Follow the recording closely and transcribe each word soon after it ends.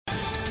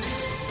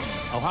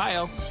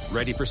Ohio,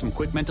 ready for some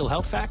quick mental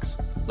health facts?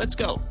 Let's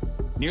go.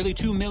 Nearly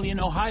 2 million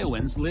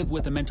Ohioans live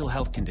with a mental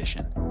health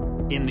condition.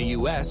 In the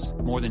U.S.,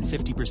 more than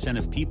 50%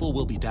 of people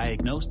will be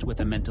diagnosed with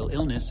a mental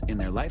illness in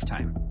their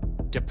lifetime.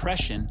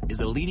 Depression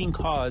is a leading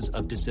cause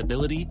of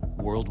disability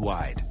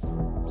worldwide.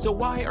 So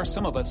why are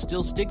some of us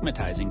still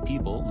stigmatizing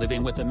people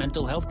living with a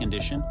mental health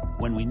condition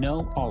when we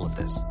know all of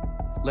this?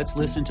 Let's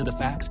listen to the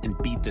facts and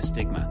beat the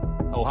stigma.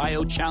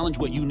 Ohio, challenge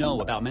what you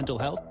know about mental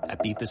health at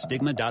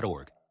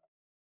beatthestigma.org.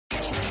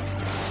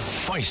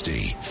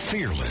 Feisty,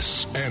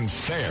 fearless, and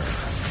fair.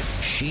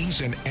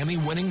 She's an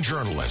Emmy-winning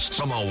journalist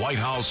from the White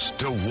House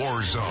to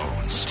war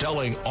zones,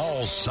 telling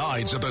all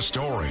sides of the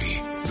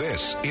story.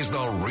 This is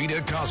the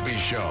Rita Cosby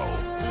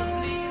Show.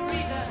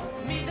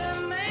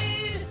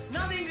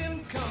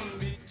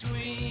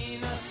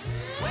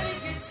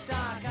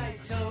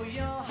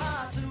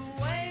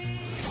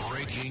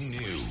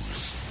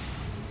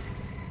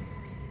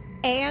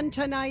 And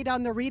tonight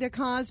on the Rita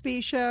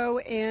Cosby Show,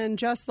 in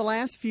just the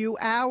last few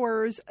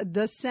hours,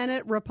 the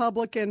Senate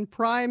Republican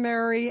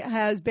primary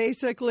has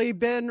basically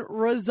been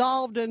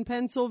resolved in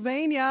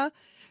Pennsylvania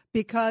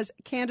because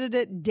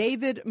candidate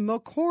David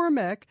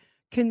McCormick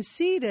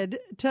conceded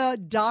to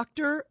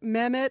Dr.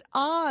 Mehmet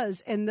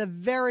Oz in the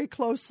very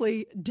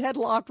closely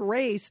deadlocked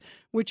race,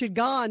 which had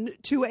gone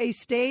to a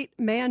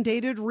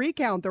state-mandated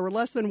recount. There were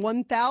less than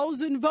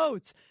 1,000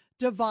 votes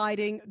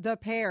dividing the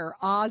pair.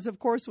 Oz, of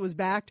course, was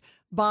backed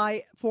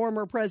by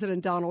former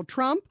President Donald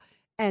Trump,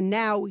 and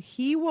now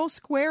he will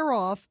square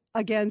off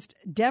against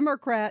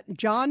Democrat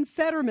John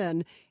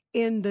Fetterman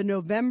in the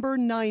November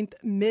 9th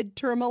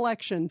midterm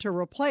election to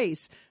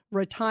replace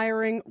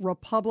retiring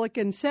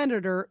Republican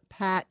Senator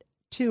Pat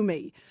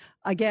Toomey.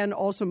 Again,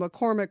 also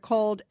McCormick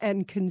called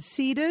and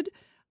conceded,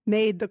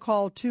 made the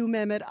call to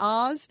Mehmet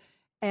Oz,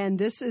 and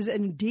this is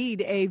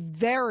indeed a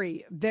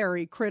very,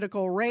 very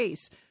critical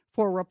race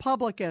for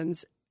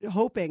Republicans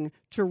hoping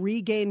to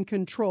regain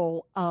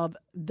control of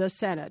the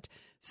Senate.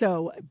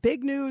 So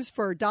big news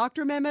for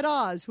Dr. Mehmet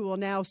Oz, who will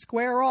now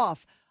square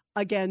off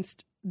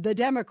against the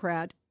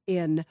Democrat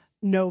in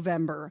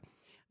November.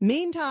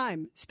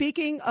 Meantime,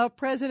 speaking of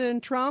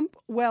President Trump,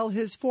 well,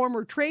 his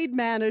former trade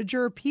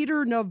manager,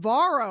 Peter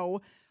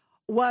Navarro,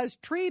 was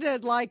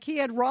treated like he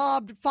had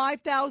robbed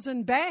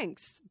 5,000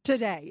 banks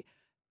today.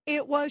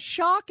 It was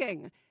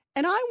shocking.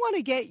 And I want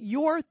to get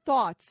your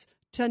thoughts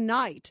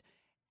tonight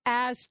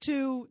as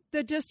to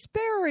the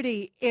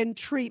disparity in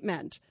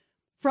treatment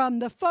from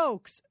the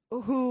folks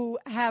who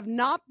have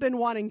not been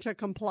wanting to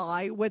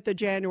comply with the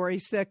January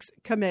 6th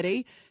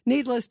committee.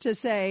 Needless to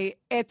say,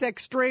 it's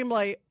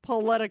extremely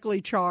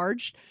politically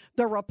charged.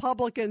 The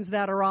Republicans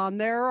that are on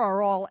there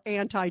are all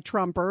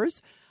anti-Trumpers.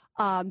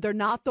 They're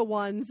not the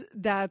ones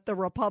that the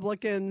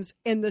Republicans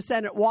in the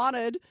Senate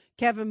wanted.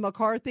 Kevin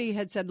McCarthy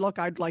had said, look,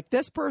 I'd like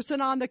this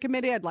person on the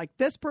committee. I'd like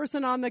this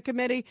person on the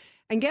committee.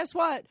 And guess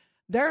what?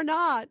 They're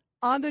not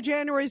on the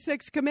January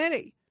 6th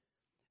committee.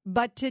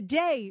 But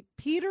today,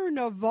 Peter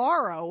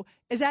Navarro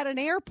is at an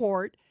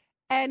airport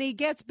and he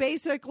gets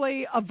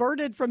basically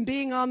averted from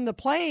being on the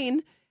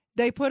plane.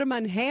 They put him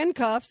in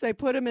handcuffs. They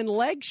put him in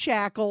leg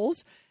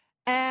shackles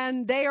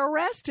and they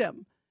arrest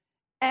him.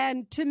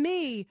 And to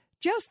me,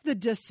 just the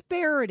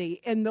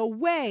disparity in the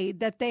way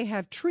that they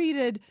have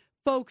treated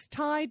folks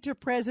tied to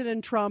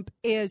President Trump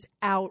is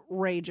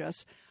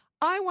outrageous.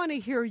 I want to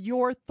hear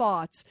your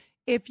thoughts.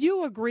 If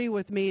you agree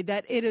with me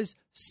that it is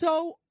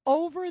so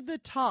over the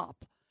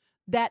top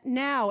that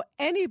now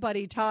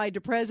anybody tied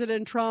to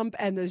President Trump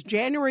and this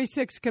January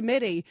 6th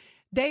committee,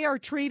 they are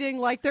treating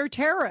like they're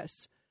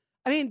terrorists.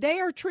 I mean, they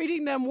are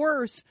treating them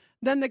worse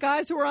than the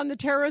guys who are on the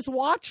terrorist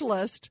watch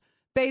list,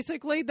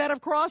 basically, that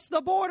have crossed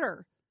the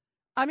border.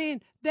 I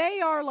mean,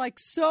 they are like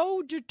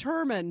so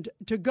determined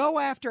to go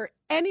after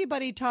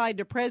anybody tied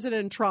to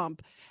President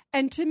Trump.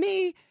 And to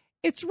me,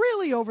 it's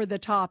really over the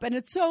top and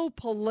it's so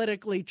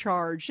politically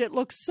charged. It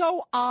looks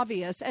so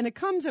obvious. And it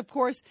comes, of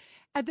course,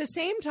 at the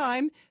same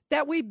time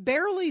that we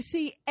barely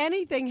see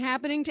anything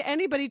happening to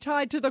anybody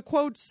tied to the,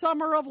 quote,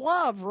 summer of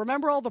love.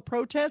 Remember all the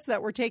protests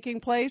that were taking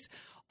place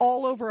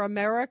all over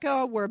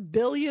America where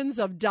billions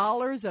of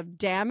dollars of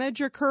damage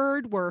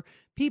occurred, where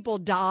people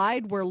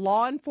died, where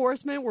law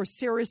enforcement were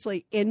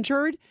seriously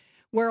injured,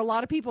 where a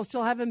lot of people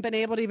still haven't been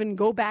able to even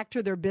go back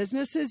to their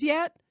businesses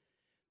yet?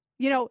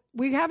 You know,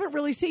 we haven't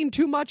really seen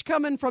too much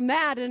coming from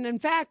that. And in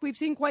fact, we've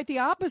seen quite the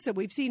opposite.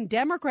 We've seen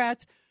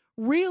Democrats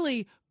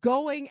really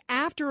going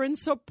after and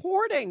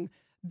supporting,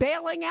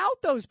 bailing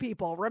out those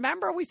people.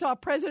 Remember, we saw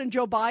President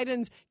Joe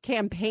Biden's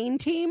campaign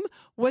team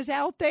was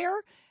out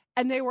there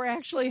and they were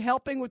actually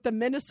helping with the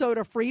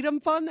Minnesota Freedom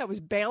Fund that was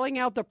bailing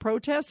out the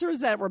protesters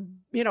that were,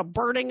 you know,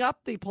 burning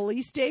up the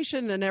police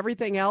station and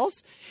everything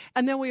else.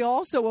 And then we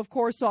also, of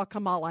course, saw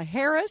Kamala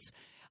Harris,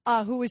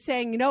 who was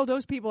saying, you know,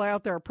 those people are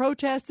out there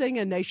protesting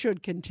and they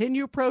should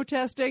continue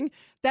protesting.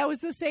 That was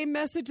the same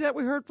message that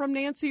we heard from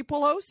Nancy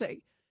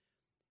Pelosi.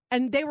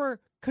 And they were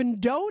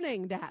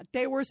condoning that.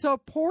 They were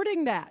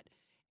supporting that.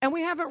 And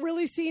we haven't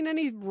really seen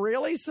any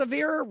really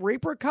severe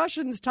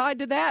repercussions tied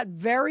to that.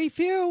 Very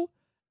few.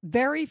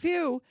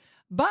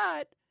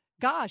 But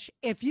gosh,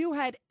 if you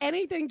had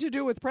anything to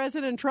do with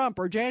President Trump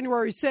or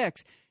January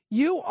 6th,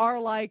 you are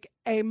like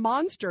a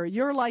monster.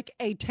 You're like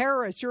a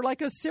terrorist. You're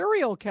like a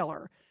serial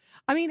killer.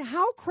 I mean,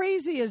 how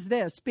crazy is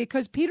this?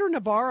 Because Peter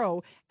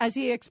Navarro, as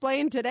he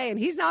explained today, and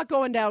he's not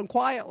going down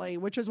quietly,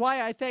 which is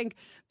why I think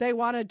they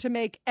wanted to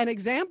make an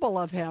example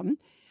of him.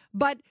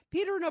 But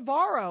Peter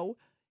Navarro,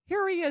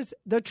 here he is,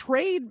 the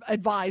trade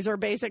advisor,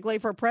 basically,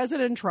 for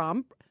President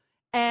Trump.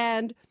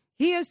 And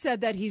he has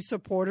said that he's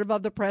supportive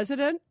of the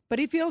president, but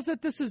he feels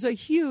that this is a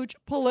huge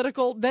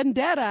political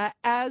vendetta,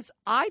 as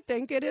I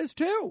think it is,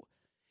 too.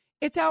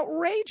 It's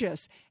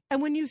outrageous.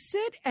 And when you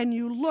sit and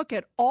you look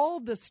at all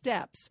the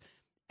steps,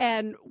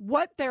 and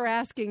what they're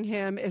asking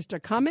him is to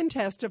come and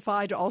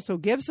testify, to also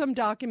give some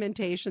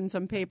documentation,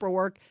 some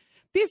paperwork.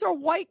 These are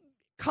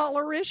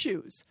white-collar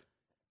issues.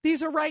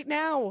 These are right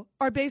now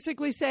are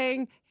basically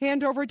saying,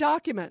 hand over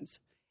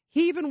documents.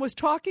 He even was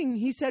talking,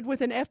 he said,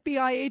 with an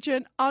FBI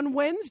agent on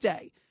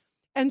Wednesday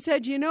and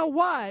said, you know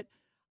what,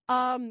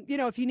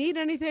 if you need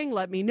anything,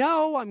 let me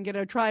know. I'm going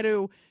to try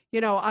to,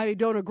 I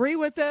don't agree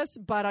with this,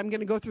 but I'm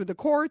going to go through the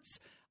courts.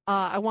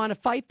 I want to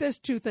fight this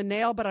tooth and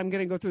nail, but I'm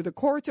going to go through the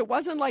courts. It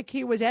wasn't like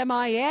he was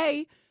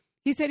MIA.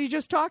 He said he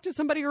just talked to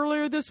somebody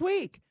earlier this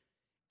week.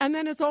 And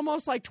then it's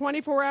almost like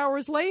 24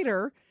 hours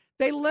later,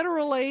 they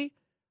literally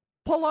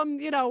pull him,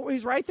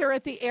 he's right there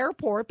at the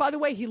airport. By the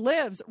way, he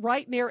lives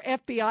right near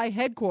FBI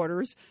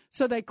headquarters,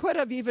 so they could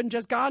have even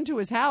just gone to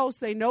his house.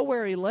 They know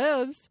where he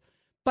lives.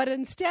 But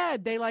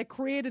instead, they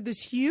created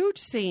this huge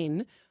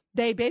scene.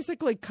 They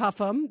basically cuff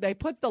him. They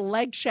put the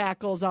leg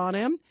shackles on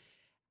him.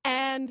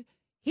 And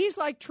he's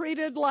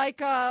treated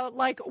like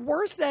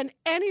worse than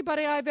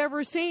anybody I've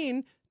ever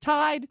seen,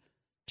 tied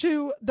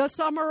to the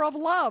Summer of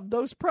Love,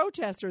 those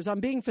protesters.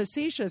 I'm being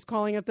facetious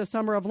calling it the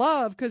Summer of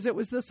Love because it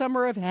was the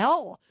summer of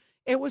hell.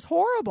 It was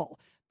horrible.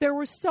 There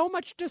was so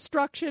much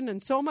destruction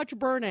and so much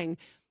burning,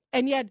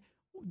 and yet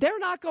they're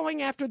not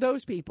going after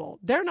those people.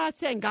 They're not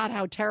saying, God,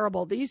 how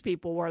terrible these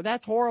people were.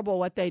 That's horrible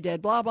what they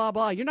did, blah, blah,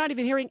 blah. You're not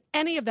even hearing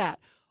any of that.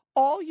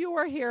 All you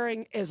are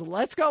hearing is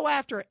let's go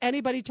after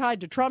anybody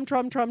tied to Trump,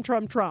 Trump, Trump,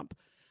 Trump, Trump.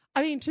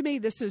 I mean, to me,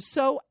 this is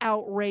so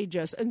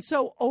outrageous and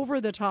so over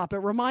the top. It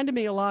reminded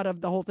me a lot of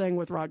the whole thing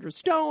with Roger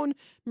Stone.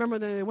 Remember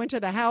when they went to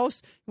the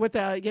house with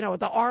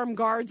the armed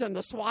guards and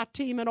the SWAT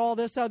team and all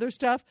this other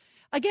stuff?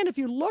 Again, if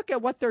you look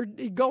at what they're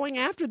going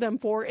after them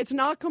for, it's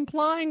not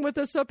complying with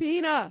the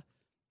subpoena.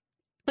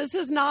 This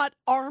is not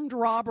armed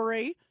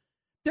robbery.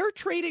 They're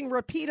treating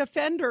repeat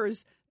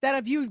offenders that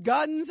have used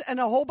guns and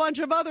a whole bunch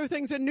of other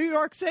things in New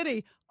York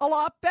City a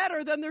lot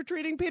better than they're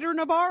treating Peter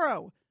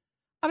Navarro.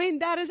 I mean,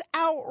 that is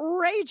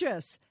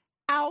outrageous,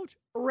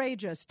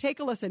 outrageous. Take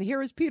a listen.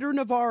 Here is Peter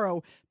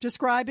Navarro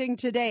describing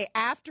today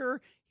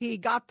after he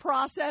got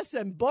processed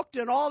and booked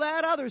and all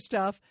that other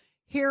stuff.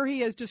 Here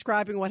he is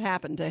describing what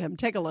happened to him.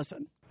 Take a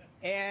listen.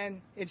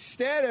 And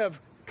instead of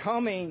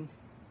coming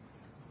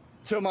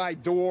to my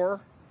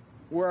door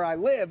where I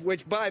live,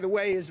 which, by the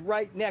way, is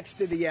right next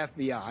to the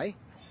FBI,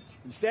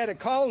 instead of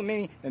calling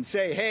me and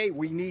say, hey,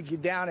 we need you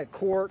down at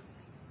court,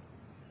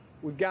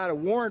 we've got a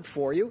warrant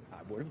for you, I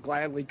would have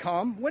gladly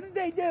come. What did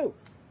they do?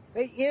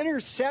 They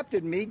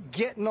intercepted me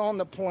getting on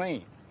the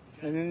plane.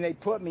 And then they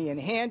put me in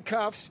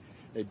handcuffs.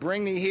 They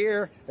bring me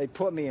here. They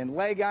put me in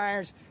leg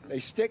irons. They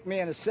stick me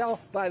in a cell.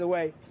 By the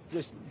way,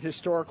 just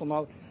historical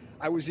note,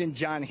 I was in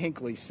John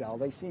Hinckley's cell.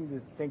 They seem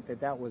to think that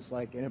that was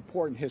like an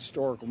important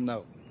historical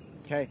note.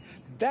 Okay?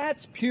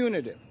 That's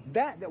punitive.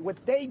 That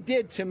what they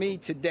did to me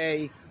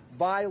today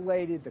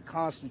violated the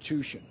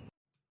Constitution.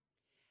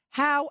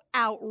 How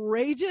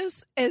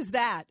outrageous is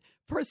that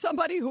for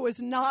somebody who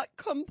is not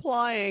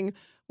complying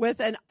with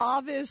an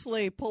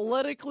obviously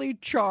politically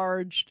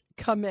charged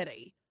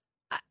committee?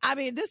 I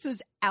mean, this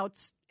is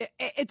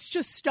it's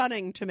just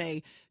stunning to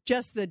me,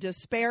 just the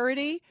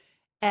disparity.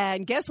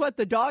 And guess what?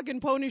 The Dog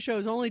and Pony Show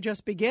is only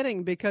just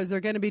beginning because they're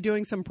going to be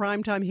doing some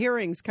primetime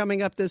hearings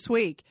coming up this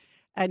week.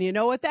 And you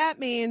know what that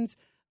means?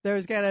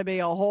 There's going to be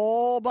a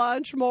whole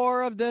bunch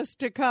more of this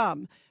to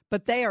come.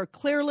 But they are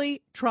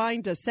clearly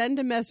trying to send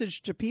a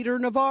message to Peter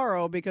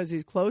Navarro because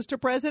he's close to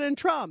President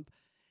Trump.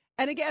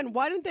 And again,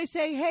 why don't they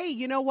say, hey,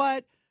 you know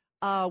what?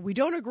 We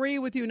don't agree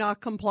with you not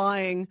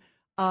complying.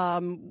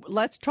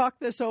 Let's talk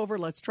this over.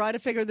 Let's try to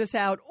figure this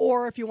out.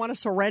 Or if you want to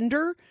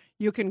surrender,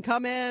 you can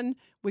come in.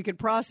 We can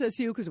process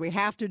you because we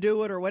have to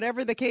do it or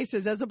whatever the case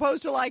is, as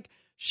opposed to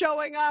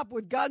showing up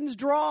with guns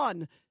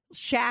drawn,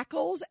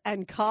 shackles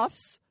and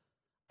cuffs.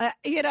 I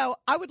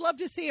would love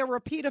to see a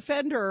repeat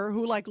offender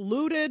who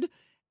looted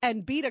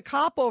and beat a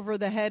cop over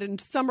the head in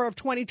summer of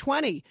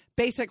 2020,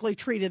 basically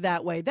treated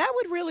that way. That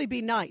would really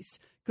be nice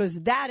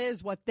because that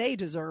is what they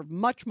deserve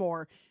much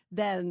more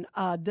than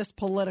this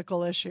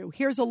political issue.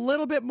 Here's a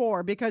little bit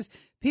more because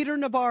Peter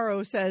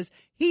Navarro says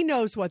he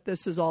knows what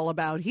this is all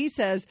about. He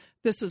says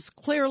this is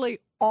clearly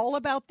all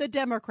about the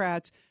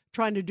Democrats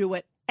trying to do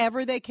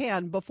whatever they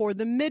can before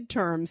the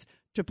midterms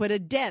to put a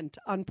dent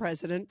on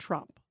President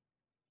Trump.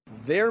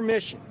 Their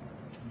mission,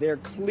 their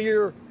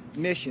clear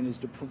mission is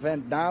to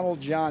prevent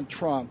Donald John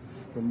Trump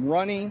from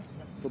running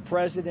for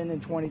president in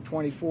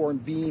 2024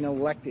 and being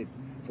elected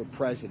for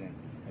president.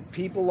 And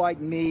people like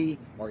me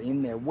are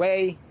in their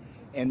way,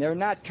 and they're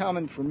not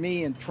coming for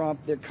me and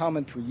Trump. They're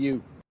coming for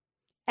you.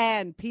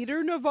 And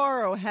Peter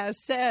Navarro has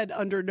said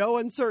under no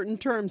uncertain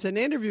terms in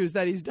interviews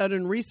that he's done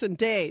in recent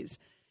days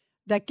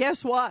that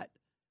guess what?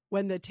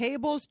 When the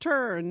tables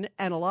turn,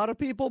 and a lot of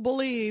people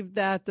believe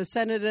that the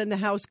Senate and the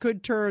House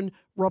could turn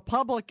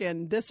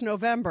Republican this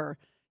November,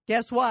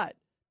 guess what?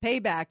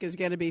 Payback is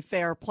going to be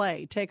fair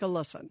play. Take a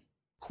listen.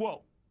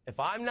 Quote, if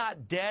I'm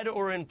not dead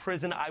or in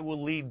prison, I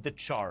will lead the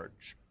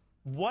charge.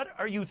 What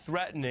are you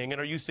threatening,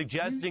 and are you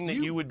suggesting that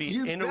you would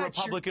be in a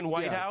Republican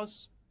White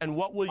House? And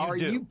what will you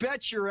do? You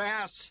bet your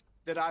ass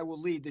that I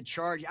will lead the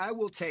charge. I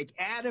will take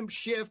Adam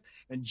Schiff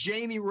and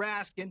Jamie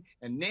Raskin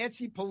and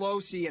Nancy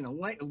Pelosi and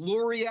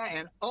Luria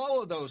and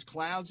all of those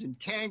clowns and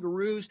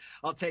kangaroos.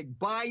 I'll take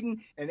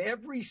Biden and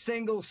every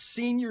single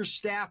senior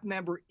staff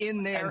member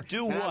in there. And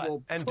do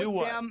what? I will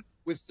put them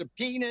with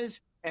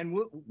subpoenas. And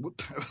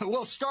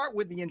we'll start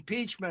with the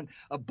impeachment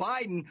of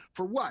Biden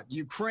for what?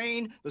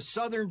 Ukraine, the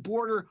southern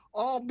border,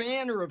 all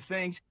manner of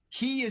things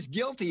he is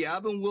guilty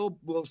of, and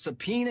we'll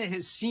subpoena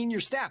his senior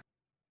staff.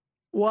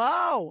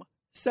 Whoa.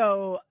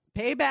 So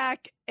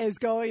payback is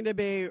going to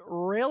be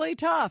really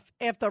tough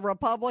if the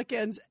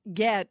Republicans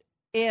get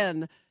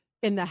in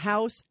the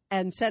House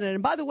and Senate.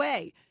 And by the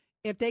way,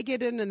 if they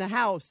get in the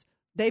House,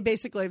 they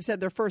basically have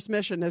said their first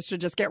mission is to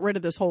just get rid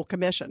of this whole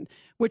commission,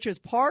 which is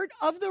part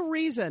of the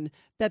reason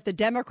that the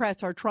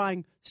Democrats are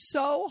trying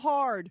so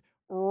hard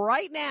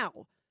right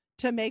now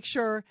to make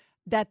sure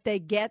that they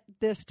get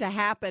this to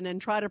happen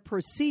and try to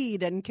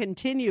proceed and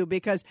continue,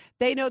 because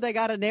they know they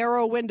got a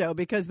narrow window,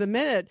 because the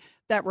minute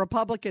that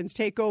Republicans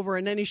take over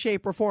in any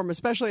shape or form,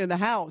 especially in the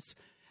House,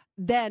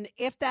 then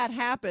if that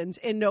happens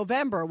in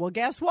November, well,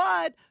 guess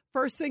what?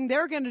 First thing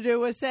they're going to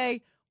do is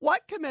say,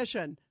 what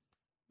commission?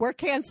 We're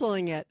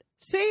canceling it.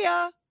 See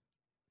ya.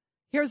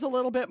 Here's a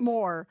little bit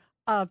more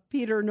of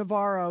Peter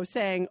Navarro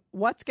saying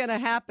what's going to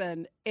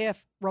happen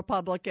if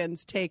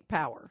Republicans take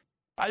power.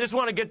 I just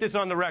want to get this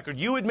on the record.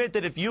 You admit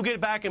that if you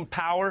get back in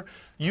power,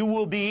 you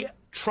will be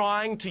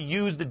trying to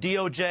use the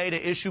DOJ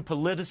to issue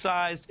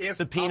politicized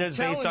subpoenas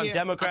based on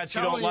Democrats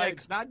you don't like?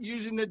 It's not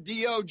using the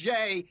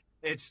DOJ.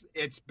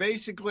 It's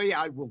basically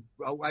I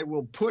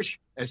will push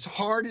as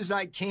hard as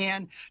I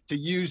can to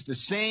use the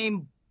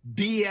same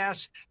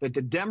BS that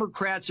the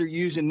Democrats are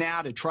using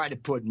now to try to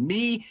put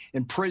me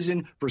in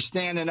prison for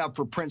standing up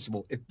for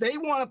principle. If they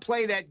want to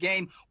play that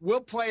game,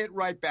 we'll play it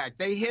right back.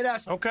 They hit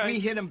us, we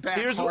hit them back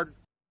hard.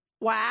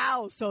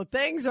 Wow, so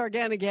things are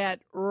going to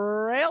get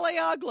really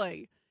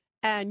ugly.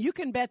 And you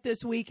can bet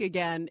this week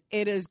again,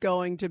 it is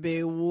going to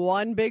be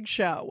one big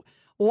show.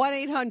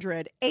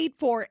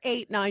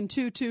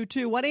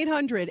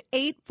 1-800-848-9222.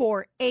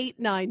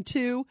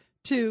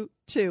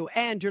 1-800-848-9222.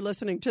 And you're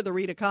listening to The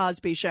Rita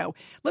Cosby Show.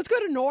 Let's go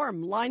to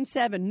Norm, line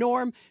 7.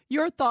 Norm,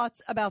 your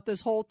thoughts about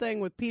this whole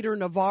thing with Peter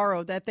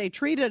Navarro, that they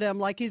treated him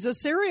like he's a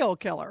serial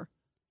killer.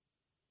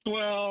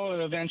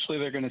 Well, eventually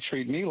they're going to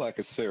treat me like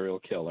a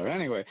serial killer.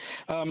 Anyway,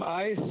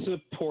 I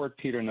support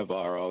Peter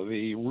Navarro.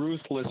 The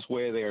ruthless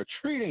way they are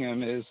treating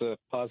him is a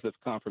positive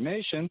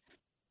confirmation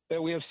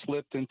that we have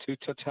slipped into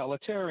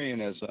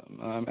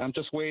totalitarianism. I'm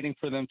just waiting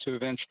for them to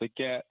eventually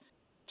get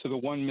to the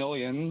 1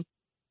 million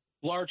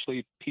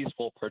largely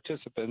peaceful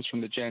participants from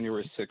the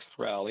January 6th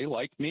rally,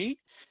 like me,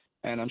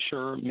 and I'm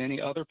sure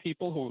many other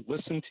people who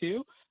listen to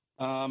you,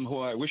 who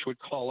I wish would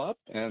call up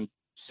and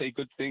say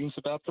good things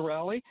about the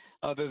rally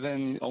other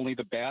than only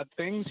the bad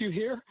things you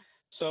hear.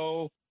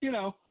 So,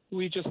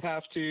 we just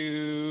have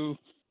to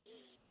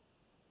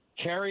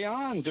carry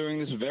on during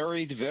this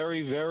very,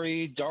 very,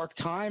 very dark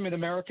time in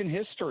American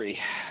history.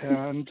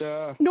 And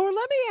Norm,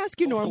 let me ask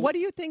you, Norm, what do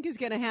you think is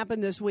going to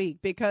happen this week?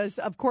 Because,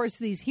 of course,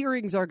 these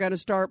hearings are going to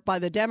start by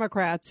the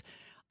Democrats,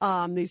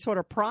 these sort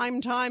of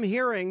primetime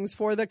hearings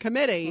for the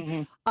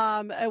committee.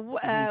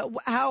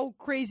 How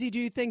crazy do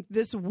you think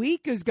this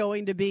week is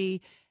going to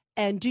be?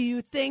 And do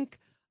you think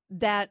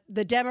that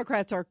the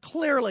Democrats are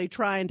clearly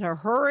trying to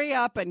hurry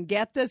up and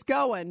get this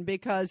going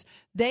because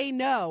they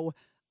know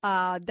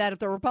that if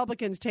the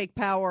Republicans take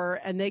power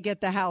and they get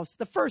the House,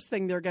 the first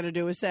thing they're going to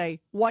do is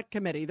say, what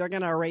committee? They're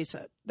going to erase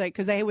it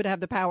because they would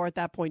have the power at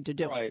that point to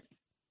do it. Right.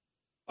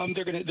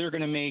 They're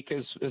going to make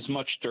as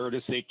much dirt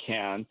as they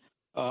can.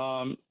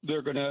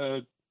 They're going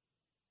to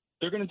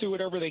do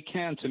whatever they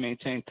can to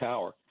maintain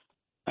power.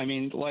 I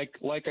mean, like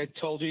I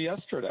told you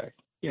yesterday,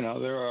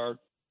 there are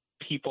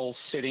people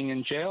sitting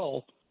in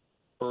jail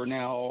for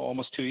now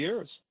almost 2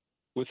 years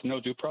with no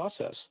due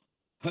process.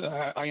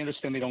 I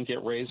understand they don't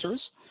get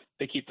razors.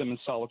 They keep them in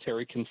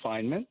solitary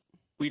confinement.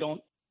 We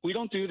don't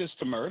do this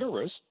to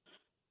murderers.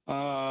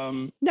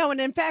 No,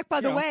 and in fact, by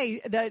the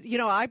way, that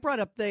I brought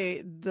up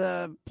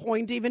the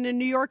point even in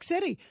New York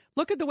City.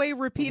 Look at the way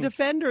repeat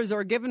offenders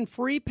are given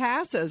free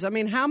passes. I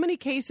mean, how many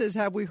cases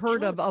have we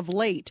heard of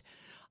late?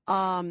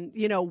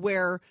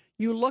 Where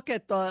you look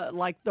at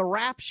the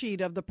rap sheet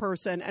of the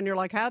person and you're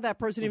like, how did that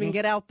person even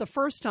get out the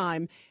first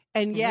time?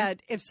 And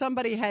yet, if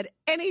somebody had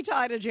any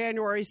tie to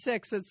January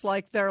 6th, it's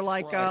like they're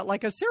like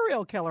a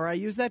serial killer. I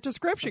use that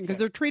description because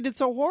they're treated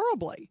so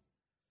horribly.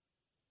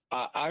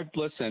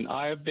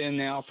 I've been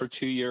now for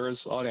 2 years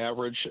on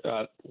average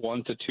at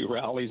 1 to 2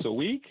 rallies a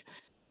week,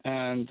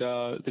 and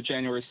the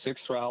January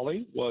 6th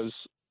rally was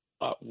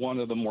one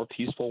of the more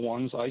peaceful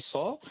ones I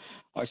saw.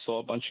 I saw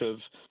a bunch of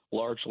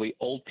largely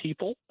old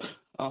people.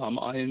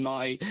 In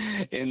my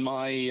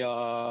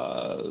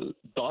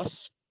bus,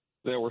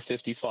 there were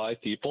 55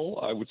 people.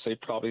 I would say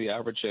probably the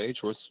average age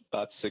was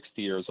about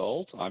 60 years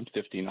old. I'm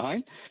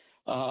 59.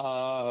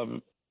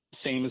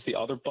 Same as the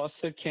other bus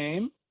that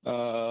came.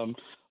 A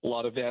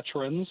lot of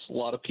veterans, a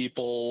lot of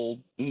people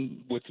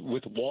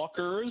with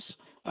walkers.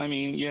 I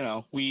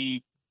mean,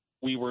 we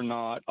were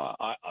not.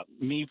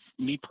 Me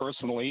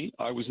personally,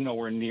 I was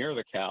nowhere near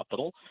the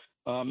Capitol.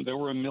 There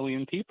were 1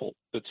 million people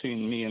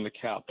between me and the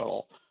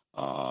Capitol.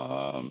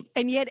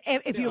 And yet,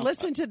 if you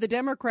listen to the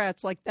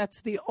Democrats, like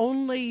that's the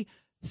only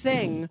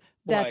thing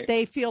that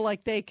they feel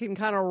like they can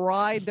kind of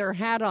ride their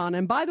hat on.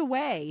 And by the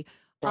way,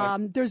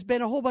 there's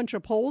been a whole bunch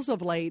of polls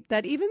of late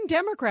that even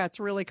Democrats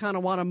really kind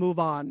of want to move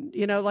on.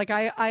 Like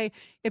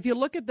if you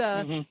look at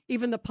the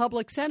even the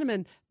public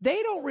sentiment,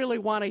 they don't really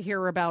want to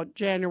hear about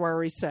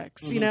January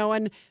 6th,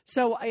 and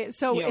so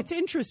it's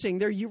interesting.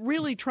 They're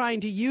really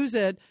trying to use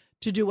it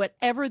to do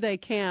whatever they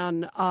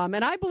can.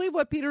 And I believe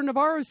what Peter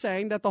Navarro is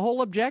saying, that the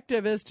whole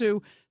objective is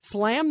to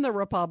slam the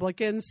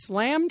Republicans,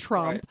 slam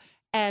Trump,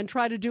 and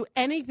try to do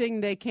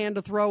anything they can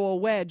to throw a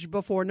wedge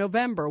before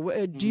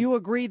November. Do you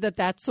agree that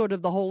that's sort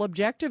of the whole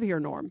objective here,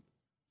 Norm?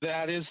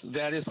 That is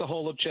the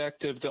whole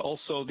objective.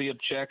 Also, the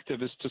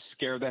objective is to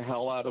scare the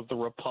hell out of the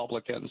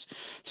Republicans,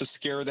 to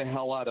scare the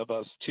hell out of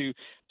us, to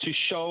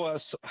show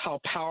us how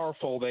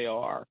powerful they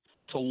are,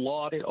 to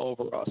laud it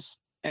over us,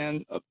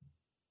 and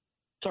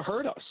to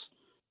hurt us.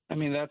 I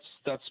mean, that's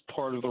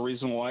part of the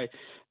reason why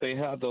they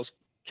had those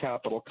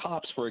Capitol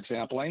cops, for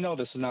example. I know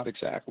this is not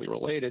exactly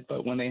related,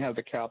 but when they had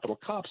the Capitol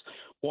cops,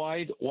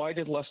 why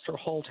did Lester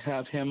Holt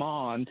have him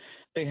on?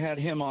 They had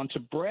him on to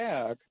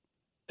brag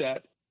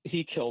that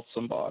he killed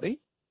somebody,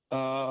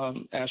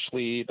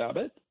 Ashley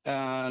Babbitt,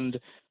 and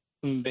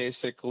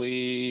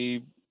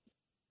basically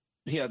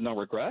he had no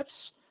regrets,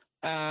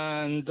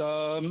 and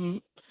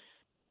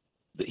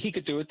he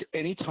could do it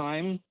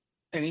anytime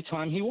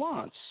he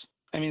wants.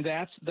 I mean,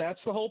 that's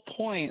the whole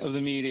point of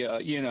the media,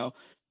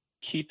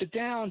 Keep it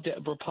down,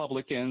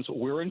 Republicans.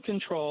 We're in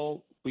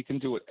control. We can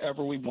do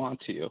whatever we want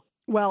to you.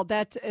 Well,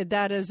 that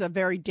is a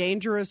very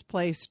dangerous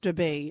place to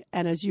be.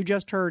 And as you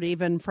just heard,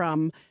 even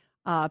from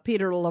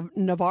Peter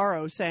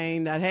Navarro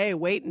saying that, hey,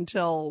 wait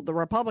until the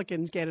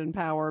Republicans get in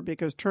power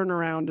because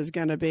turnaround is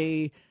going to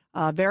be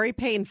very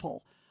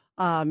painful.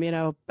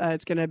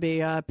 It's going to be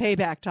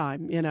payback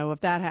time, if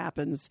that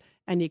happens.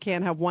 And you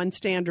can't have one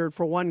standard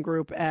for one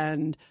group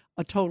and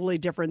a totally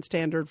different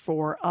standard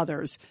for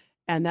others.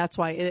 And that's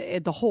why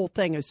the whole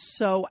thing is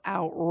so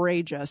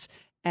outrageous.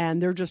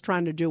 And they're just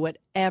trying to do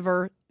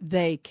whatever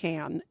they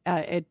can.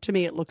 To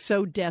me, it looks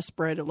so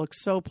desperate. It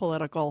looks so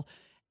political.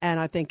 And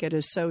I think it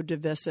is so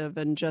divisive.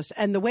 And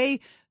the way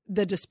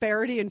the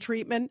disparity in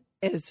treatment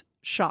is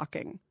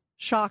shocking.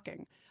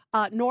 Shocking.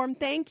 Norm,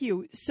 thank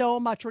you so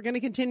much. We're going to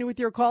continue with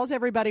your calls,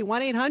 everybody.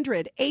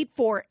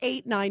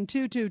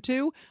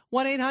 1-800-848-9222.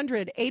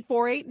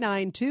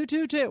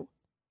 1-800-848-9222.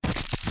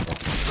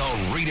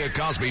 The Rita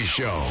Cosby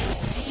Show.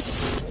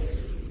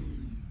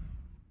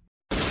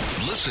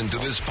 Listen to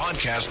this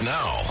podcast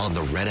now on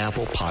the Red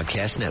Apple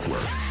Podcast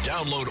Network.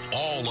 Download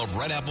all of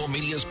Red Apple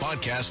Media's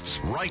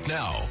podcasts right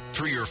now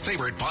through your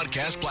favorite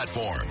podcast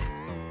platform.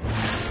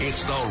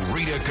 It's the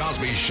Rita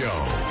Cosby Show.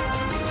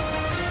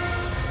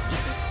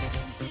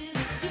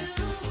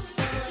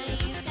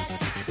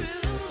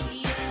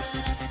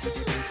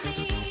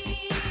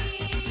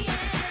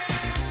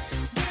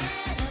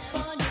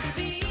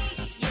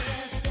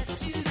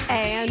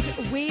 And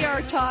we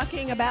are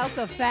talking about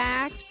the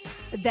fact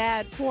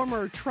that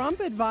former Trump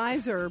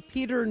advisor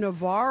Peter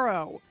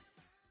Navarro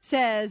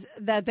says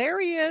that there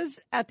he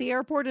is at the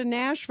airport in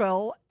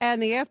Nashville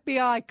and the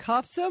FBI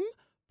cuffs him,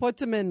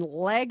 puts him in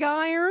leg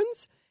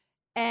irons,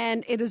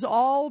 and it is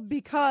all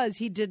because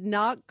he did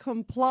not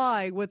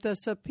comply with a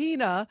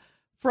subpoena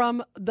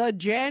from the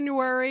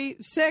January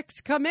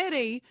 6th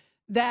committee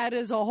that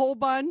is a whole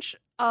bunch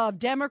of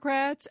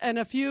Democrats and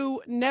a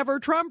few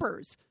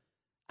never-Trumpers.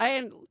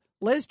 And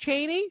Liz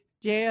Cheney,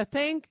 do you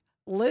think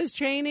Liz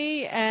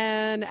Cheney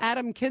and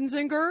Adam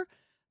Kinzinger,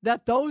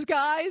 that those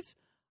guys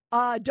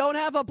don't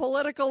have a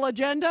political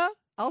agenda?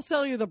 I'll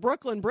sell you the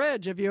Brooklyn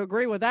Bridge if you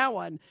agree with that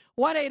one.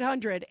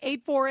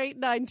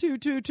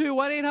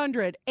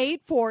 1-800-848-9222.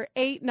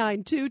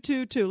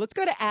 1-800-848-9222. Let's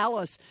go to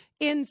Alice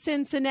in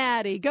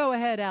Cincinnati. Go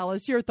ahead,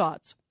 Alice. Your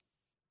thoughts.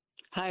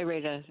 Hi,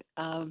 Rita.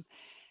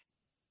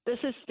 This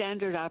is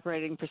standard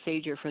operating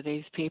procedure for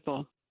these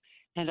people.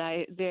 And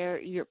I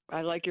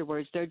like your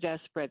words. They're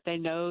desperate. They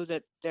know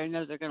they're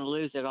going to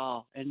lose it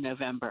all in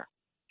November,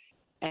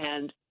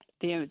 and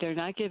they're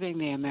not giving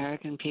the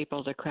American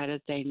people the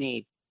credit they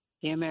need.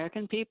 The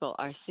American people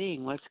are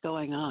seeing what's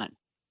going on.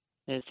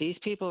 As these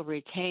people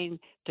retain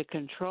the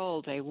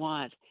control they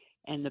want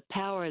and the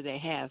power they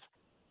have,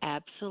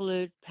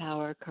 absolute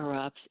power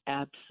corrupts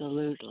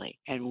absolutely,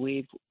 and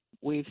we've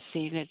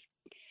seen it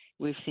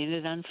We've seen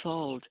it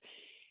unfold.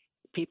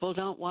 People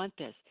don't want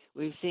this.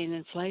 We've seen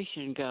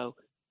inflation go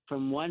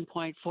from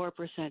 1.4%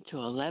 to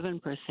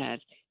 11%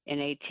 in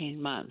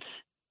 18 months.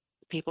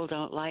 People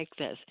don't like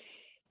this.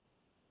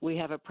 We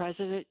have a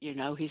president,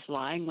 he's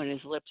lying when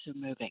his lips are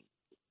moving.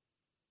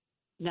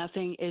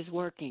 Nothing is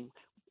working.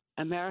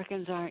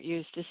 Americans aren't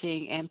used to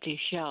seeing empty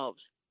shelves.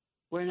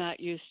 We're not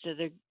used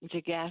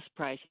to gas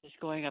prices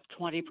going up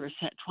 20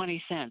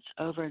 cents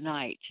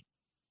overnight.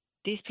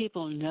 These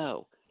people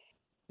know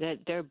that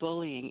their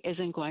bullying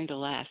isn't going to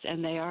last,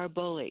 and they are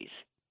bullies.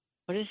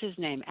 What is his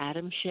name?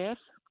 Adam Schiff?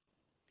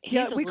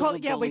 We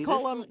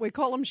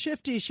call him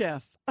Shifty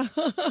Schiff.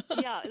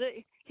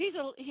 He's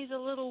a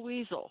little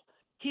weasel.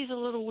 He's a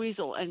little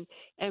weasel, and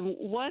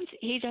once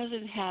he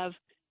doesn't have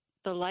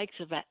the likes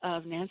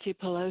of Nancy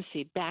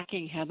Pelosi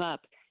backing him up,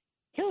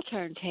 he'll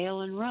turn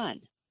tail and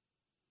run.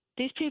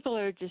 These people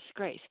are a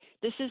disgrace.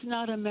 This is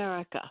not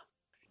America.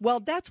 Well,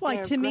 that's why,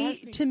 to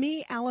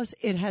me, Alice,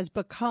 it has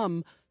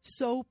become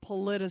so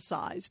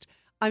politicized.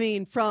 I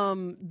mean,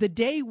 from the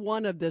day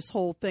one of this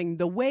whole thing,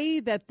 the way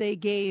that they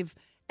gave,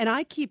 and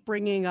I keep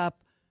bringing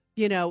up,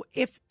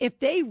 if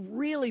they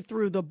really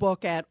threw the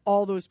book at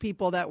all those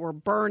people that were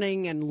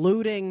burning and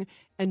looting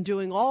and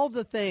doing all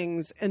the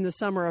things in the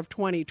summer of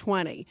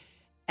 2020,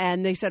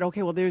 and they said,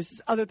 okay, well,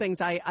 there's other things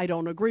I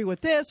don't agree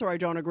with this or I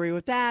don't agree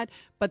with that,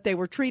 but they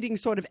were treating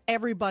sort of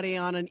everybody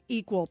on an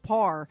equal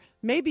par.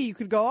 Maybe you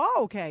could go,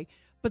 oh, okay.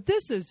 But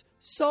this is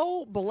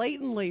so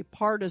blatantly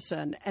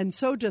partisan and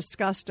so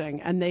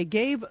disgusting, and they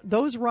gave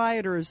those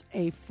rioters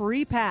a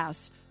free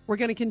pass. We're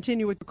going to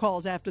continue with the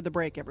calls after the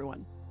break,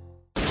 everyone.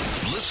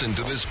 Listen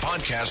to this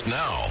podcast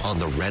now on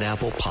the Red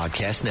Apple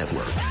Podcast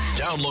Network.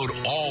 Download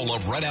all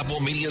of Red Apple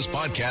Media's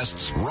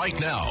podcasts right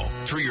now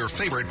through your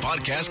favorite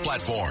podcast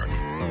platform.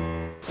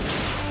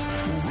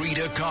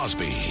 Rita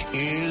Cosby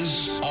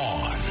is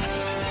on.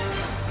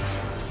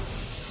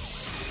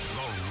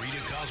 The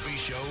Rita Cosby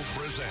Show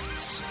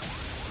presents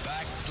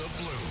Back the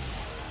Blue.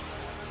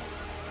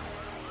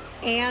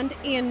 And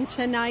in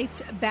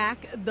tonight's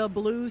Back the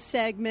Blue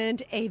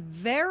segment, a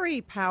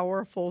very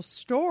powerful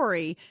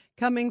story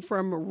coming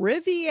from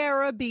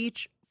Riviera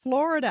Beach,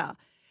 Florida,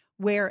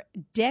 where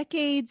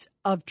decades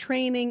of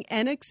training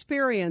and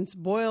experience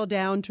boil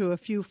down to a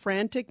few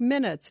frantic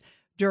minutes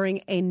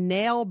during a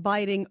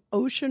nail-biting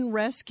ocean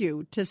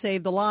rescue to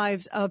save the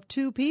lives of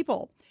two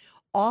people.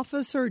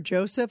 Officer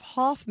Joseph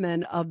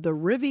Hoffman of the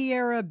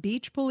Riviera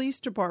Beach Police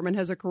Department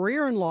has a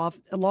career in law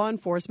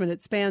enforcement.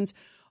 It spans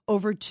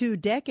over 2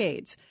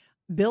 decades.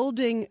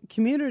 Building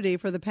community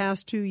for the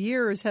past 2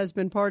 years has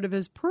been part of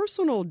his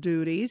personal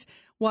duties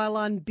while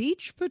on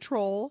beach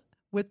patrol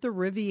with the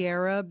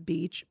Riviera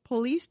Beach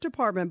Police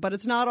Department. But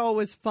it's not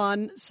always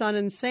fun, sun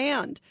and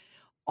sand.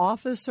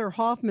 Officer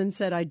Hoffman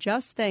said, I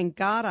just thank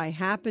God I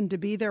happened to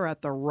be there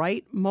at the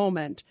right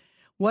moment.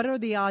 What are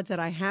the odds that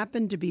I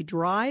happened to be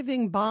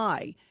driving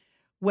by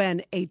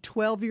when a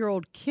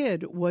 12-year-old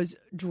kid was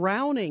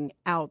drowning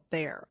out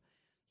there?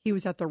 He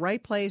was at the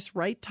right place,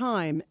 right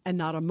time, and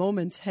not a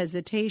moment's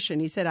hesitation.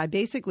 He said, I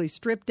basically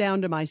stripped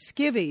down to my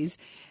skivvies,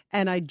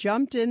 and I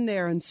jumped in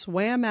there and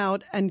swam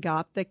out and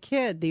got the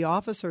kid. The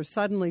officer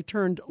suddenly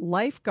turned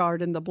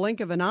lifeguard in the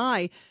blink of an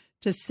eye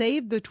to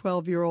save the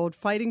 12-year-old,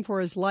 fighting for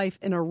his life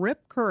in a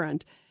rip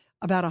current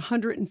about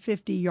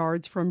 150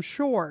 yards from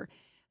shore.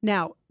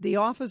 Now, the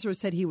officer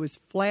said he was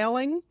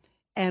flailing,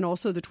 and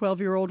also the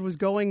 12-year-old was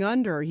going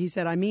under. He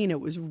said, it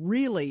was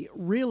really,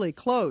 really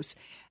close.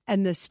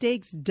 And the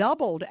stakes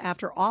doubled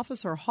after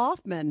Officer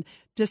Hoffman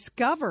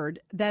discovered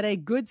that a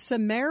Good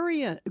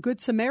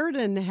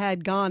Samaritan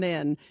had gone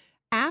in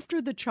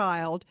after the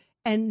child,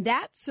 and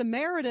that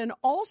Samaritan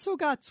also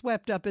got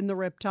swept up in the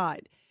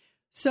riptide.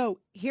 So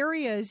here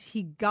he is.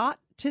 He got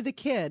to the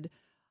kid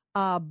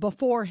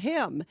before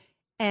him,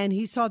 and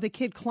he saw the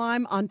kid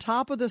climb on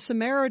top of the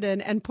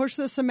Samaritan and push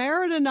the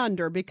Samaritan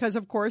under because,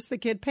 of course, the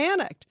kid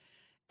panicked,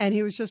 and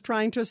he was just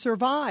trying to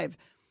survive.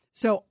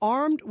 So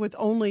armed with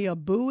only a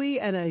buoy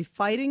and a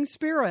fighting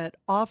spirit,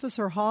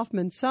 Officer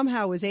Hoffman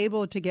somehow was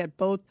able to get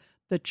both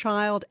the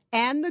child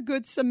and the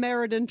Good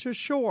Samaritan to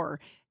shore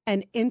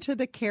and into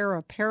the care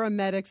of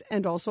paramedics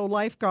and also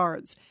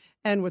lifeguards.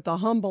 And with a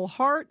humble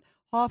heart,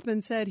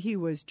 Hoffman said he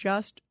was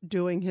just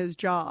doing his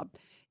job.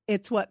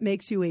 It's what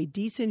makes you a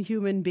decent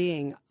human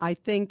being. I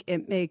think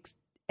it makes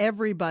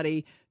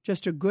everybody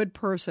just a good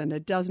person.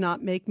 It does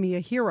not make me a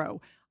hero.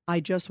 I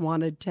just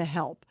wanted to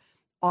help.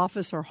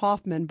 Officer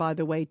Hoffman, by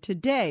the way,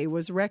 today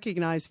was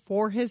recognized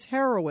for his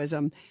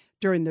heroism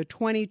during the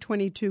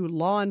 2022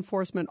 Law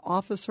Enforcement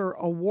Officer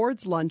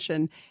Awards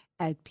Luncheon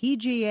at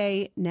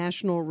PGA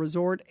National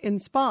Resort and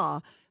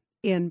Spa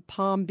in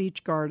Palm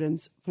Beach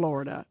Gardens,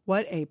 Florida.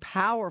 What a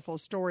powerful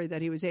story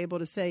that he was able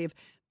to save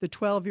the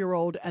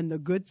 12-year-old and the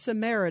Good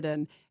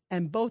Samaritan,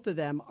 and both of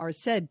them are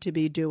said to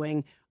be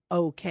doing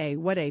okay.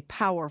 What a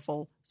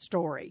powerful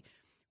story.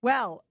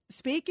 Well,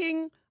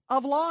 speaking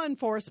of law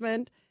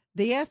enforcement,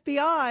 the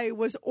FBI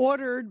was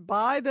ordered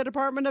by the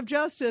Department of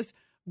Justice,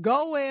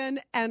 go in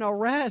and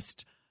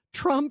arrest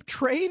Trump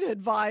trade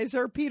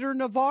advisor Peter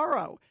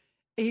Navarro.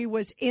 He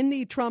was in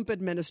the Trump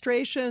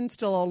administration,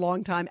 still a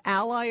longtime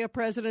ally of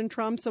President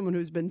Trump, someone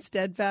who's been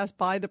steadfast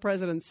by the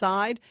president's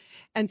side,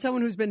 and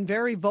someone who's been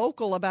very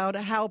vocal about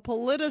how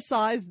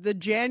politicized the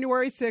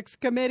January 6th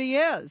committee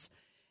is.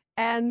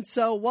 And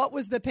so what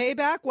was the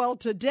payback? Well,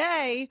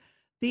 today,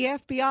 the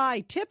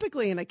FBI,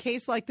 typically in a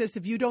case like this,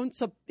 if you don't,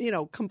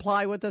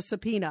 comply with a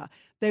subpoena,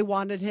 they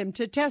wanted him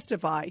to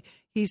testify.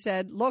 He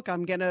said, look,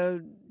 I'm going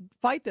to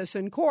fight this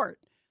in court.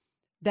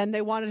 Then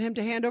they wanted him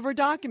to hand over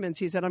documents.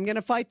 He said, I'm going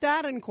to fight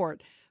that in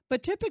court.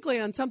 But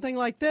typically on something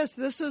like this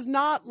is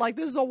not like,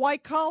 this is a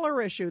white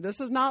collar issue. This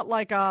is not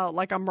like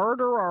a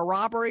murder or a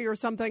robbery or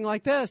something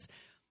like this.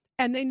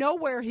 And they know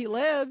where he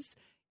lives.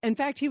 In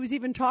fact, he was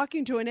even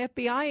talking to an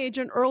FBI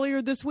agent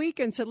earlier this week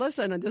and said,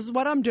 listen, this is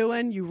what I'm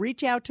doing. You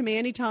reach out to me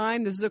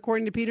anytime. This is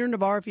according to Peter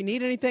Navarro. If you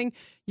need anything,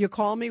 you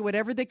call me,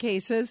 whatever the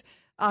case is.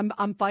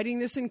 I'm fighting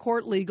this in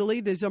court legally.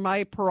 These are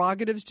my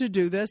prerogatives to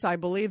do this. I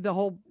believe the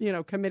whole,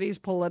 committee is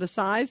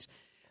politicized.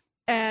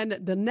 And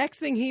the next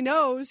thing he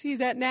knows,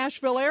 he's at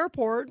Nashville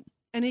Airport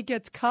and he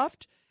gets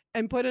cuffed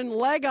and put in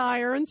leg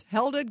irons,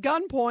 held at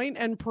gunpoint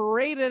and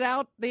paraded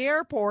out the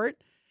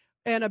airport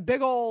in a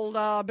big old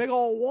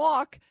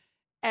walk,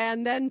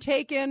 and then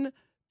taken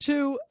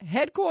to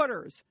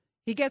headquarters.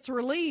 He gets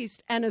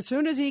released. And as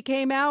soon as he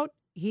came out,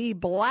 he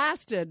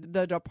blasted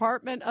the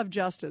Department of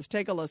Justice.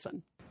 Take a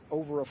listen.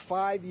 Over a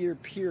 5-year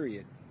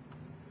period,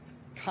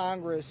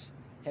 Congress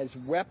has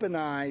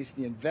weaponized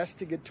the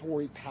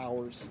investigatory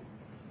powers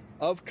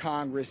of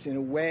Congress in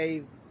a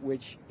way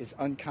which is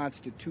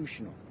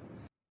unconstitutional.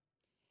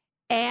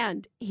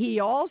 And he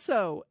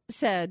also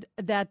said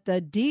that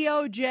the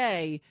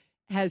DOJ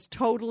has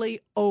totally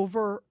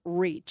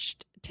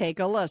overreached. Take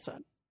a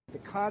listen. The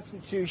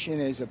Constitution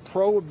is a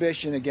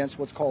prohibition against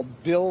what's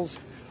called bills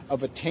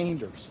of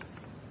attainders.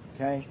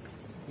 Okay?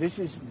 This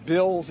is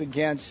bills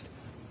against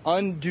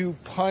undue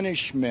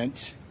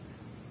punishment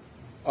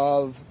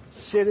of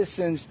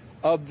citizens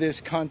of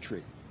this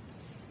country.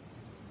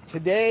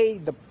 Today,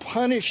 the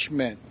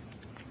punishment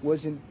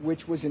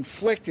which was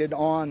inflicted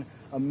on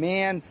a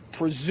man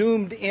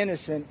presumed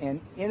innocent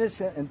and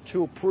innocent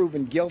until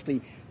proven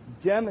guilty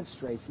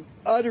demonstrates the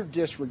utter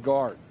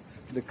disregard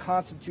for the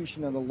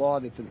Constitution and the law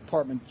that the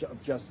Department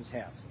of Justice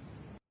has.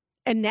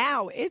 And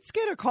now it's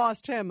going to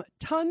cost him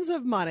tons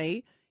of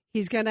money.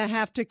 He's going to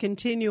have to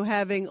continue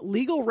having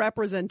legal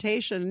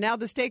representation. Now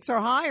the stakes are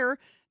higher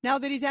now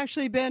that he's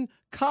actually been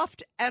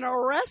cuffed and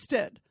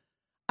arrested.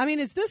 I mean,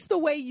 is this the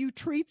way you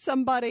treat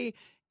somebody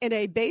in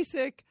a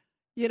basic,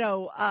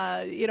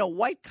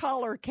 white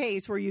collar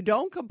case where you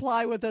don't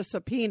comply with a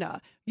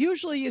subpoena?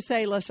 Usually you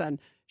say, listen,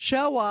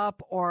 show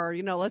up, or,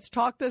 let's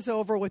talk this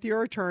over with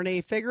your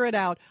attorney, figure it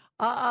out.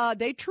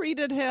 They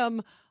treated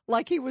him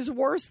like he was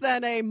worse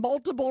than a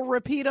multiple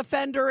repeat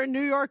offender in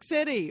New York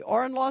City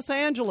or in Los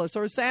Angeles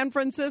or San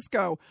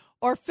Francisco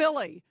or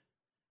Philly.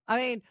 I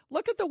mean,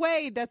 look at the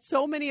way that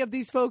so many of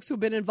these folks who've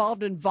been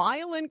involved in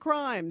violent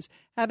crimes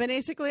have been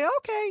basically,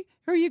 okay,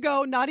 here you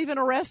go, not even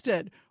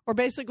arrested, or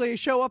basically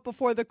show up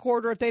before the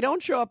court, or if they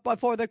don't show up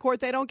before the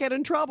court, they don't get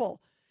in trouble.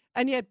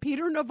 And yet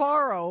Peter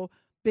Navarro,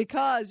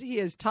 because he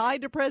is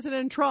tied to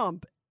President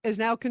Trump, is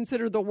now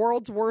considered the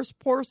world's worst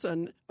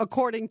person,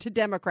 according to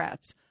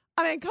Democrats.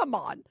 I mean, come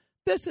on.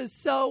 This is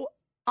so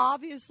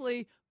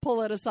obviously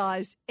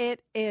politicized.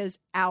 It is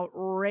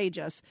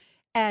outrageous.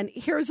 And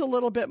here's a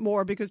little bit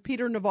more, because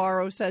Peter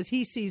Navarro says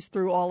he sees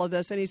through all of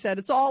this. And he said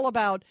it's all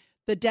about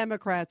the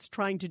Democrats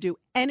trying to do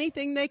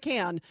anything they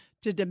can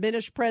to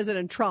diminish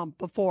President Trump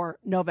before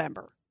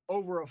November.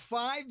 Over a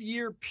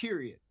 5-year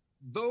period,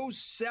 those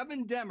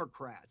 7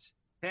 Democrats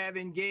have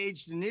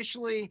engaged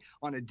initially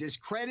on a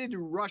discredited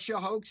Russia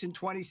hoax in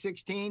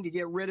 2016 to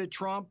get rid of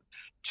Trump,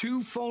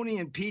 2 phony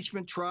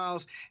impeachment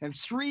trials, and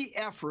 3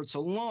 efforts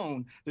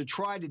alone to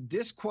try to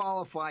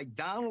disqualify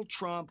Donald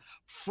Trump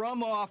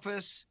from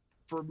office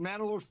for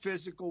mental or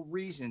physical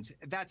reasons.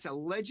 That's a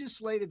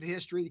legislative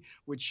history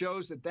which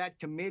shows that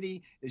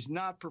committee is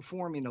not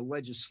performing a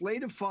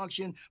legislative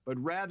function,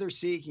 but rather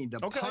seeking to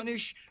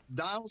punish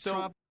Donald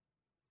Trump.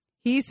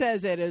 He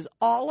says it is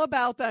all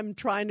about them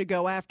trying to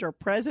go after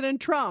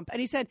President Trump.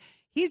 And he said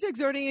he's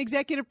exerting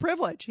executive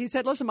privilege. He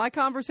said, listen, my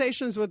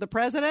conversations with the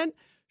president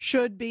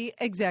should be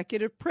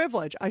executive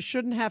privilege. I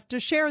shouldn't have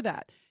to share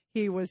that.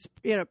 He was,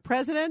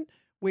 president.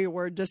 We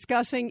were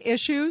discussing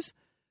issues.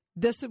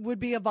 This would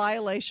be a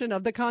violation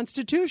of the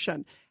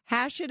Constitution.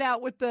 Hash it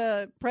out with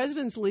the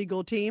president's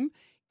legal team.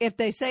 If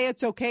they say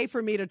it's okay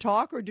for me to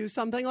talk or do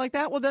something like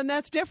that, well, then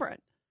that's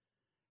different.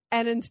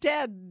 And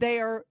instead,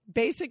 they are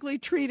basically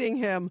treating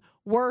him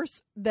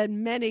worse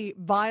than many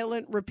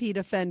violent repeat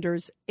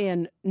offenders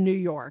in New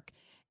York.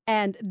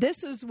 And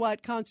this is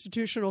what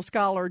constitutional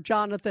scholar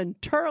Jonathan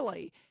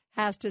Turley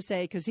has to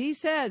say, because he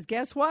says,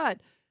 guess what?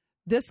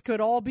 This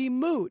could all be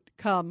moot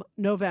come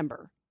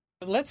November.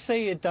 Let's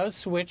say it does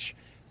switch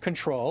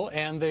control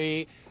and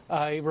the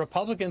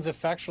Republicans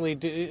effectively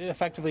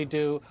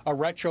do a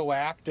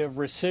retroactive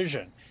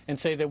rescission and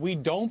say that we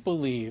don't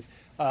believe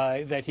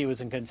that he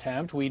was in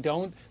contempt. We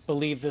don't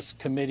believe this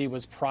committee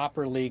was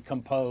properly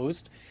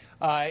composed.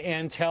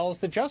 and tells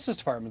the Justice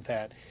Department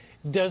that.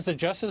 Does the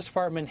Justice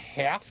Department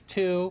have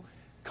to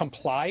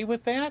comply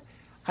with that?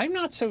 I'm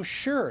not so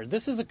sure.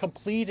 This is a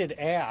completed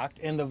act,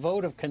 and the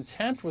vote of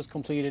contempt was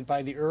completed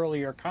by the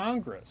earlier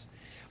Congress.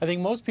 I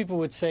think most people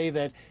would say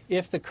that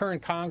if the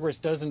current Congress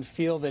doesn't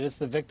feel that it's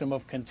the victim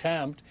of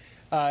contempt,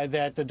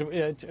 that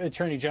the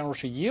Attorney General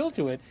should yield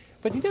to it,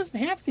 but he doesn't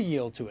have to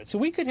yield to it. So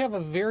we could have a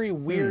very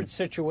weird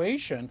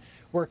situation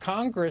where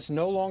Congress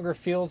no longer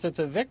feels it's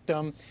a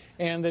victim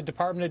and the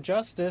Department of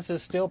Justice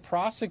is still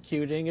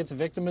prosecuting its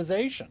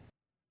victimization.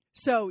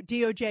 So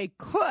DOJ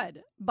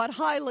could, but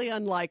highly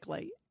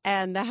unlikely.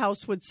 And the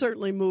House would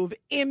certainly move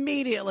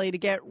immediately to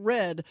get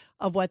rid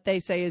of what they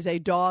say is a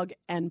dog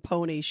and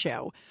pony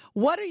show.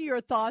 What are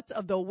your thoughts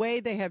of the way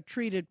they have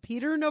treated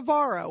Peter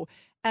Navarro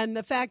and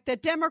the fact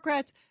that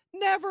Democrats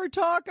never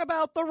talk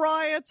about the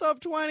riots of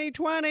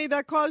 2020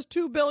 that caused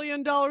 $2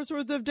 billion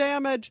worth of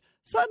damage?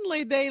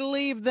 Suddenly they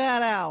leave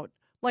that out,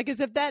 like as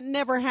if that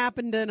never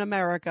happened in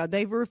America.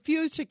 They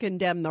refuse to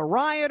condemn the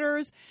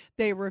rioters.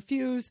 They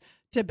refuse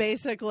to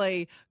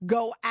basically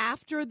go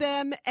after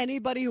them,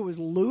 anybody who was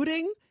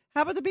looting.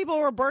 How about the people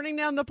who are burning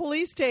down the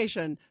police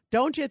station?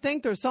 Don't you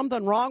think there's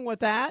something wrong with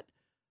that?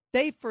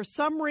 They, for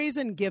some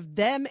reason, give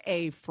them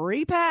a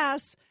free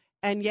pass,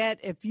 and yet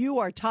if you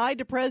are tied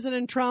to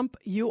President Trump,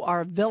 you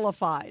are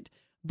vilified.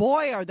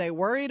 Boy, are they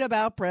worried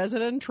about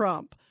President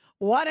Trump.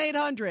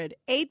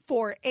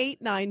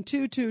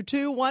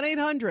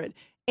 1-800-848-9222,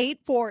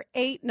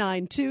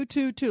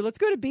 1-800-848-9222. Let's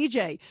go to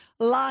BJ,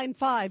 line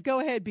 5. Go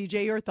ahead,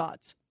 BJ, your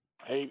thoughts.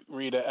 Hey,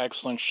 Rita,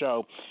 excellent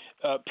show.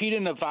 Peter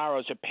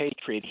Navarro's a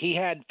patriot. He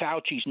had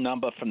Fauci's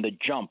number from the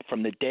jump,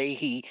 from the day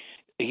he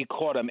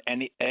caught him,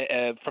 and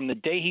from the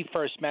day he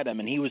first met him,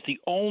 and he was the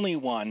only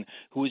one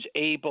who was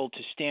able to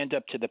stand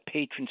up to the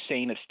patron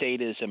saint of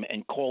statism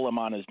and call him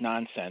on his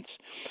nonsense.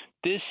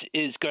 This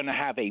is going to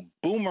have a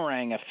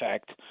boomerang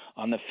effect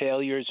on the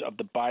failures of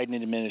the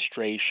Biden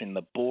administration,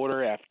 the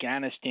border,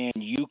 Afghanistan,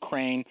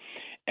 Ukraine,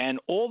 and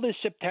all the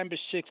September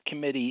 6th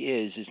committee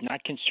is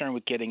not concerned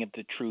with getting at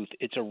the truth.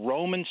 It's a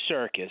Roman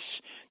circus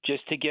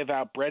just to give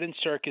out bread and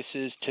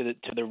circuses to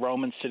the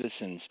Roman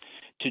citizens,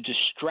 to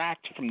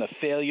distract from the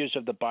failures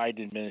of the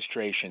Biden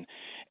administration.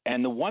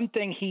 And the one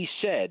thing he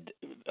said,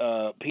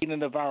 Peter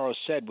Navarro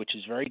said, which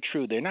is very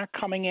true, they're not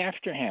coming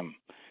after him.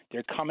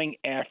 They're coming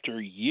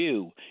after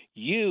you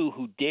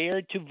who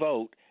dared to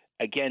vote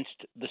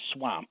against the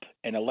swamp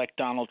and elect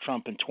Donald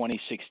Trump in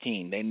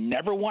 2016. They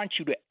never want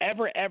you to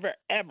ever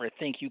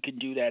think you can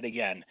do that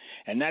again.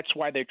 And that's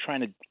why they're trying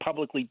to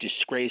publicly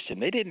disgrace him.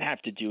 They didn't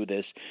have to do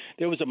this.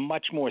 There was a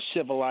much more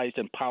civilized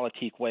and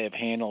politic way of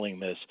handling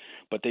this,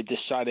 but they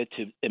decided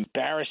to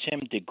embarrass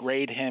him,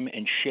 degrade him,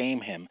 and shame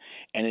him.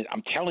 And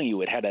I'm telling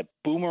you, it had a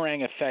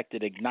boomerang effect.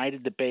 It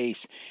ignited the base.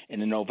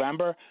 And in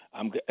November,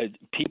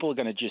 people are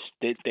going to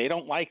they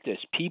don't like this.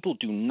 People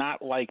do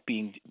not like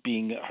being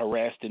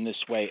harassed in this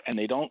way. And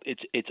they don't.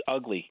 It's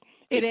ugly.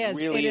 It is.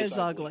 Really it is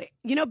ugly.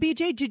 You know,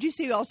 BJ, did you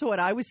see also what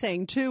I was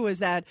saying too? Is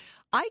that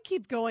I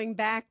keep going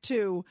back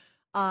to,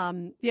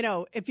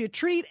 if you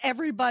treat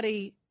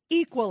everybody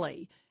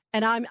equally,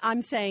 and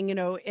I'm saying,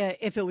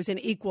 if it was an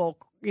equal,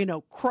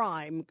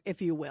 crime,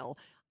 if you will,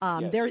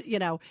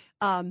 yes.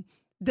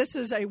 This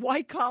is a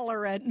white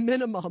collar at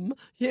minimum,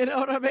 you know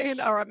what I mean?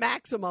 Or at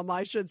maximum,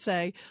 I should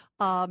say,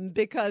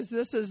 because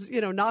this is,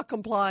 not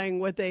complying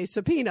with a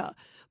subpoena.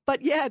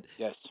 But yet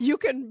yes. You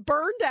can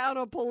burn down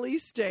a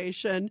police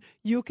station.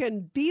 You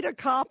can beat a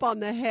cop on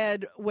the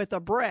head with a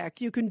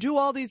brick. You can do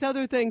all these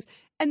other things,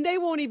 and they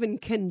won't even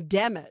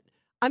condemn it.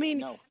 I mean,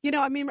 no.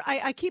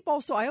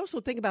 I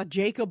also think about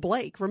Jacob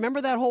Blake.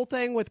 Remember that whole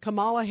thing with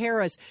Kamala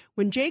Harris?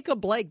 When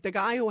Jacob Blake, the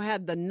guy who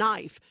had the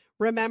knife,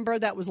 remember,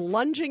 that was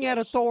lunging at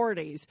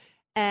authorities,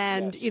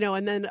 and, yes.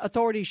 And then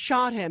authorities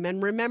shot him.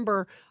 And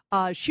remember,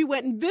 she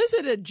went and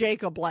visited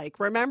Jacob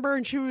Blake, remember?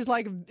 And she was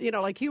like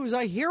he was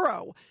a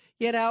hero.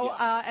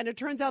 Yeah. And it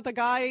turns out the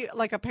guy,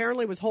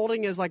 apparently was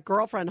holding his,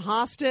 girlfriend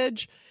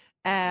hostage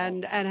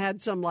and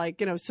had some,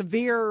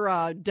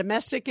 severe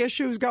domestic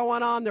issues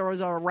going on. There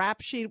was a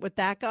rap sheet with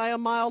that guy a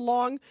mile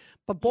long.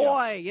 But,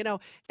 boy,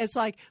 it's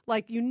like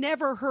you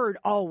never heard,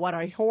 oh, what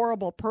a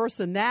horrible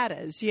person that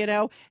is,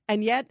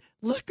 And yet,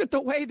 look at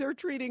the way they're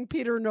treating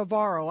Peter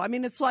Navarro. I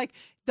mean, it's like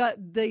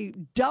the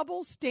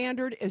double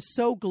standard is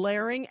so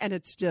glaring, and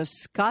it's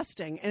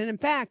disgusting. And, in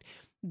fact,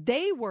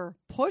 they were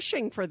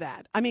pushing for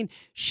that. I mean,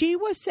 she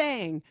was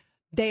saying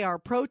they are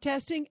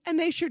protesting and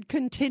they should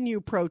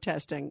continue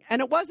protesting.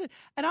 And it wasn't,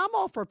 and I'm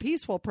all for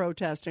peaceful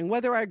protesting,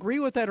 whether I agree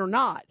with it or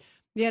not,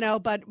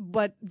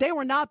 but they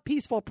were not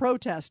peaceful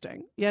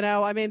protesting.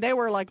 I mean, they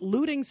were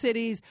looting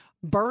cities,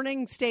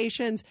 burning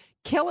stations,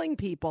 killing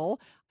people.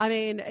 I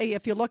mean,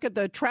 if you look at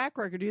the track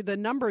record, the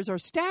numbers are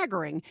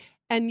staggering,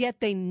 and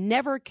yet they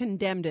never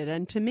condemned it.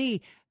 And to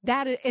me,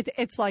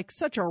 it's like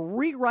such a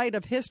rewrite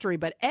of history,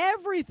 but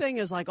everything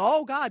is like,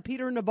 oh, God,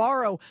 Peter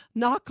Navarro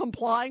not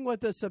complying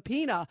with the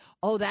subpoena.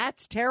 Oh,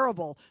 that's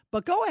terrible.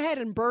 But go ahead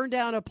and burn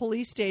down a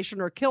police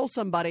station or kill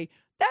somebody.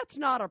 That's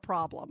not a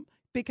problem.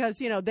 because,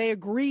 they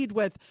agreed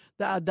with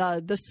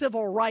the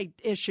civil right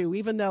issue,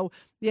 even though,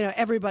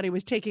 everybody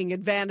was taking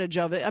advantage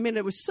of it. I mean,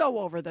 it was so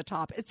over the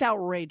top. It's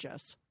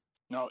outrageous.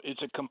 No,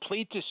 it's a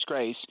complete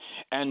disgrace,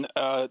 and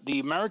the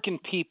American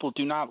people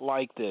do not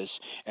like this.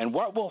 And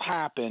what will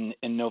happen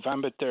in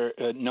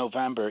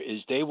November is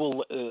they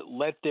will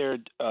let their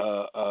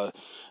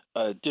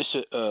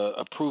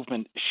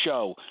disapprovement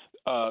show.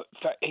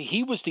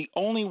 He was the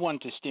only one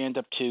to stand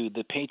up to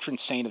the patron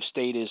saint of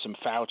statism,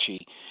 Fauci,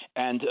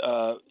 and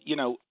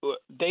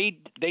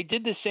they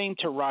did the same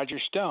to Roger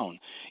Stone.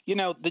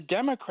 The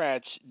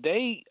Democrats,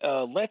 they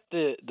let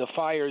the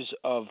fires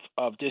of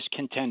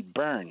discontent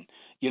burn.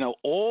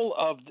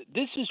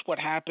 This is what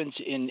happens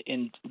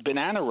in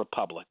banana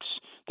republics.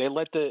 They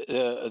let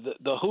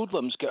the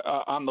hoodlums go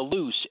on the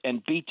loose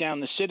and beat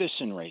down the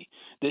citizenry.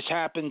 This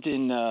happened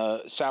in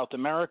South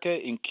America,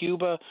 in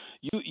Cuba.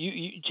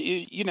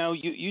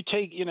 You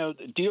take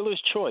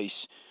dealer's choice.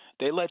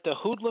 They let the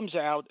hoodlums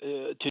out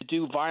to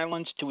do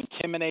violence, to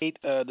intimidate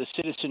the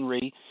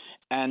citizenry,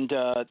 and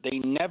they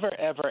never,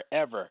 ever,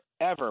 ever,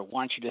 ever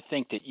want you to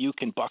think that you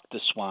can buck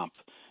the swamp.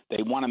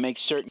 They want to make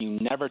certain you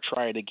never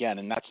try it again.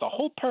 And that's the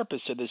whole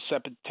purpose of the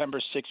September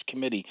 6th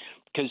committee,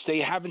 because they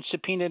haven't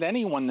subpoenaed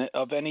anyone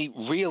of any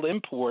real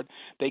import.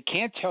 They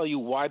can't tell you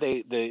why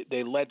they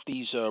let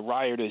these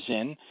rioters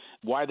in,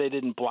 why they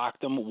didn't block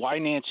them, why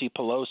Nancy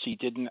Pelosi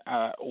didn't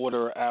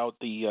order out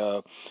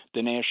the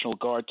National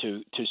Guard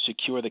to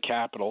secure the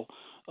Capitol.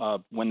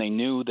 When they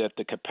knew that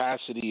the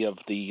capacity of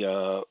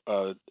the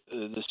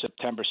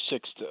September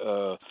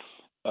 6th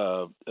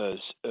was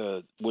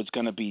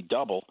going to be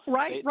double.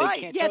 Right. They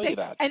can't tell you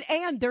that.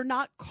 And they're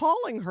not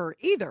calling her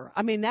either.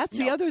 I mean, that's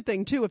the other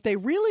thing, too. If they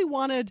really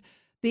wanted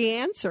the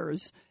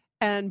answers,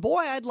 and boy,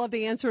 I'd love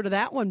the answer to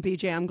that one,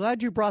 BJ. I'm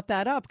glad you brought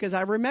that up, because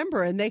I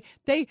remember, and they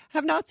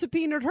have not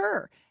subpoenaed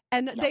her.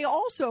 And they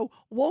also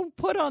won't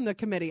put on the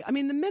committee. I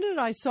mean, the minute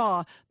I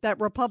saw that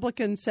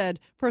Republicans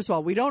said, first of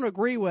all, we don't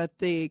agree with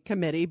the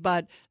committee,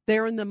 but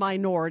they're in the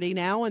minority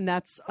now, and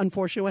that's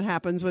unfortunately what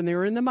happens when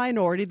they're in the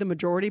minority. The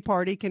majority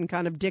party can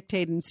kind of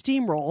dictate and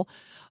steamroll.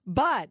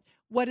 But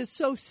what is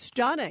so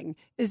stunning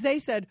is they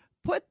said,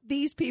 put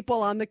these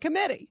people on the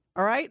committee,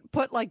 all right?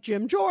 Put like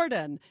Jim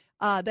Jordan.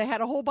 They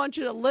had a whole bunch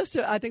of list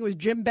of, I think it was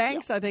Jim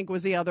Banks, I think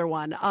was the other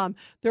one.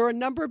 There were a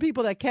number of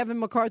people that Kevin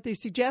McCarthy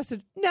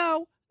suggested,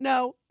 no.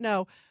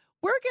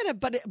 We're going to,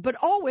 but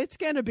it's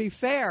going to be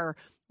fair.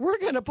 We're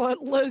going to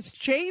put Liz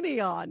Cheney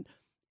on,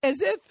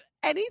 as if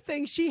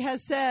anything she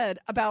has said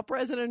about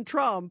President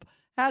Trump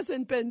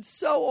hasn't been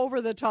so over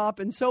the top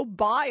and so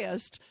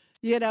biased,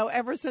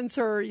 ever since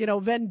her,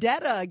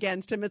 vendetta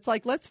against him. It's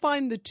like, let's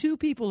find the two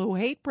people who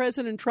hate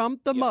President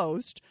Trump the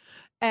most,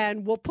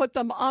 and we'll put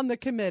them on the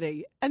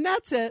committee. And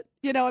that's it.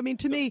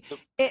 To me,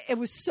 it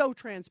was so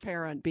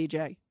transparent,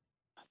 BJ.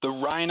 The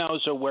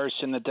rhinos are worse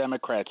than the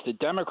Democrats. The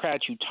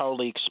Democrats, you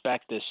totally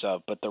expect this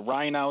of, but the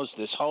rhinos,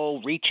 this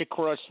whole reach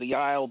across the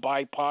aisle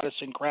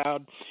bipartisan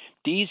crowd,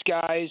 these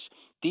guys,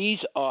 these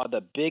are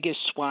the biggest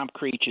swamp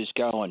creatures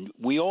going.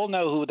 We all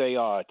know who they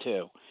are,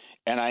 too.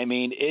 And I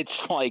mean, it's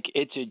like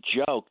it's a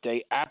joke.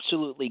 They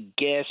absolutely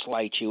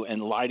gaslight you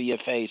and lie to your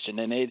face, and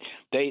then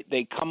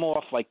they come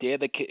off like they're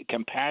the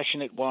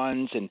compassionate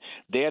ones and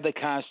they're the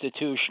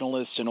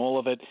constitutionalists and all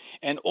of it.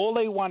 And all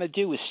they want to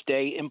do is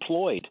stay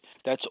employed.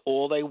 That's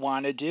all they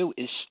want to do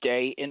is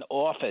stay in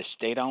office.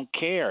 They don't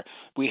care.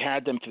 We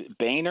had them.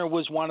 Boehner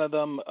was one of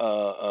them.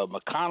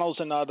 McConnell's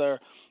another.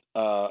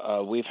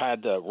 We've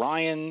had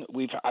Ryan.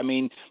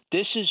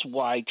 This is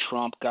why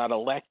Trump got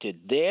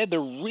elected. They're the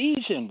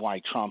reason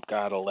why Trump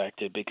got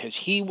elected, because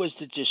he was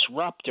the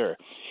disruptor.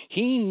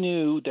 He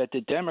knew that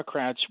the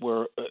Democrats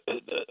were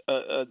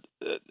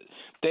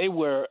they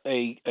were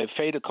a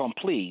fait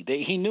accompli.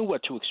 He knew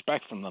what to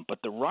expect from them,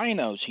 but the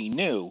rhinos he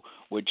knew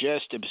were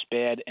just as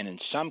bad, and in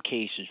some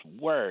cases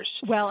worse.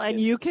 Well,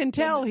 and you can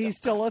tell he's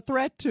still a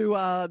threat to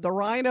the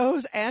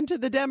rhinos and to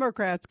the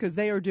Democrats, because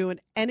they are doing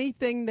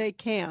anything they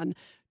can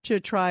to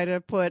try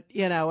to put,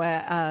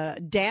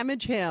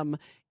 damage him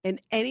in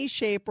any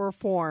shape or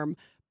form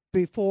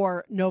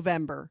before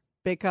November,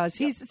 because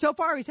he's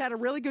had a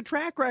really good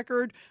track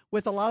record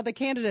with a lot of the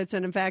candidates.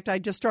 And in fact, I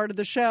just started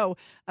the show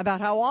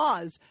about how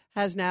Oz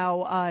has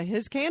now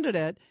his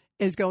candidate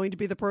is going to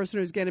be the person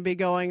who's going to be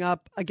going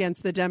up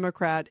against the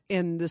Democrat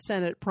in the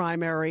Senate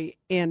primary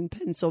in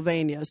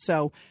Pennsylvania.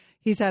 So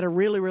he's had a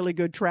really, really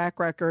good track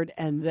record,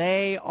 and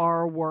they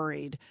are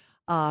worried.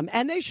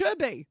 And they should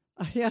be.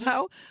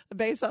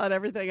 Based on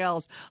everything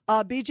else.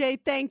 BJ,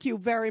 thank you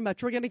very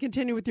much. We're going to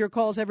continue with your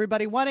calls,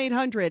 everybody.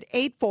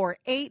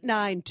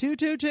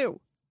 1-800-848-9222.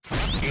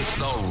 It's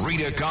the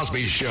Rita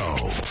Cosby Show.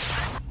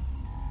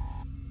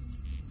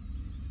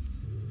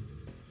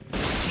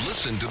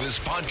 Listen to this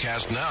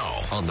podcast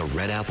now on the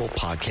Red Apple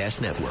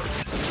Podcast Network.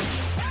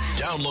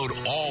 Download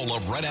all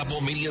of Red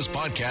Apple Media's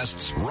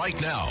podcasts right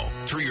now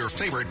through your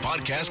favorite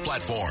podcast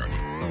platform.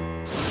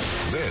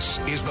 This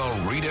is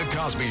the Rita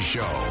Cosby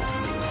Show.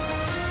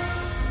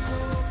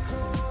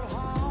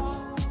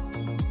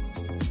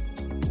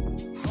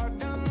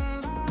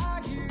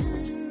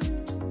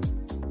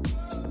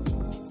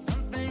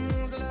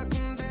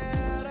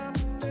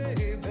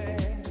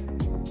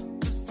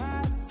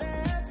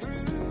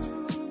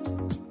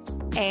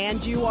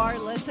 And you are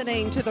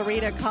listening to The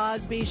Rita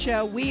Cosby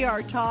Show. We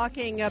are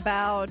talking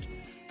about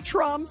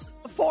Trump's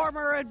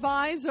former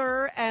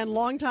advisor and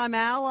longtime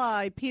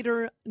ally,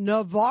 Peter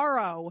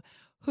Navarro,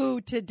 who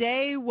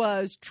today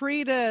was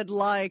treated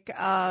like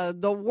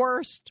the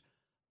worst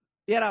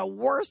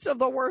of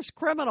the worst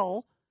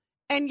criminal.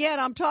 And yet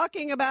I'm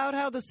talking about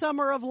how the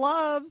Summer of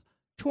Love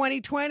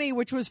 2020,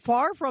 which was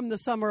far from the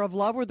Summer of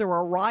Love, where there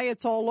were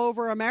riots all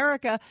over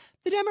America,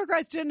 the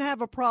Democrats didn't have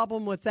a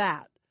problem with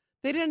that.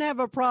 They didn't have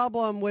a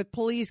problem with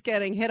police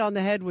getting hit on the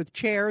head with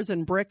chairs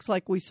and bricks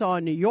like we saw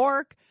in New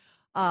York.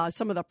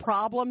 Some of the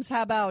problems,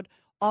 how about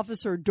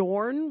Officer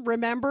Dorn,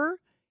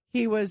 remember?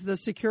 He was the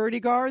security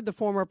guard, the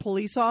former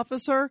police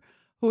officer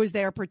who was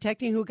there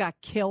protecting, who got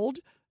killed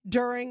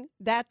during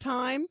that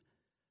time.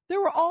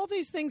 There were all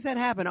these things that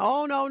happened.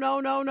 Oh,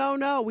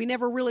 no. We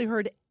never really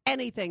heard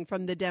anything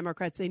from the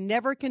Democrats. They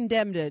never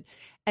condemned it.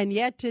 And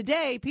yet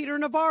today, Peter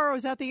Navarro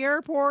is at the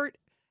airport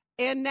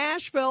in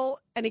Nashville,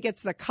 and he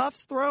gets the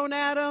cuffs thrown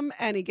at him,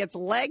 and he gets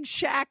leg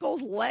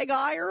shackles, leg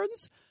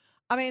irons.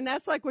 I mean,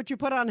 that's like what you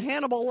put on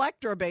Hannibal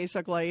Lecter,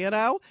 basically,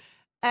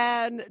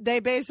 and they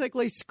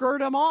basically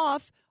skirt him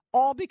off,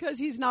 all because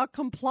he's not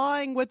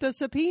complying with the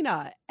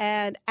subpoena.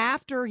 And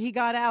after he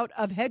got out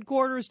of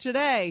headquarters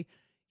today,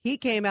 he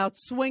came out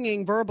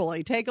swinging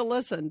verbally. Take a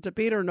listen to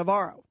Peter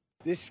Navarro.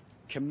 This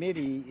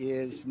committee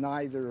is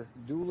neither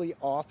duly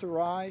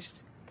authorized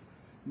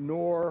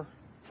nor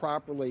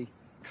properly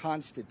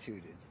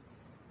constituted,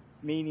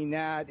 meaning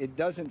that it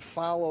doesn't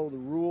follow the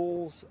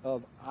rules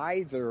of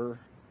either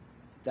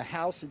the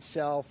House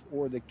itself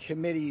or the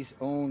committee's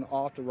own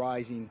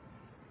authorizing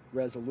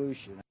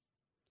resolution.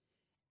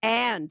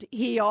 And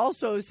he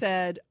also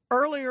said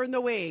earlier in the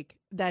week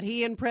that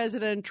he and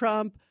President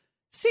Trump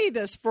see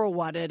this for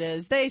what it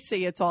is. They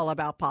see it's all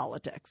about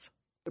politics.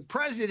 The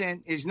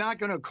president is not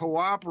going to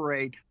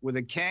cooperate with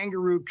a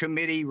kangaroo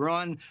committee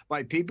run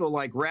by people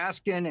like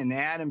Raskin and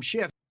Adam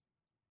Schiff.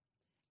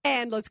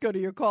 And let's go to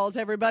your calls,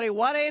 everybody.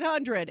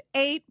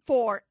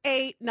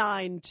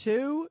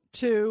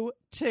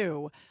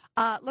 1-800-848-9222.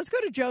 Let's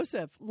go to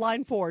Joseph,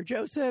 line 4.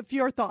 Joseph,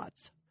 your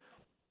thoughts.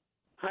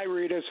 Hi,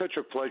 Rita. Such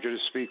a pleasure to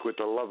speak with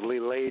the lovely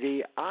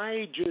lady.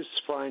 I just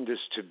find this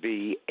to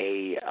be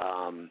a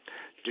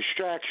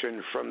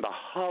distraction from the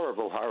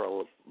horrible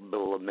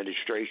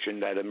administration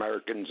that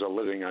Americans are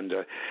living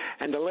under.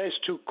 And the last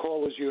two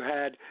callers you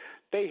had,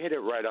 they hit it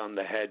right on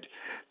the head.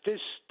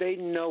 They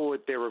know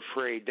what they're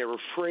afraid. They're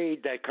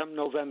afraid that come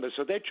November,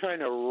 so they're trying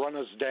to run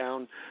us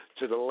down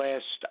to the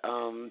last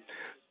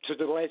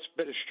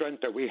bit of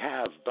strength that we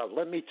have. But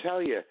let me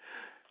tell you,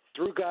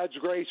 through God's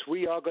grace,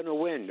 we are going to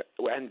win,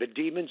 and the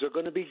demons are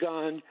going to be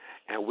gone,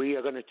 and we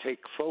are going to take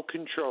full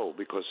control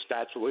because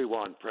that's what we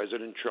want,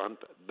 President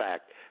Trump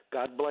back.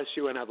 God bless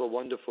you and have a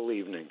wonderful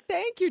evening.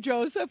 Thank you,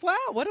 Joseph. Wow,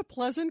 what a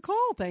pleasant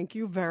call. Thank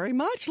you very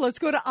much. Let's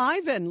go to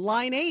Ivan,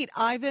 line 8.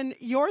 Ivan,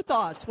 your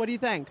thoughts. What do you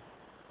think?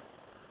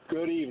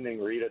 Good evening,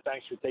 Rita.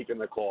 Thanks for taking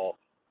the call.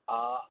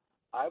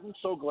 I'm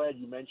so glad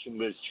you mentioned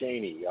Liz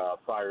Cheney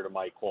prior to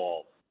my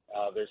call.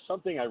 There's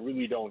something I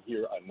really don't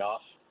hear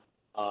enough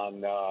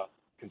on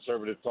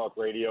conservative talk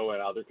radio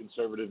and other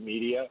conservative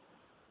media.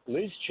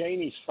 Liz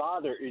Cheney's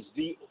father is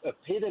the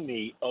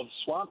epitome of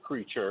swamp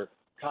creature,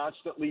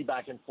 constantly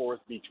back and forth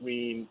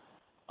between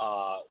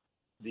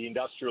the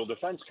industrial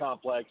defense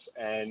complex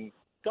and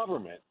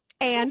government.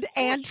 And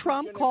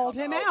Trump called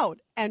him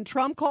out. And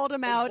Trump called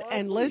him out,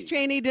 and Liz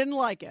Cheney didn't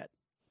like it.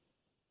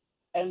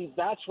 And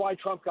that's why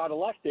Trump got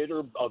elected,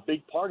 or a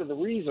big part of the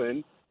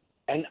reason.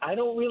 And I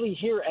don't really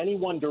hear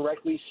anyone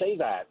directly say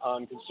that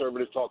on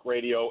conservative talk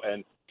radio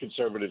and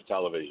conservative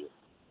television.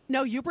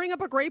 No, you bring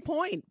up a great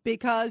point,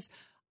 because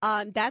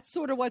that's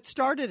sort of what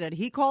started it.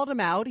 He called him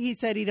out. He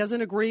said he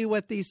doesn't agree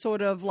with these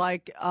sort of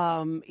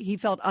he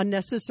felt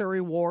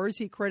unnecessary wars.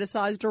 He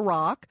criticized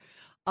Iraq.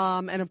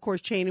 And, of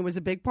course, Cheney was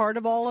a big part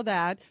of all of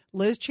that.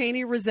 Liz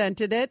Cheney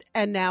resented it,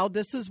 and now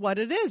this is what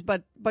it is.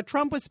 But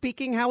Trump was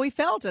speaking how he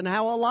felt and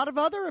how a lot of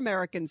other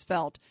Americans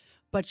felt.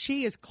 But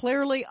she is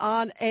clearly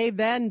on a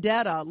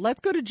vendetta.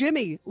 Let's go to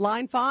Jimmy,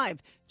 line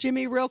 5.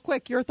 Jimmy, real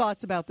quick, your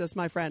thoughts about this,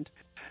 my friend.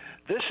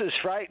 This is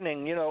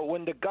frightening. You know,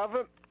 when the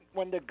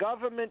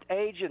government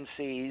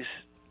agencies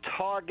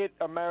target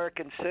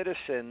American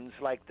citizens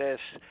like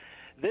this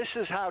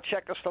is how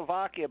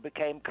Czechoslovakia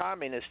became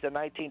communist in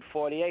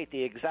 1948,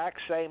 the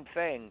exact same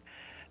thing.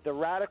 The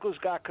radicals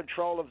got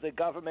control of the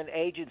government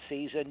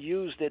agencies and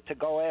used it to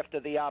go after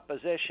the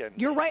opposition.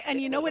 You're right, and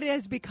you know what? It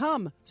has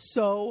become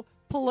so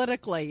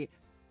politically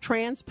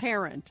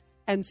transparent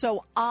and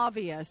so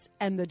obvious,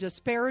 and the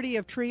disparity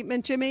of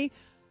treatment, Jimmy,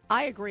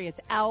 I agree,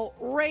 it's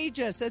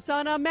outrageous. It's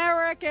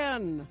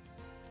un-American.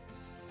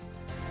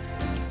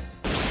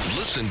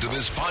 Listen to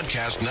this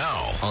podcast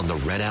now on the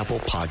Red Apple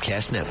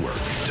Podcast Network.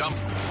 Dump,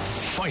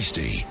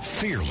 feisty,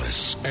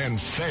 fearless, and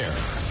fair.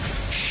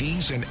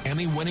 She's an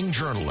Emmy-winning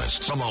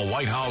journalist from the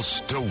White House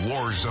to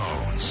war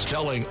zones,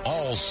 telling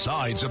all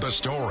sides of the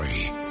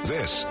story.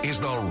 This is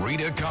the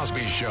Rita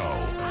Cosby Show.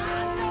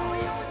 I know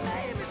your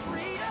name is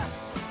Rita,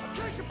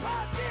 'cause your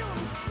perfume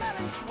is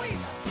smelling sweet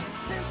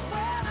since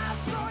when I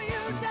saw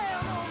you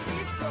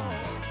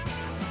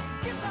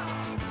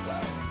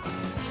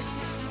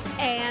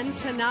And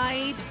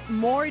tonight,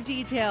 more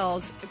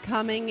details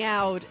coming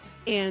out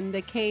in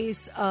the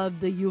case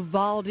of the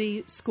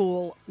Uvalde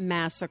school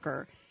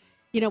massacre.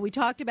 You know, we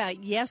talked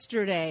about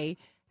yesterday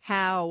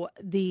how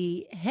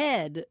the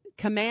head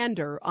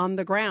commander on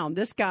the ground,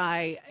 this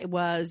guy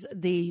was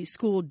the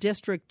school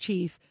district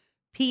chief,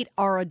 Pete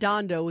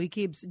Arredondo. He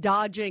keeps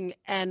dodging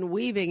and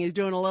weaving. He's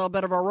doing a little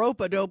bit of a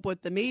rope-a-dope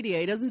with the media.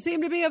 He doesn't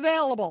seem to be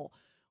available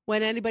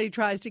when anybody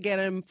tries to get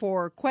him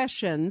for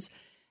questions.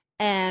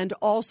 And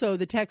also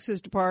the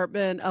Texas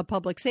Department of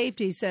Public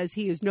Safety says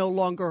he is no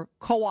longer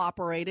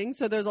cooperating.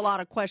 So there's a lot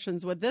of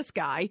questions with this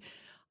guy.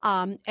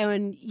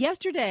 And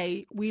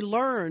yesterday we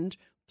learned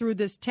through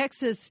this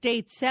Texas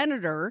state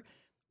senator,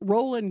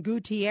 Roland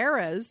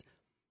Gutierrez,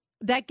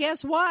 that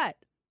guess what?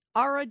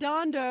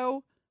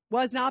 Arredondo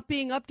was not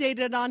being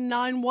updated on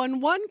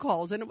 911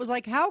 calls. And it was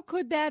like, how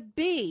could that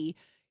be?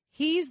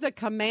 He's the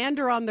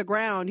commander on the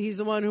ground. He's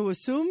the one who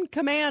assumed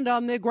command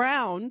on the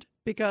ground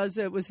because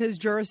it was his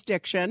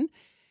jurisdiction.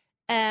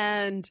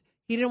 And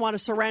he didn't want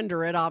to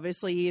surrender it,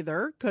 obviously,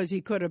 either, because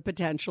he could have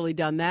potentially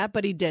done that,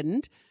 but he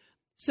didn't.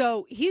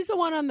 So he's the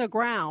one on the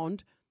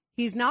ground.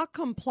 He's not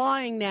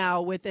complying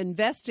now with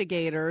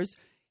investigators.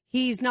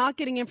 He's not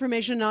getting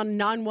information on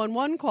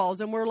 911 calls.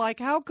 And we're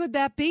like, how could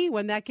that be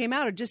when that came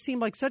out? It just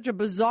seemed like such a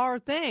bizarre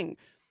thing.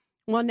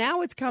 Well,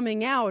 now it's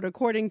coming out,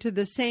 according to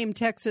the same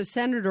Texas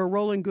Senator,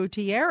 Roland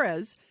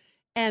Gutierrez.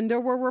 And there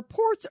were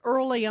reports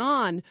early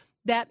on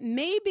that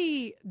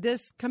maybe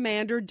this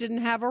commander didn't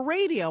have a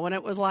radio. And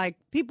it was like,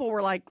 people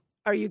were like,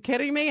 are you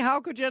kidding me? How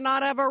could you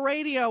not have a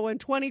radio in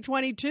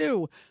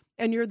 2022?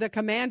 And you're the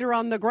commander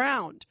on the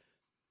ground.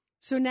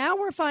 So now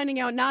we're finding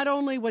out not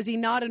only was he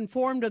not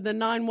informed of the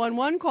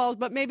 911 calls,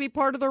 but maybe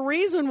part of the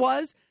reason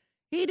was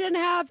he didn't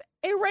have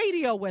a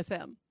radio with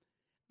him.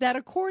 That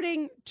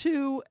according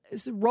to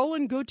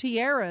Roland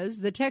Gutierrez,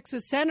 the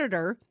Texas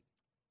senator,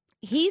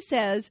 he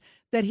says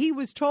that he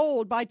was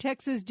told by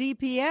Texas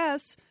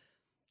DPS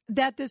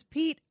that this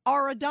Pete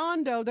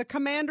Arredondo, the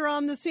commander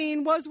on the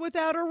scene, was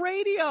without a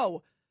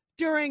radio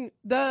during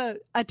the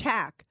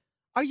attack.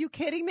 Are you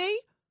kidding me?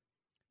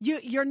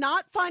 You're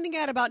not finding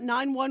out about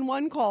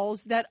 911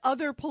 calls that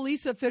other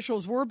police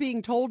officials were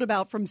being told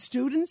about from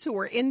students who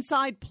were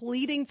inside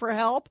pleading for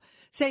help,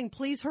 saying,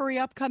 please hurry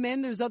up, come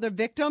in, there's other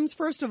victims.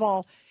 First of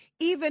all,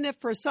 even if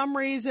for some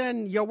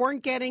reason you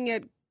weren't getting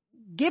it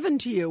given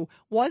to you,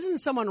 wasn't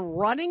someone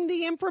running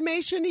the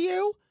information to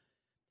you?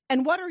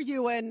 And what are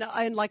you in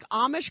like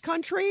Amish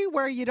country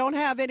where you don't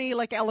have any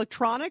like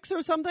electronics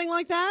or something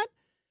like that?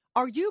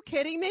 Are you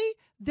kidding me?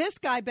 This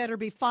guy better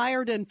be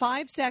fired in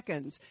 5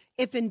 seconds.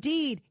 If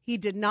indeed he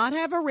did not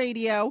have a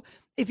radio,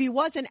 if he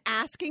wasn't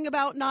asking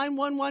about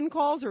 911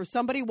 calls or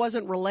somebody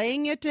wasn't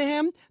relaying it to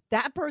him,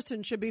 that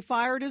person should be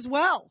fired as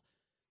well.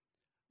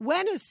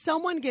 When is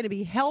someone going to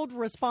be held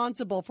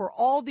responsible for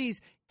all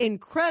these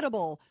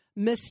incredible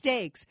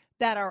mistakes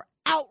that are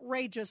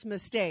outrageous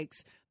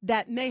mistakes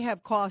that may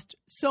have cost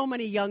so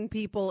many young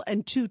people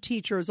and 2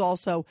 teachers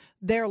also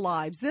their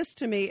lives? This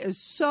to me is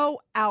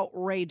so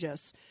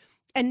outrageous.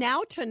 And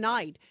now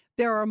tonight,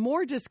 there are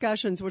more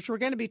discussions, which we're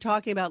going to be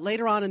talking about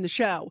later on in the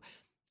show,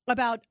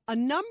 about a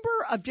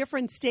number of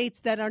different states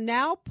that are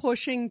now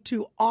pushing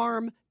to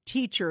arm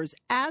teachers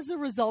as a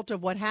result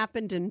of what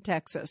happened in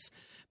Texas,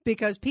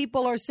 because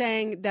people are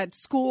saying that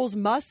schools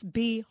must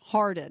be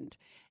hardened.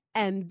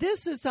 And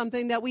this is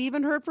something that we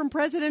even heard from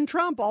President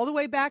Trump all the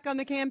way back on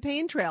the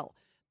campaign trail.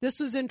 This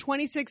was in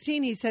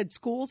 2016. He said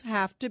schools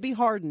have to be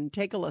hardened.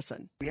 Take a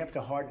listen. We have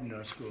to harden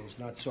our schools,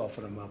 not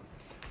soften them up.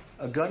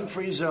 A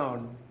gun-free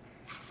zone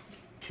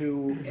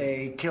to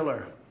a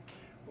killer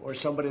or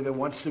somebody that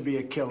wants to be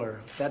a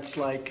killer, that's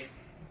like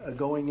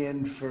going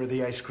in for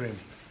the ice cream.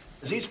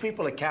 These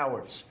people are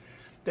cowards.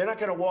 They're not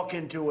going to walk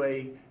into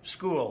a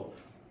school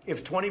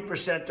if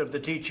 20% of the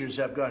teachers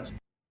have guns.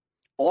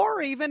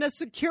 Or even a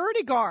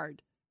security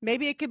guard.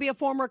 Maybe it could be a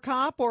former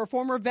cop or a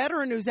former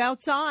veteran who's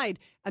outside.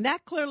 And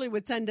that clearly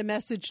would send a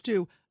message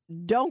to,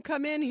 don't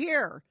come in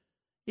here.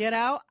 You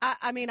know,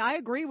 I mean, I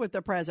agree with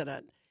the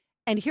president.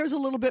 And here's a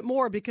little bit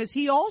more, because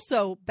he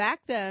also back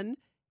then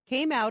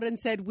came out and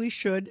said we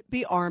should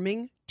be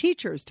arming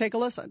teachers. Take a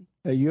listen.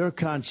 Your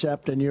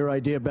concept and your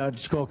idea about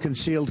it's called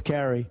concealed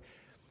carry.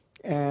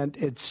 And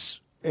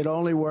it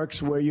only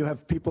works where you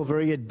have people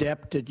very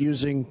adept at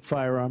using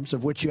firearms,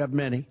 of which you have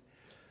many.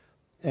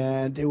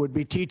 And it would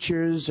be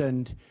teachers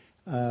and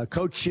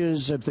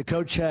coaches. If the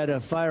coach had a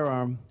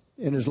firearm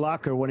in his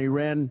locker when he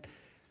ran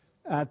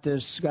at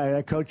this guy,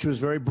 that coach was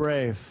very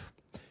brave.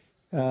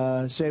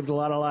 Saved a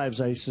lot of lives,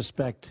 I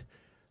suspect.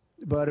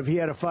 But if he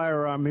had a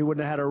firearm, he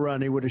wouldn't have had a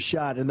run. He would have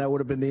shot, and that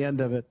would have been the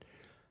end of it.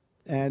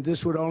 And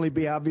this would only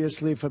be,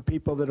 obviously, for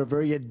people that are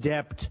very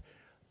adept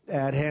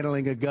at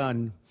handling a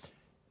gun.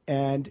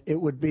 And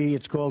it would be,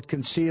 it's called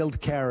concealed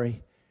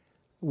carry,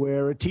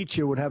 where a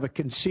teacher would have a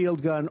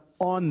concealed gun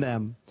on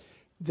them.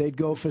 They'd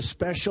go for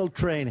special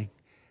training,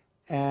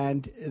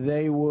 and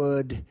they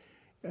would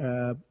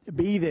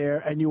be there,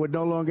 and you would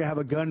no longer have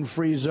a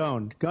gun-free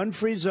zone.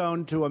 Gun-free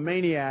zone to a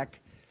maniac,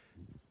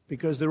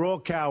 because they're all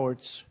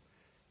cowards.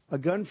 A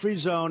gun-free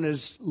zone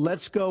is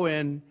let's go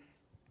in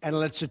and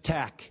let's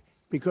attack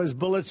because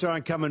bullets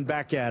aren't coming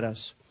back at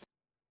us.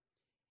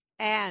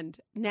 And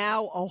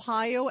now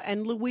Ohio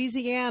and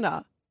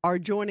Louisiana are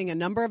joining a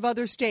number of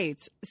other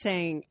states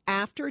saying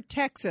after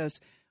Texas,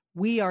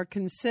 we are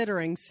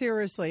considering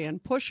seriously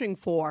and pushing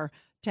for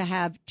to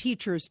have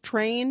teachers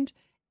trained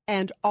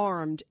and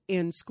armed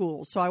in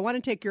schools. So I want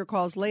to take your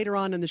calls later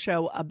on in the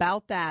show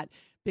about that,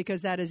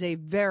 because that is a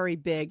very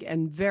big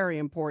and very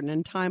important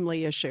and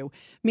timely issue.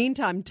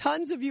 Meantime,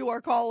 tons of you are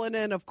calling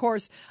in, of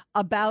course,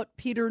 about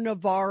Peter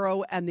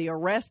Navarro and the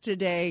arrest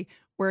today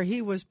where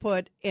he was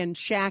put in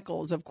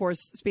shackles. Of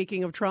course,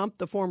 speaking of Trump,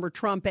 the former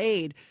Trump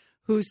aide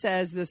who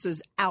says this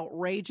is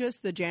outrageous.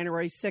 The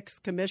January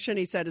 6th commission,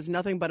 he said, is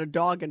nothing but a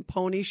dog and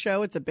pony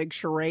show. It's a big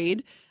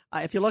charade.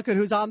 If you look at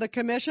who's on the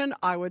commission,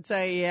 I would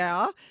say,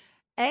 yeah.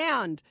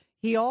 And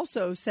he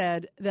also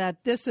said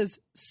that this is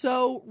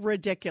so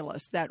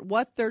ridiculous that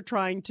what they're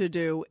trying to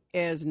do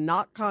is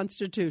not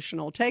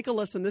constitutional. Take a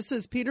listen. This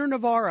is Peter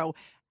Navarro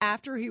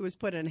after he was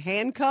put in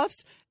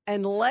handcuffs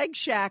and leg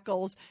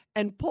shackles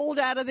and pulled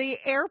out of the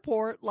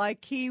airport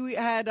like he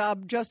had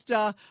just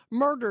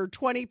murdered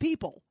 20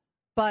 people.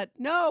 But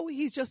no,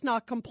 he's just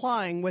not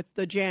complying with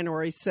the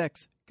January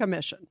 6th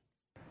commission.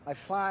 I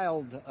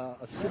filed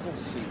a civil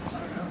suit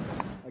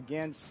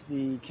against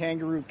the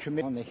Kangaroo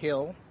Committee on the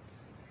Hill.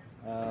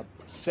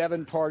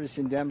 7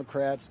 partisan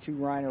Democrats, 2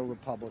 Rhino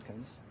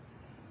Republicans.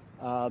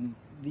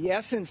 The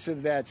essence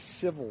of that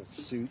civil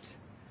suit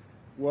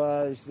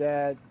was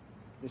that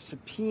the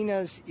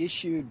subpoenas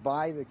issued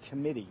by the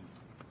committee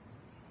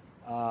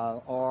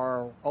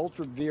are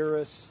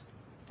ultra-virus,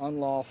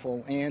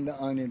 unlawful, and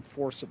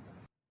unenforceable.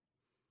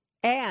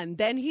 And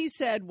then he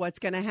said what's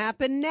going to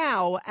happen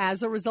now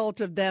as a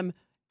result of them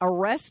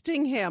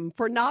arresting him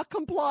for not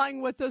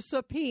complying with the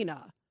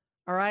subpoena.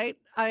 All right.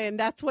 And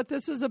that's what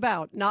this is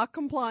about, not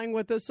complying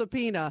with the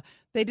subpoena.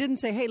 They didn't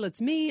say, hey, let's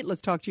meet.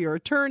 Let's talk to your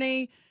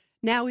attorney.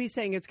 Now he's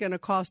saying it's going to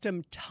cost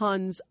him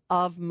tons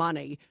of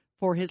money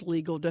for his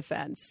legal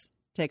defense.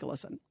 Take a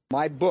listen.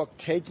 My book,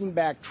 Taking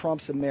Back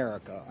Trump's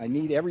America. I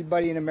need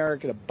everybody in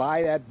America to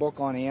buy that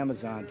book on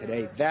Amazon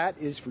today. That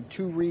is for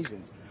 2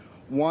 reasons.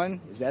 One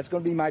is that's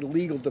going to be my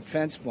legal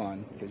defense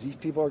fund because these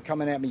people are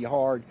coming at me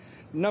hard.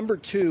 Number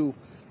 2,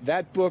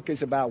 that book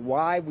is about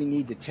why we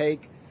need to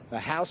take the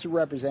House of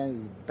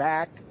Representatives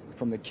back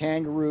from the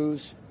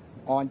kangaroos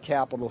on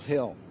Capitol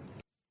Hill.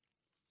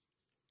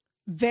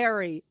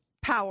 Very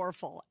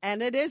powerful.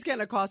 And it is going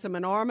to cost him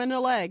an arm and a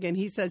leg. And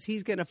he says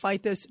he's going to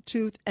fight this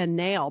tooth and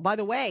nail. By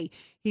the way,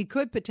 he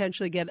could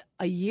potentially get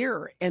a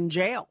year in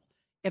jail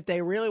if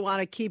they really want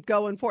to keep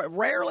going for it.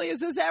 Rarely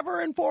is this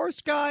ever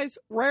enforced, guys.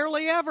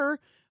 Rarely ever.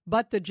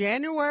 But the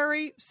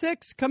January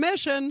 6th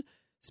commission,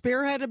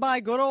 spearheaded by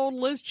good old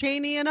Liz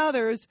Cheney and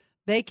others,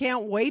 they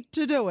can't wait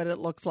to do it, it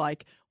looks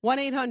like.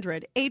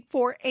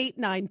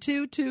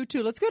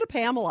 1-800-848-9222. Let's go to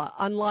Pamela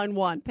on line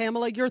 1.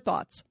 Pamela, your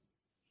thoughts.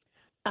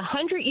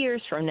 100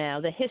 years from now,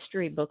 the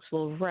history books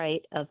will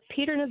write of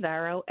Peter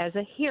Navarro as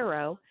a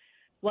hero,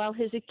 while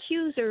his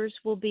accusers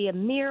will be a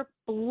mere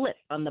blip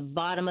on the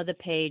bottom of the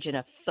page in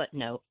a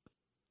footnote.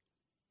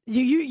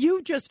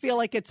 You just feel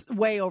like it's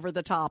way over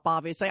the top,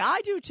 obviously.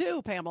 I do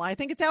too, Pamela. I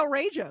think it's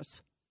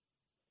outrageous.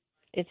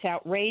 It's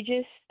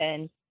outrageous,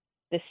 and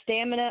the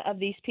stamina of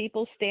these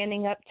people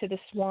standing up to the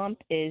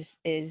swamp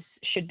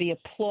should be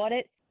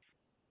applauded,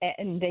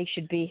 and they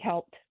should be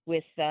helped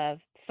with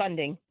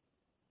funding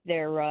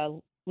their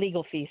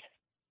legal fees.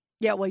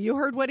 Yeah, well, you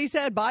heard what he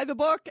said. Buy the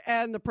book,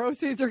 and the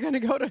proceeds are going to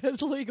go to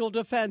his legal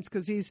defense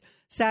because he's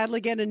sadly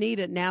going to need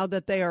it now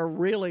that they are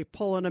really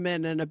pulling him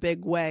in a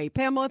big way.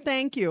 Pamela,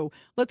 thank you.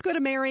 Let's go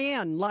to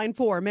Marianne, line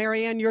 4.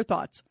 Marianne, your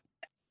thoughts.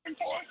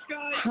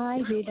 Hi,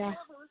 Rita.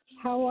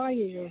 How are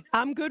you?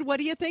 I'm good. What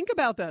do you think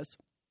about this?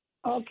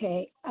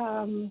 Okay.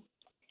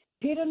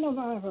 Peter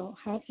Navarro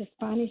has a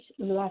Spanish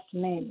last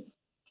name,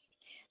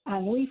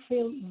 and we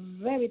feel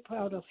very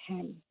proud of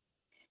him.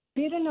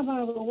 Peter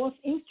Navarro was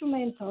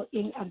instrumental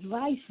in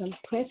advising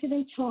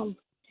President Trump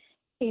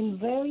in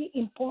very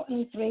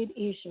important trade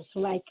issues,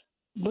 like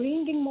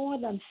bringing more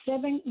than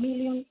 7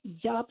 million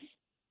jobs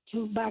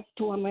back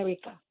to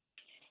America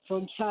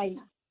from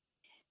China.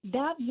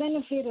 That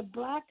benefited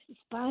Black,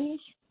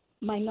 Spanish,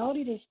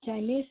 minorities,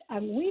 Chinese,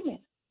 and women.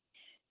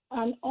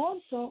 And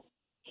also,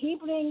 he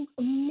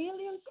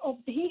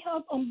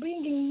helped on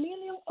bringing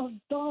millions of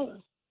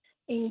dollars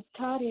in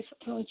tariffs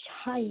from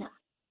China.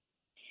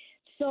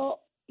 So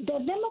the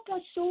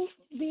Democrats should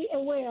be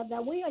aware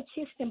that we are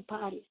chieftain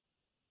parties,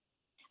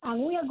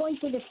 and we are going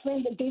to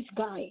defend this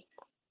guy.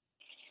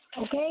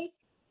 Okay?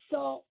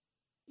 So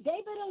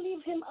they better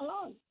leave him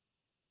alone.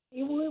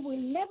 We will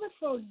never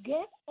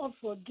forget or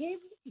forgive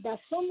that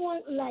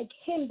someone like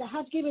him that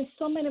has given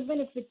so many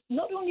benefits,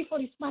 not only for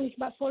Hispanics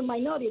but for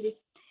minorities,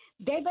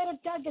 they better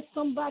target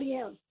somebody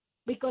else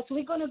because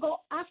we're going to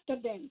go after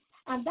them.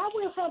 And that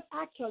will help,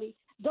 actually,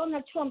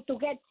 Donald Trump to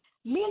get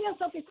millions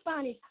of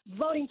Hispanics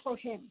voting for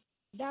him.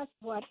 That's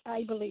what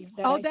I believe.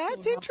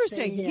 That's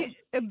interesting.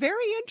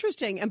 Very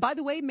interesting. And by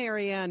the way,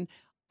 Marianne,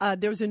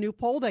 there was a new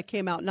poll that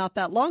came out not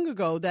that long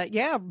ago that,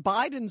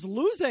 Biden's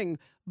losing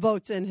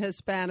votes in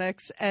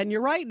Hispanics. And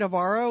you're right,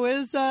 Navarro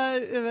is,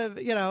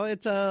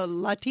 it's a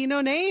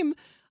Latino name.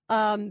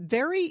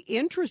 Very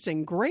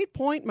interesting. Great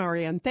point,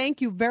 Marianne.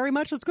 Thank you very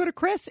much. Let's go to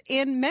Chris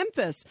in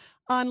Memphis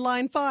on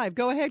line 5.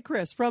 Go ahead,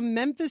 Chris, from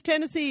Memphis,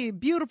 Tennessee.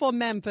 Beautiful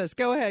Memphis.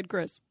 Go ahead,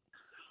 Chris.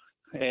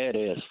 It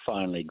is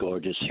finally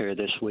gorgeous here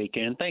this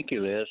weekend. Thank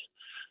you, Liz.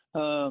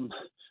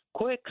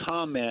 Quick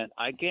comment.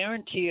 I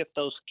guarantee if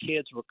those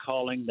kids were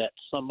calling that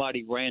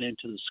somebody ran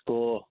into the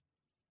school,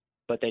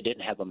 but they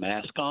didn't have a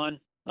mask on,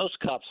 those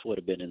cops would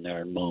have been in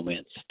there in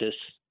moments. This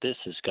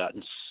has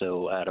gotten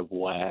so out of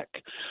whack.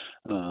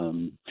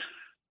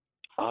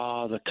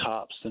 All the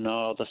cops and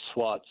all the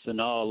SWATs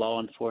and all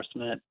law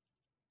enforcement,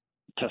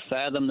 to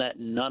fathom that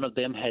none of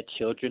them had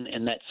children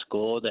in that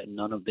school, that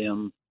none of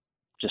them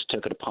just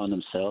took it upon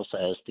themselves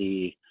as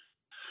the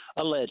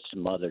alleged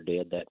mother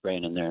did that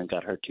ran in there and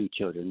got her 2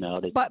 children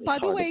out. But by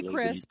the way,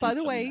 Chris,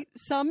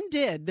 some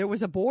did. There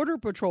was a Border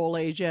Patrol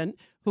agent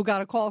who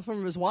got a call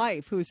from his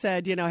wife who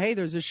said, hey,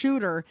 there's a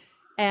shooter.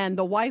 And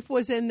the wife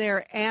was in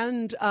there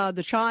and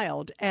the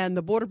child. And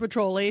the Border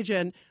Patrol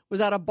agent was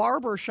at a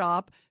barber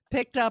shop,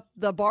 picked up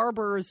the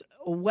barber's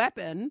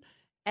weapon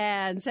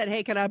and said,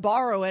 hey, can I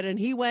borrow it? And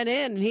he went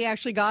in and he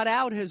actually got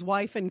out his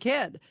wife and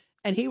kid.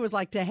 And he was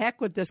like, to heck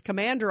with this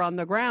commander on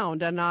the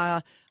ground. And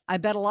I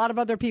bet a lot of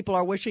other people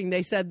are wishing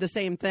they said the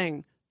same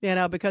thing,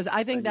 because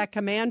I think that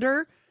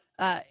commander,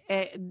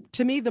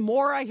 to me, the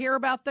more I hear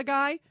about the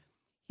guy,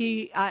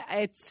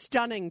 it's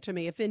stunning to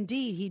me. If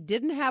indeed he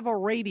didn't have a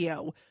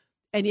radio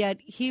and yet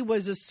he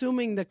was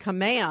assuming the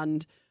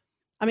command.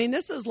 I mean,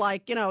 this is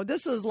like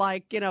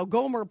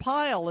Gomer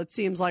Pyle, it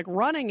seems like,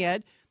 running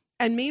it.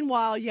 And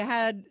meanwhile, you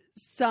had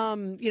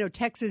some,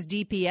 Texas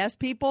DPS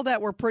people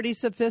that were pretty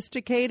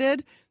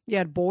sophisticated. You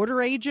had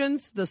border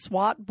agents, the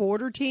SWAT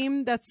border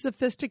team that's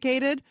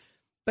sophisticated.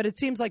 But it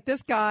seems like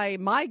this guy,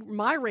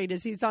 my read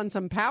is he's on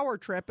some power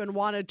trip and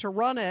wanted to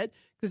run it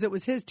because it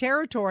was his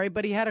territory,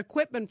 but he had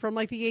equipment from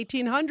like the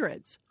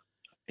 1800s.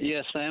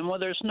 Yes, Sam. Well,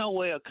 there's no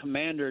way a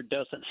commander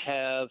doesn't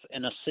have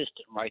an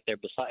assistant right there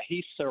beside.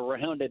 He's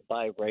surrounded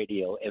by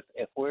radio.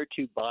 If we're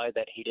to buy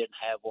that he didn't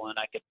have one,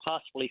 I could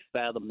possibly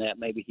fathom that.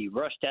 Maybe he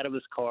rushed out of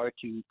his car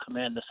to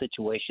command the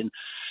situation.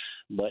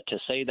 But to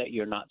say that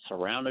you're not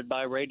surrounded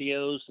by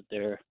radios,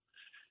 they're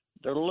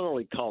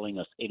literally calling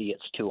us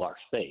idiots to our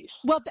face.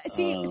 Well,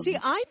 see,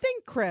 I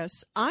think,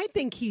 Chris,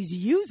 he's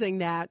using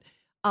that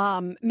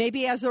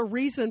maybe as a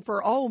reason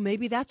for,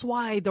 maybe that's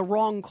why the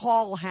wrong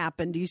call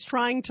happened. He's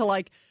trying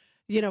to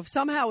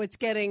somehow it's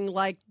getting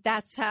like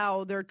that's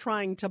how they're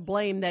trying to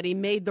blame that he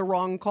made the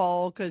wrong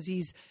call because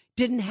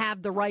didn't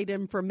have the right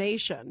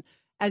information,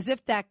 as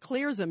if that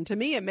clears him. To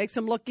me, it makes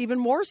him look even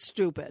more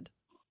stupid.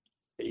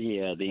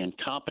 Yeah, the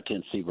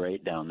incompetency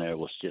rate down there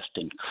was just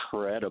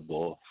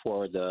incredible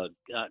for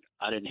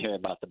I didn't hear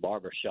about the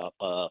barbershop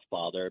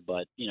father,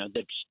 but,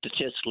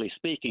 statistically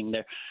speaking,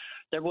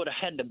 there would have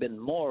had to have been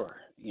more,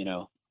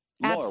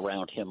 more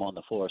around him on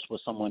the force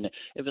with someone.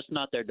 If it's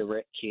not their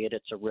direct kid,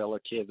 it's a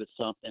relative, it's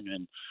something.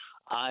 And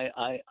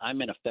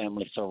I'm in a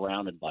family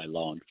surrounded by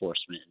law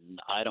enforcement, and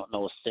I don't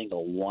know a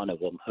single one of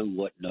them who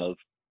wouldn't have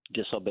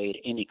disobeyed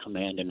any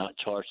command and not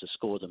charged the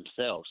school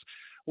themselves.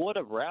 Would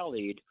have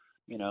rallied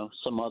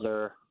some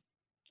other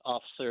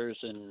officers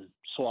and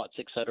SWATs,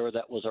 et cetera,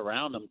 that was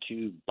around them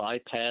to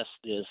bypass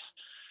this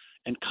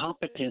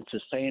incompetence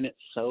of saying it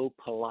so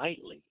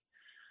politely.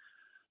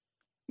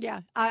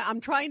 Yeah,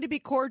 I'm trying to be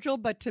cordial,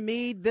 but to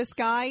me, this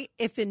guy,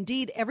 if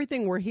indeed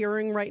everything we're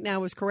hearing right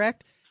now is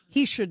correct,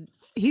 he should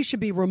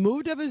be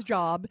removed of his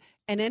job,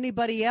 and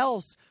anybody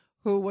else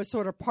who was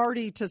sort of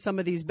party to some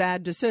of these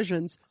bad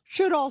decisions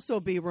should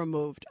also be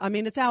removed. I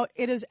mean, it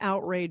is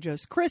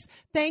outrageous. Chris,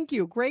 thank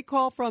you. Great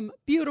call from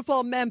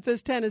beautiful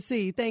Memphis,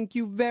 Tennessee. Thank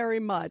you very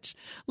much.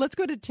 Let's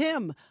go to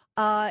Tim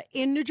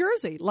in New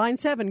Jersey, line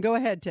 7. Go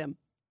ahead, Tim.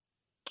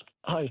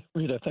 Hi,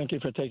 Rita. Thank you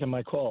for taking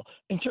my call.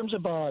 In terms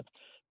of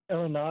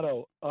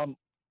Arenado,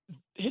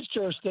 his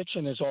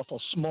jurisdiction is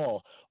awful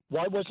small.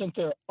 Why wasn't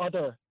there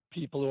other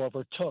people who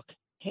overtook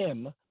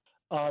him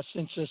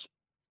since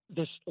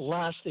this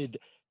lasted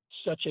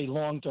such a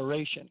long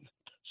duration?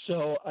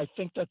 So I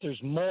think that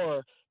there's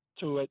more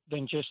to it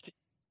than just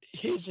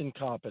his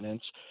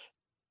incompetence.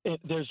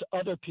 There's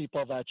other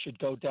people that should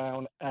go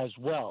down as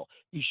well.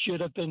 He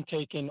should have been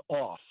taken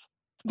off.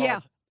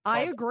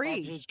 I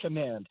agree. Of his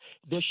command.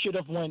 This should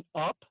have went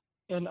up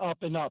and up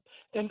and up.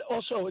 And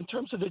also, in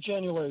terms of the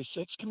January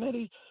 6th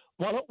committee,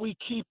 why don't we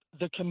keep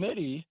the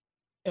committee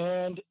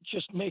and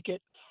just make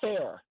it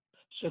fair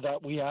so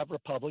that we have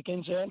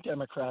Republicans and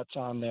Democrats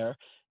on there?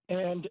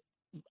 And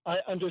I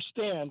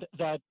understand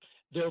that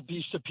there'll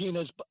be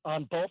subpoenas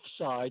on both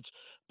sides,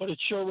 but it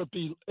sure would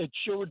be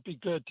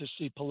good to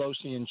see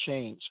Pelosi in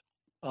chains.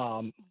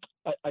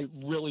 I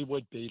really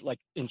would be, like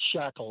in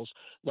shackles,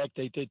 like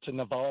they did to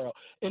Navarro.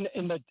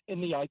 The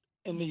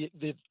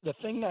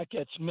thing that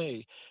gets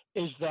me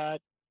is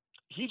that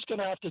he's going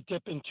to have to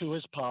dip into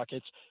his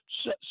pockets,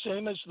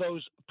 same as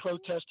those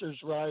protesters,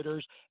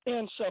 rioters,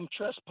 and some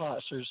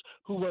trespassers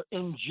who were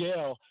in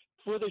jail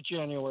for the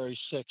January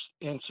 6th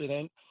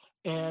incident.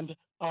 And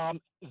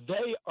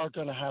they are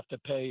going to have to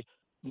pay,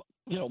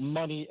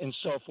 money and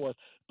so forth.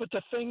 But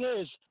the thing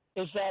is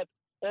that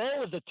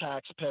all of the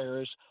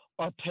taxpayers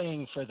are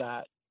paying for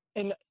that.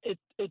 And it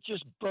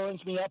just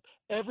burns me up.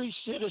 Every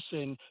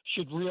citizen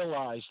should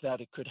realize that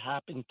it could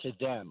happen to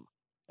them.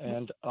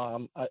 And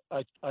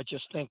I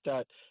just think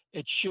that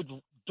it should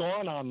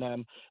dawn on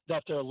them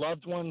that their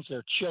loved ones,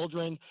 their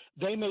children,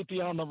 they may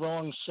be on the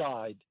wrong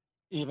side,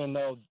 even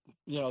though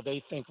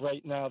they think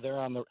right now they're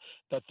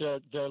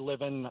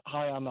living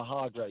high on the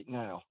hog right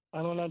now.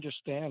 I don't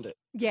understand it.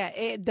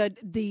 Yeah,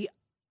 the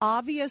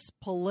obvious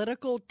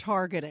political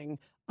targeting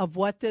of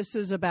what this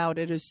is about,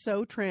 it is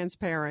so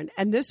transparent.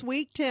 And this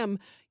week, Tim,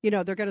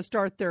 they're going to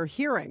start their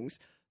hearings.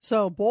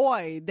 So,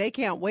 boy, they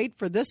can't wait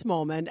for this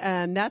moment.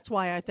 And that's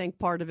why I think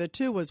part of it,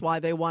 too, was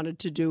why they wanted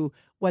to do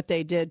what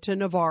they did to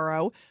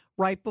Navarro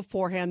right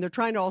beforehand. They're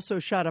trying to also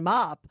shut him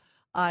up.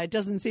 It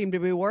doesn't seem to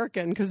be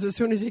working because as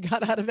soon as he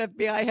got out of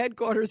FBI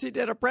headquarters, he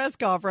did a press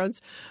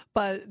conference.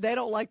 But they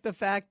don't like the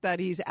fact that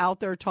he's out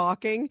there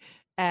talking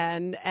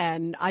and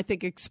I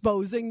think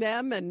exposing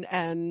them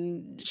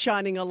and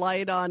shining a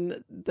light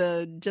on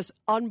the just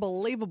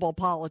unbelievable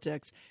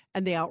politics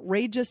and the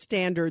outrageous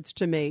standards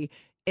to me.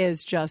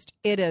 It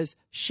is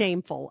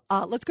shameful.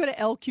 Let's go to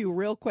LQ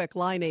real quick.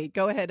 Line 8.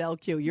 Go ahead,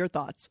 LQ. Your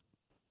thoughts.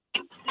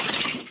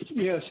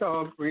 Yes,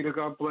 Rita,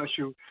 God bless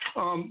you.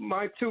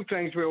 My two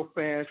things real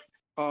fast.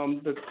 I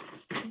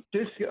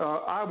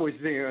was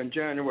there on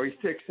January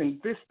 6th,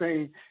 and this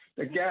thing,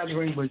 the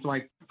gathering was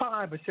like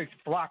 5 or 6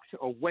 blocks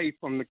away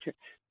from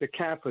the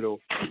Capitol.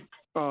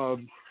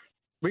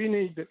 We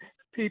need the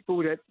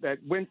people that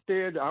went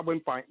there. I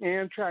went by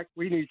Amtrak.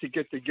 We need to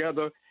get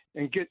together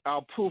and get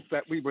our proof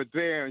that we were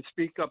there and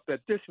speak up that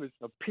this was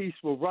a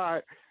peaceful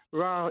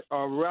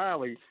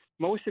rally.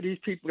 Most of these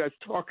people that's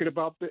talking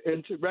about the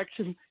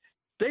insurrection,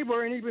 they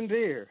weren't even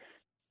there.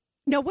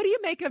 Now, what do you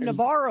make of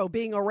Navarro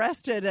being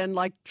arrested and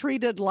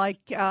treated like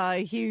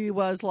he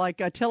was like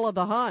Attila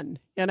the Hun,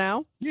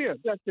 Yeah,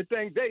 that's the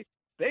thing.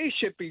 They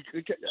should be,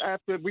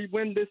 after we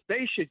win this,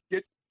 they should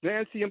get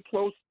Nancy and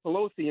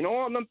Pelosi and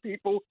all them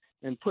people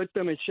and put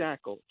them in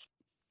shackles.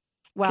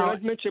 Well,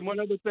 can I mention one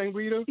other thing,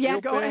 Rita?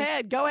 Yeah, go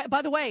ahead.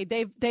 By the way,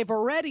 they've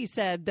already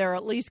said they're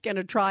at least going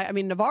to try. I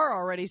mean, Navarro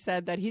already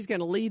said that he's going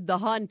to lead the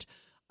hunt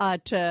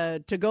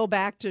to go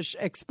back to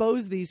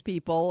expose these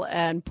people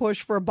and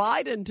push for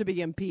Biden to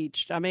be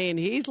impeached. I mean,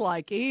 he is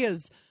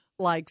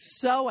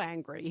so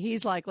angry.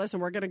 He's like,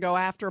 listen, we're going to go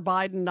after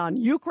Biden on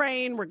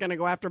Ukraine. We're going to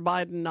go after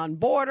Biden on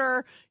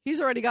border.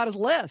 He's already got his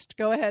list.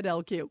 Go ahead,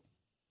 LQ.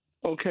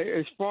 Okay,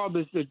 as far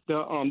as the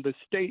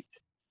state.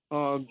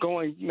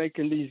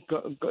 Making these,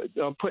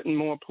 putting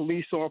more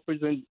police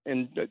officers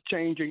and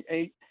changing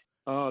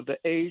the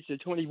age to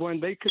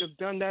 21. They could have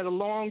done that a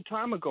long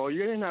time ago.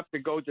 You didn't have to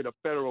go to the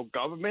federal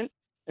government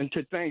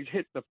until things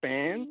hit the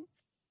fan.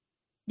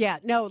 Yeah,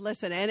 no,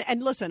 listen.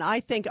 And listen, I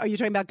think, are you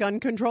talking about gun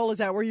control? Is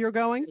that where you're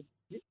going?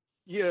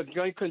 Yeah,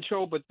 gun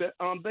control. But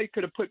they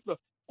could have put the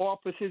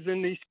officers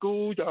in these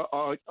schools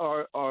or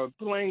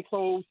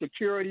plainclothes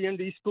security in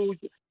these schools.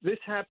 This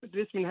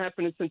been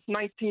happening since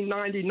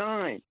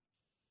 1999.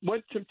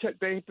 What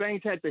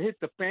things had to hit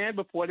the fan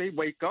before they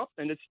wake up,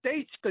 and the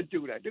states could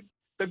do that.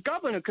 The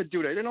governor could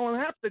do that. They don't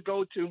have to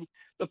go to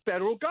the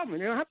federal government.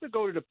 They don't have to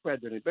go to the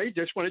president. They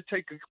just want to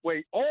take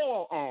away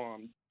all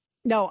arms.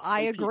 No,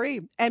 I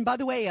agree. And by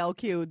the way,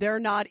 LQ,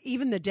 they're not,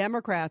 even the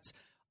Democrats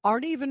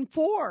aren't even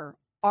for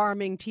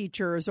arming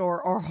teachers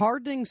or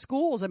hardening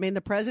schools. I mean,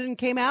 the president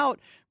came out,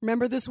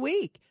 remember this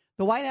week,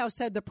 the White House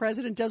said the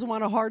president doesn't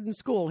want to harden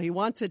school. He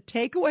wants to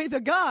take away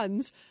the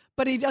guns,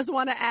 but he doesn't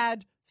want to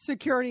add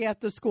security at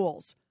the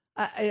schools.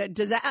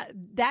 Does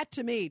that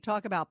to me,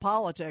 talk about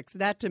politics,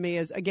 that to me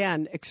is,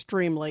 again,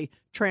 extremely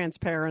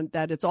transparent,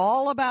 that it's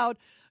all about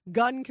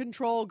gun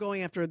control,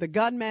 going after the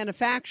gun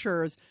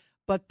manufacturers,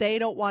 but they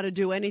don't want to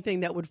do anything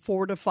that would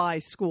fortify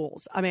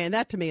schools. I mean,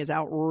 that to me is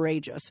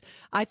outrageous.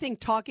 I think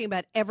talking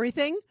about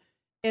everything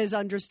is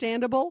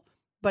understandable,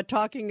 but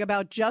talking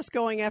about just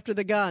going after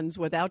the guns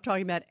without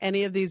talking about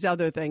any of these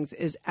other things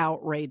is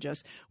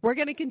outrageous. We're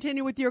going to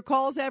continue with your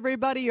calls,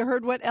 everybody. You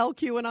heard what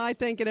LQ and I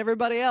think and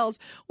everybody else.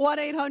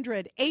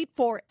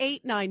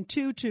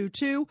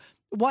 1-800-848-9222.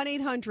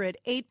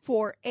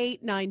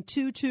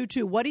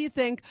 1-800-848-9222. What do you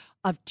think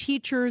of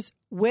teachers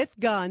with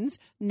guns?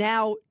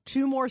 Now,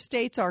 2 more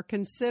states are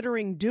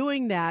considering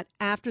doing that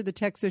after the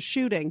Texas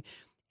shooting.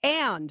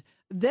 And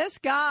this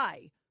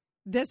guy,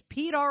 this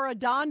Pete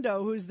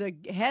Arredondo, who's the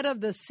head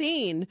of the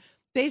scene,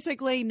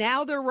 basically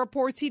now there are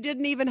reports he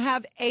didn't even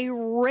have a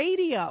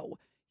radio.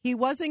 He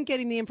wasn't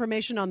getting the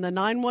information on the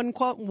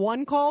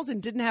 911 calls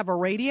and didn't have a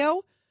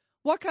radio.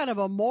 What kind of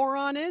a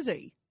moron is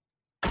he?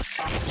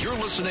 You're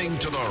listening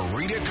to The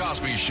Rita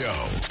Cosby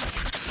Show.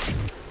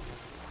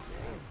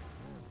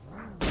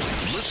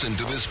 Listen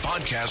to this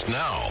podcast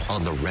now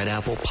on the Red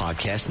Apple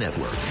Podcast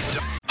Network.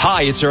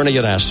 Hi, it's Ernie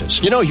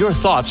Anastas. You know, your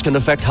thoughts can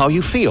affect how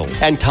you feel,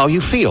 and how you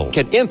feel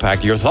can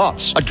impact your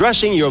thoughts.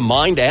 Addressing your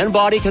mind and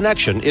body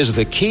connection is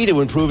the key to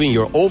improving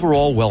your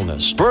overall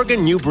wellness.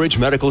 Bergen Newbridge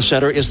Medical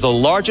Center is the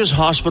largest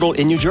hospital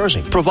in New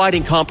Jersey,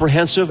 providing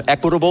comprehensive,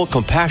 equitable,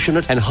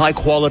 compassionate, and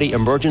high-quality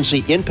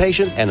emergency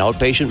inpatient and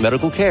outpatient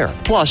medical care,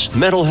 plus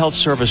mental health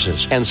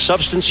services and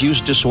substance use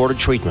disorder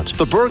treatment.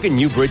 The Bergen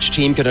Newbridge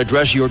team can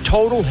address your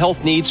total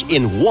health needs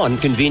in one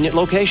convenient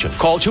location.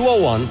 Call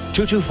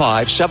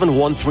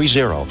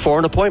 201-225-7130 for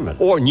an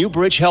appointment or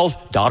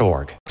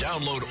newbridgehealth.org.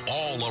 Download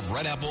all of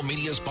Red Apple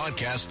Media's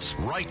podcasts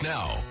right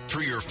now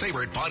through your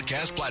favorite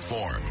podcast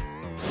platform.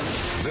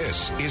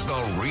 This is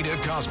The Rita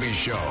Cosby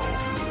Show.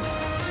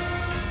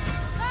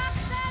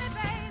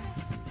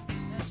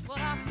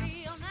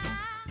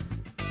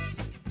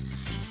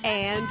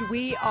 And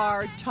we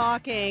are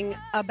talking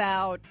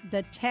about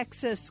the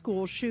Texas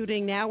school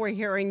shooting. Now we're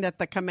hearing that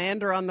the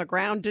commander on the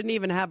ground didn't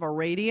even have a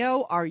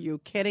radio. Are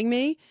you kidding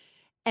me?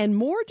 And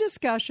more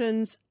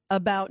discussions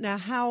about now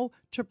how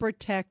to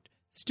protect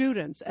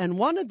students. And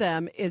one of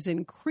them is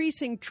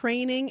increasing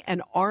training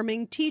and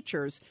arming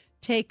teachers.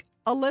 Take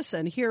a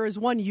listen. Here is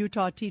one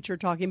Utah teacher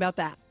talking about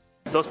that.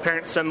 Those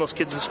parents send those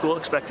kids to school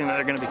expecting that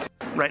they're going to be.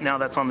 Right now,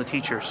 that's on the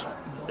teachers.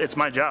 It's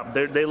my job.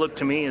 They look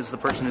to me as the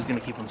person who's going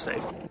to keep them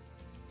safe.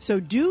 So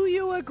do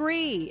you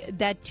agree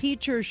that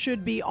teachers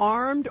should be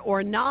armed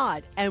or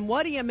not? And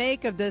what do you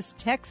make of this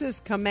Texas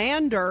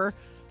commander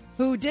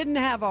who didn't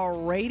have a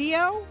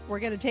radio? We're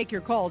going to take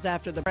your calls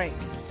after the break.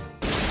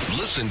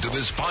 Listen to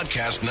this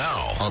podcast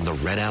now on the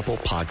Red Apple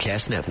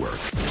Podcast Network.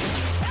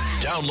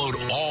 Download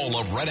all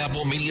of Red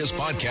Apple Media's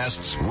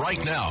podcasts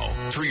right now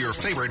through your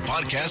favorite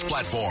podcast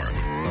platform.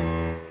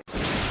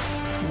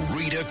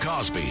 Rita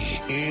Cosby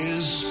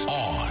is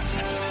on.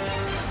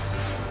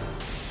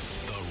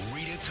 The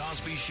Rita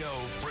Cosby Show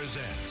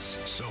presents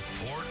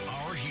Support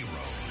Our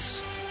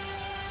Heroes.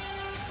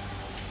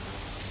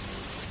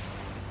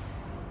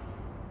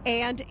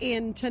 And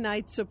in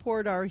tonight's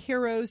Support Our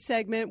Heroes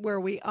segment, where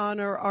we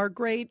honor our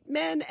great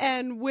men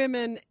and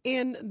women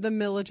in the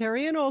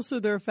military and also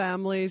their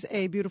families,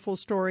 a beautiful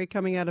story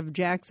coming out of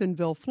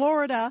Jacksonville,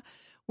 Florida,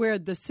 where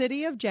the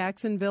city of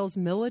Jacksonville's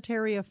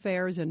Military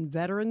Affairs and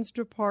Veterans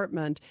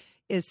Department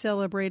is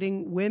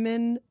celebrating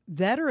Women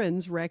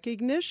Veterans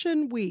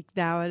Recognition Week.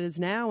 Now it is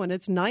now in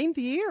its 9th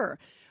year.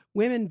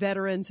 Women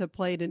veterans have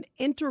played an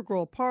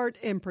integral part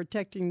in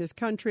protecting this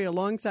country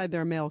alongside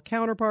their male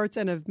counterparts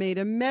and have made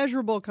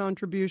immeasurable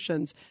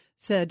contributions,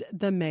 said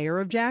the mayor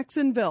of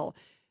Jacksonville.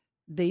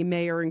 The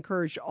mayor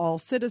encouraged all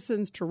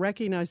citizens to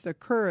recognize the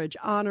courage,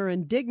 honor,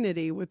 and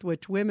dignity with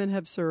which women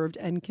have served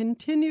and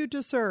continue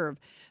to serve.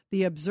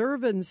 The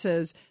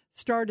observances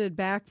started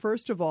back,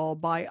 first of all,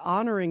 by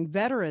honoring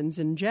veterans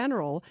in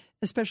general,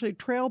 especially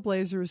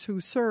trailblazers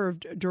who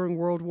served during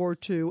World War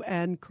II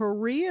and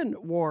Korean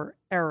War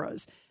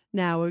eras.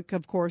 Now, it,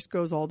 of course,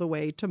 goes all the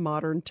way to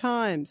modern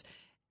times.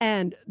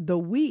 And the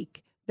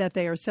week that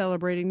they are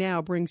celebrating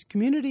now brings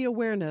community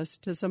awareness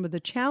to some of the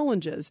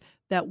challenges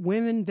that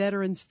women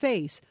veterans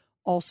face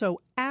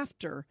also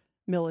after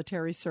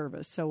military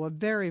service. So a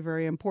very,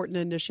 very important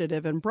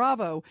initiative, and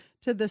bravo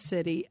to the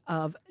city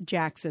of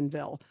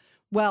Jacksonville.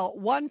 Well,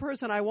 one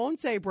person I won't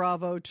say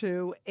bravo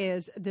to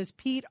is this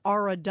Pete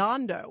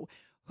Arredondo,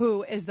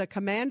 who is the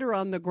commander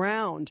on the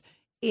ground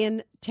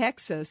in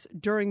Texas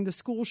during the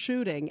school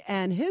shooting,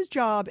 and his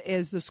job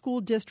is the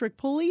school district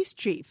police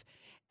chief.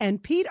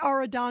 And Pete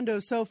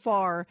Arredondo so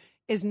far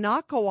is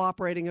not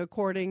cooperating,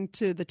 according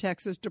to the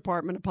Texas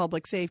Department of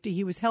Public Safety.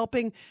 He was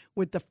helping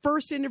with the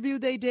first interview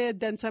they did,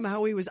 then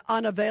somehow he was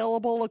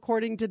unavailable,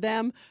 according to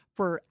them,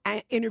 for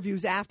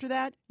interviews after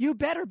that. You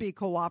better be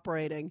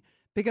cooperating,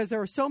 because there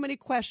are so many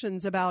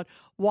questions about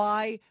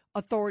why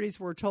authorities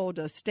were told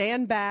to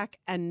stand back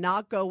and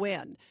not go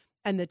in.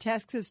 And the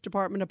Texas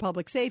Department of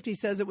Public Safety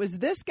says it was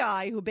this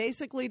guy who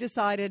basically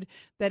decided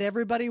that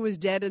everybody was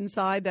dead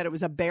inside, that it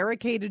was a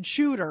barricaded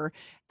shooter,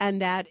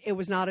 and that it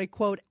was not a,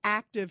 quote,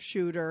 active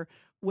shooter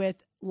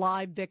with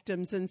live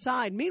victims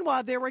inside.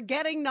 Meanwhile, they were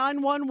getting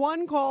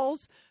 911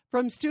 calls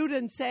from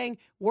students saying,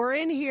 we're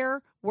in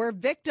here, we're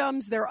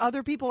victims, there are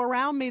other people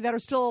around me that are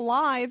still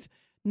alive.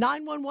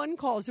 911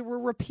 calls. There were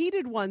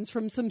repeated ones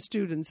from some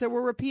students. There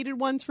were repeated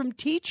ones from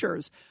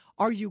teachers.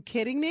 Are you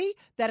kidding me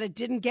that it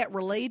didn't get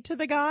relayed to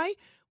the guy?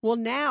 Well,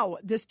 now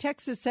this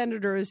Texas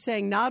senator is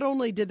saying not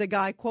only did the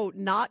guy, quote,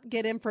 not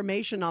get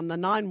information on the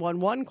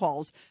 911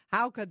 calls.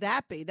 How could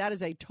that be? That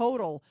is a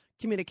total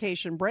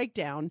communication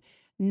breakdown.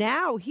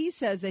 Now he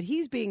says that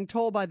he's being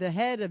told by the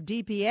head of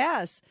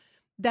DPS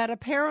that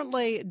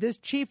apparently this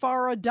Chief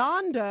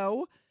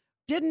Arredondo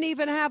didn't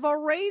even have a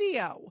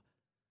radio.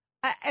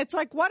 It's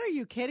like, what, are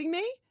you kidding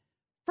me?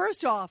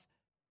 First off,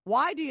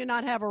 why do you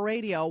not have a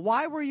radio?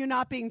 Why were you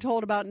not being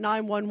told about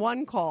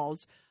 911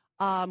 calls?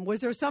 Was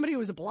there somebody who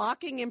was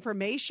blocking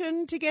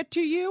information to get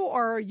to you?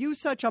 Or are you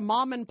such a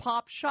mom and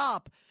pop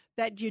shop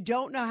that you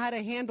don't know how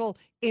to handle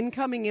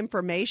incoming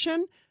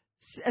information,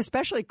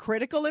 especially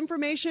critical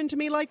information to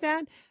me like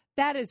that?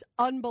 That is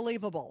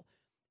unbelievable.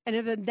 And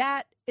if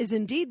that is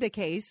indeed the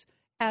case,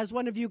 as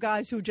one of you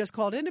guys who just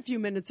called in a few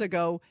minutes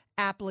ago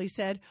aptly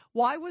said,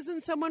 why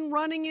wasn't someone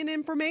running in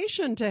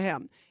information to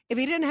him? If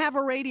he didn't have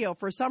a radio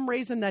for some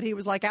reason, that he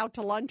was like out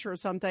to lunch or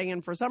something,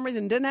 and for some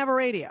reason didn't have a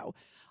radio,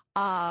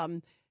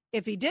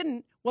 if he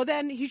didn't, well,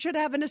 then he should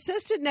have an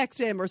assistant next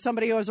to him or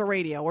somebody who has a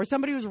radio or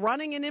somebody who's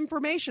running in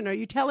information. Are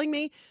you telling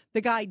me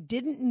the guy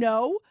didn't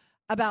know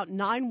about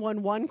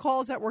 911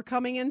 calls that were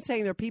coming in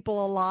saying there are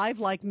people alive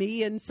like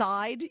me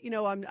inside? You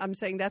know, I'm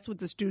saying that's what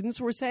the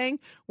students were saying.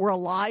 We're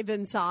alive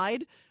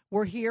inside.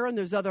 We're here, and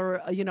there's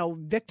other,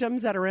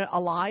 victims that are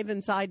alive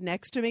inside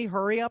next to me.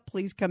 Hurry up,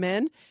 please come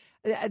in.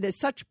 There's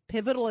such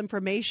pivotal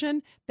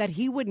information that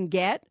he wouldn't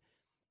get.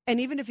 And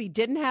even if he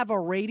didn't have a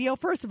radio,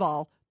 first of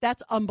all,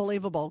 that's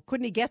unbelievable.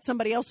 Couldn't he get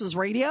somebody else's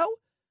radio?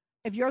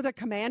 If you're the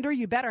commander,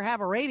 you better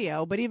have a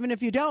radio. But even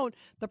if you don't,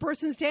 the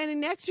person standing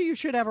next to you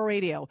should have a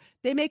radio.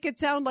 They make it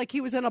sound like he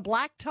was in a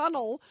black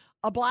tunnel,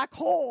 a black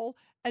hole,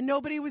 and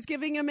nobody was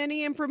giving him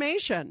any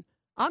information.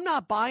 I'm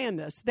not buying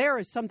this. There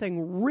is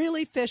something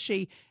really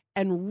fishy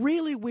and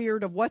really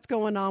weird of what's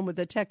going on with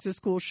the Texas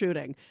school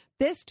shooting.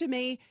 This, to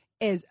me,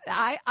 is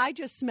I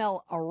just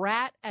smell a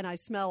rat, and I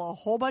smell a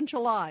whole bunch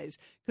of lies.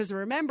 Because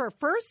remember,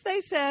 first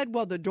they said,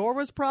 well, the door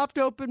was propped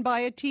open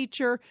by a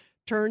teacher.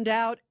 Turned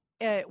out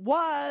it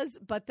was,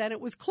 but then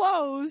it was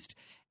closed,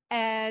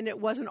 and it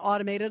was an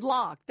automated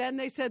lock. Then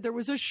they said there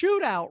was a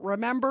shootout,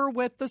 remember,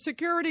 with the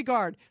security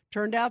guard.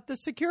 Turned out the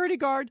security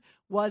guard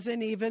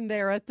wasn't even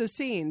there at the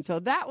scene. So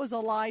that was a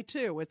lie,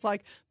 too. It's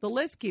like the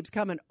list keeps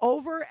coming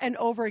over and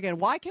over again.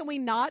 Why can we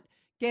not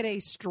get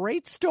a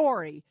straight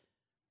story?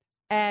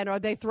 And are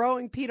they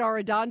throwing Pete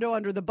Arredondo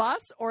under the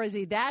bus, or is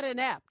he that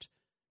inept?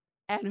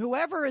 And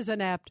whoever is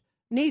inept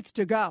needs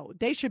to go.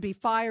 They should be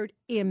fired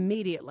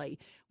immediately.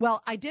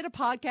 Well, I did a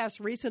podcast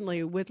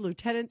recently with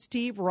Lieutenant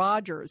Steve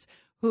Rogers,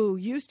 who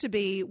used to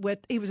be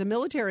he was a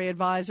military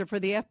advisor for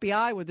the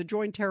FBI with the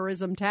Joint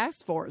Terrorism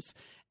Task Force,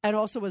 and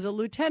also was a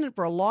lieutenant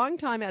for a long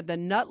time at the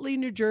Nutley,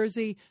 New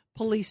Jersey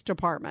Police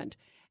Department.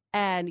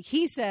 And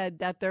he said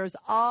that there's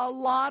a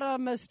lot of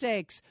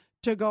mistakes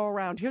to go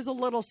around. Here's a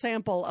little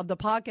sample of the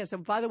podcast.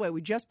 And by the way,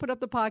 we just put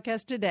up the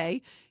podcast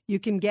today. You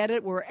can get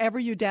it wherever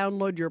you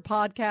download your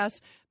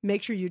podcasts.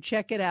 Make sure you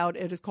check it out.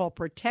 It is called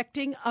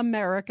Protecting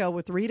America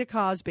with Rita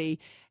Cosby.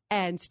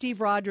 And Steve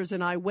Rogers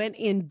and I went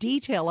in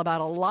detail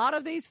about a lot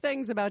of these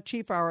things about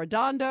Chief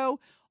Arredondo,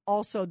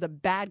 also the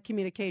bad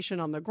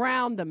communication on the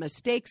ground, the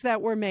mistakes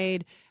that were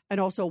made, and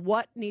also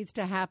what needs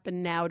to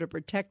happen now to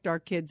protect our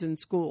kids in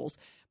schools.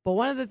 But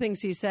one of the things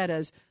he said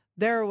is,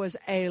 there was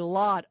a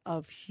lot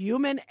of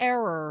human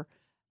error,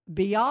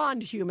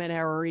 beyond human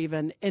error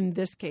even in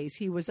this case.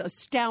 He was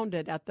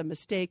astounded at the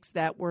mistakes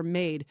that were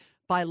made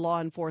by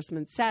law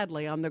enforcement,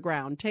 sadly, on the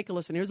ground. Take a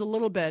listen. Here's a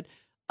little bit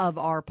of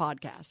our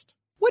podcast.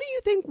 What do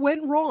you think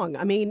went wrong?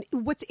 I mean,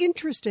 what's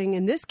interesting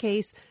in this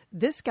case,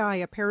 this guy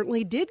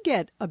apparently did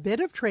get a bit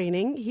of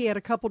training. He had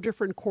a couple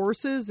different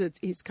courses.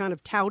 He's kind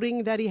of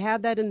touting that he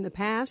had that in the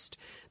past.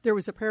 There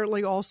was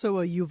apparently also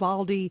a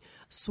Uvalde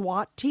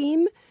SWAT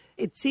team.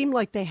 It seemed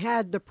like they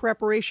had the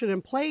preparation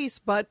in place,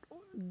 but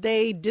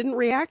they didn't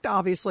react,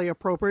 obviously,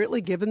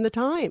 appropriately given the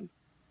time.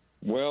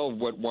 Well,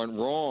 what went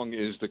wrong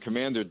is the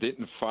commander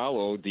didn't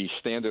follow the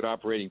standard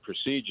operating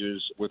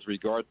procedures with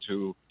regard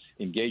to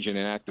engaging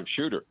an active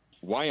shooter.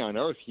 Why on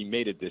earth he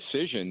made a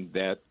decision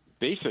that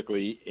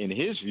basically, in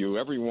his view,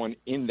 everyone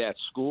in that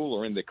school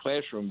or in the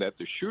classroom that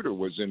the shooter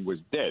was in was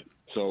dead.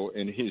 So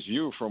in his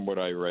view, from what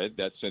I read,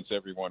 that since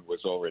everyone was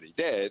already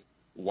dead,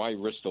 why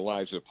risk the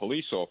lives of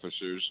police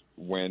officers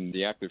when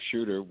the active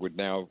shooter would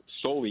now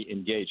solely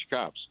engage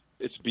cops?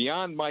 It's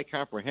beyond my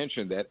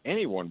comprehension that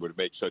anyone would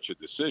make such a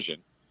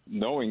decision,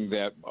 knowing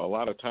that a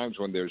lot of times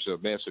when there's a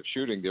massive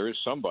shooting, there is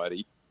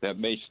somebody that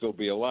may still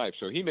be alive.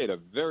 So he made a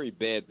very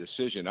bad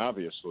decision,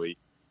 obviously,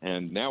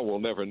 and now we'll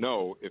never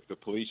know if the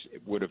police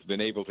would have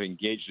been able to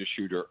engage the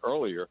shooter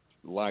earlier,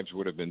 lives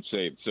would have been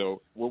saved.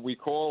 So what we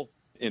call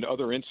in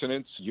other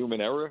incidents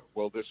human error,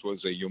 well, this was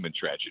a human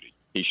tragedy.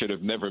 He should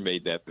have never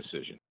made that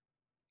decision.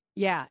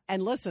 Yeah,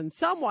 and listen,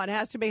 someone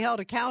has to be held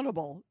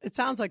accountable. It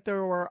sounds like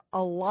there were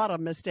a lot of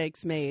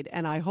mistakes made,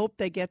 and I hope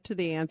they get to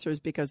the answers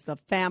because the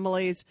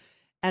families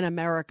and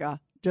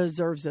America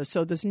deserves this.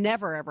 So this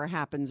never, ever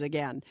happens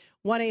again.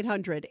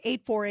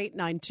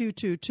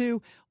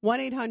 1-800-848-9222,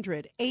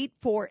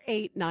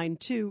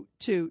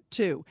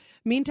 1-800-848-9222.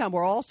 Meantime,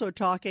 we're also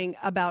talking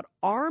about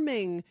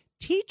arming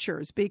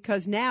teachers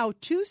because now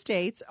 2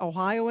 states,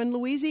 Ohio and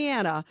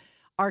Louisiana,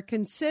 are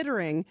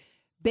considering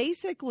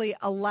basically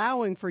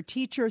allowing for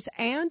teachers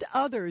and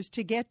others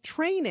to get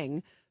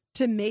training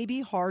to maybe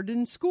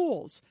harden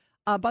schools.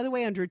 By the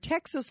way, under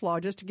Texas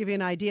law, just to give you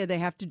an idea, they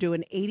have to do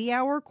an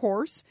 80-hour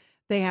course.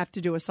 They have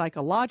to do a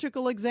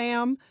psychological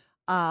exam.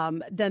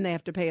 Then they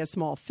have to pay a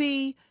small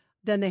fee.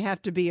 Then they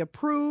have to be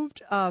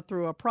approved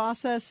through a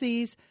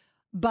processes.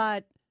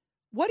 But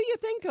what do you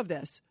think of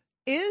this?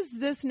 Is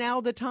this now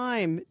the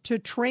time to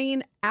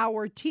train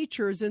our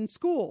teachers in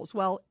schools?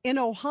 Well, in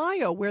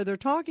Ohio, where they're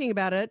talking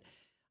about it,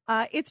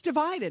 it's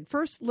divided.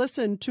 First,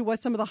 listen to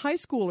what some of the high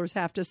schoolers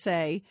have to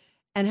say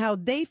and how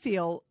they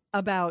feel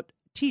about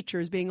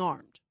teachers being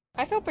armed.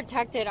 I feel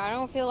protected. I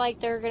don't feel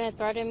like they're going to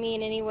threaten me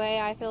in any way.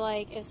 I feel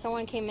like if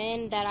someone came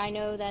in, that I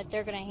know that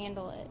they're going to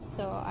handle it.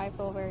 So I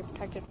feel very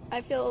protected. I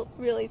feel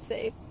really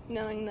safe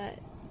knowing that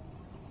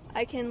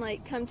I can,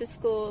 come to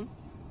school,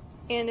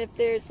 and if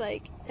there's,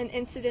 an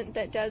incident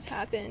that does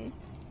happen,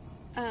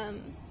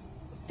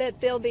 that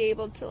they'll be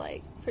able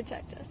to,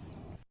 protect us.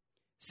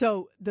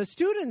 So the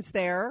students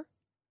there,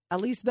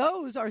 at least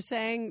those, are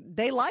saying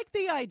they like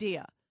the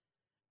idea.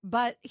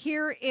 But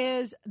here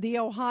is the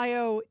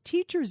Ohio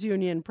Teachers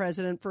Union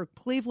president for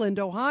Cleveland,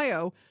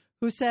 Ohio,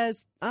 who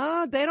says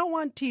they don't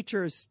want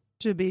teachers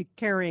to be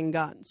carrying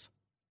guns.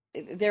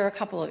 There are a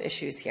couple of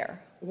issues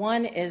here.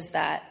 One is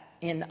that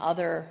in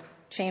other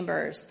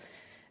chambers,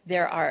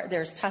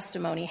 there's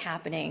testimony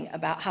happening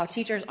about how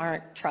teachers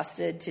aren't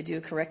trusted to do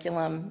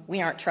curriculum.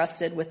 We aren't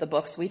trusted with the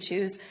books we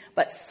choose,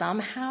 but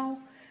somehow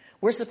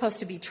we're supposed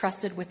to be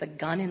trusted with a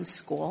gun in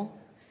school.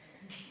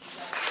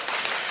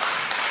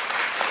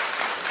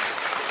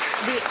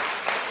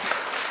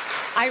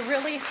 I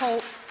really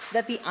hope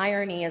that the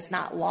irony is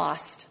not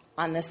lost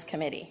on this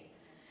committee.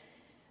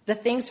 The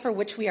things for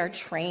which we are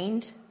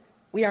trained,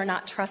 we are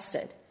not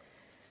trusted.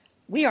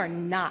 We are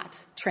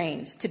not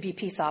trained to be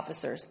peace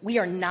officers. We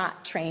are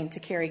not trained to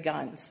carry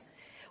guns.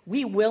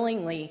 We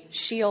willingly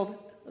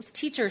those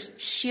teachers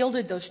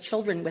shielded those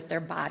children with their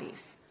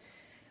bodies.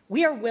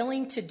 We are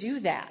willing to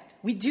do that.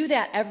 We do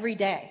that every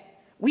day.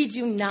 We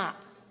do not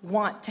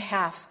want to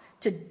have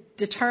to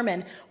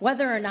determine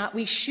whether or not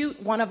we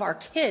shoot one of our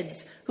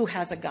kids who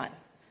has a gun.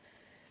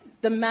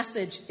 The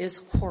message is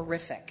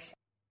horrific.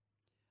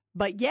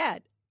 But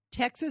yet,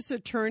 Texas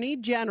Attorney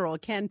General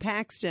Ken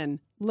Paxton,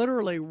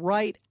 literally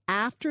right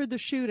after the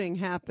shooting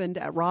happened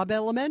at Robb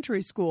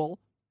Elementary School,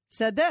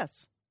 said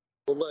this.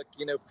 Well, look,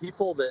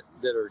 people that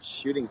are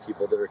shooting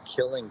people, that are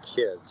killing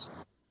kids,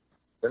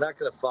 they're not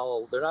going to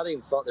follow, they're not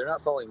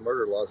following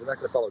murder laws, they're not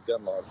going to follow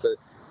gun laws. So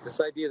this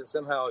idea that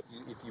somehow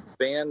if you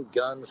ban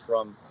guns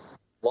from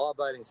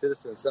law-abiding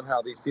citizens,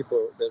 somehow these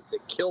people that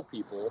kill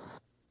people,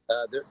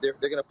 they're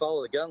going to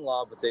follow the gun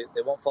law, but they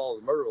won't follow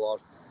the murder laws,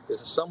 is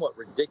somewhat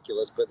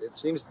ridiculous, but it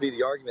seems to be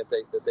the argument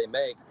that they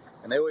make.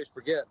 And they always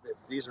forget that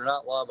these are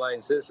not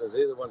law-abiding citizens.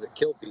 They're the ones that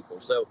kill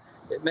people. So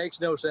it makes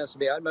no sense to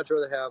me. I'd much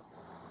rather have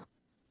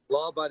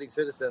law-abiding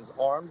citizens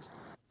armed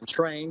and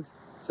trained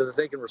so that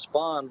they can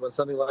respond when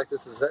something like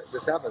this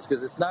happens,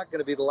 because it's not going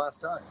to be the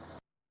last time.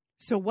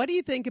 So what do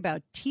you think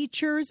about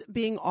teachers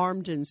being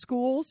armed in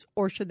schools,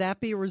 or should that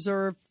be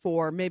reserved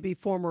for maybe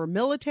former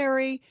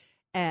military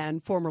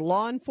and former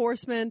law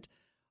enforcement,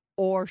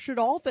 or should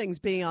all things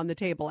be on the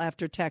table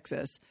after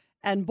Texas?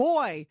 And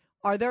boy,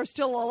 are there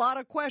still a lot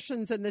of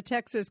questions in the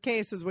Texas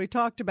case, as we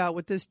talked about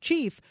with this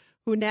chief,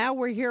 who now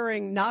we're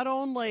hearing not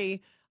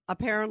only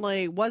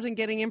apparently wasn't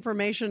getting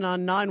information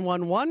on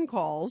 911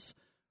 calls,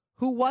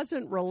 who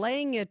wasn't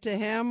relaying it to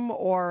him,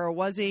 or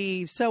was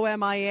he so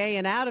MIA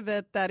and out of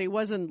it that he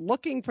wasn't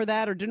looking for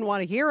that or didn't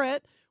want to hear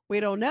it? We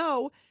don't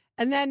know.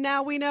 And then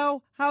now we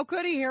know, how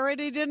could he hear it?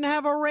 He didn't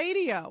have a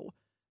radio.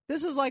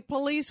 This is like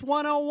Police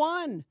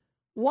 101.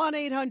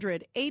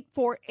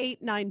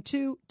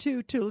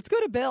 1-800-848-9222. Let's go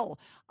to Bill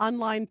on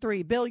line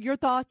 3. Bill, your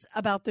thoughts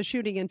about the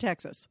shooting in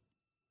Texas?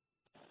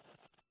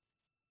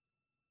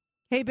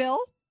 Hey, Bill?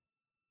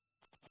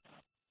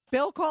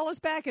 Bill, call us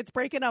back. It's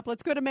breaking up.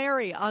 Let's go to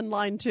Mary on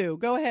line 2.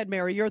 Go ahead,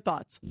 Mary. Your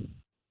thoughts.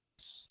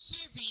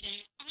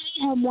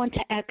 I want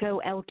to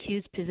echo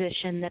LQ's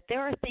position that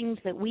there are things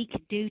that we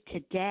could do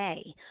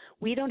today.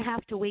 We don't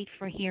have to wait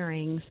for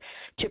hearings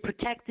to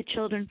protect the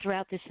children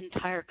throughout this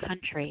entire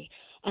country.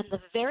 And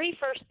the very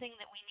first thing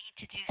that we need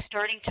to do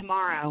starting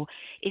tomorrow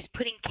is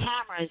putting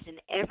cameras in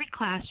every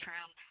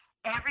classroom,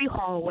 every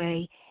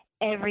hallway,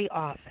 every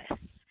office.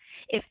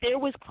 If there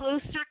was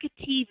closed-circuit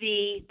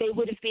TV, they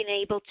would have been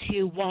able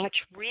to watch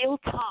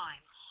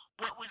real-time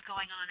what was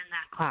going on in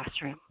that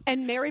classroom.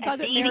 And Mary, by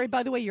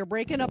the way, you're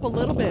breaking up a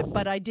little bit,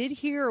 but I did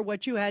hear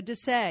what you had to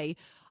say.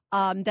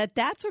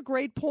 That's a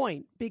great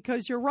point,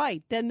 because you're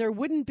right. Then there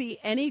wouldn't be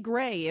any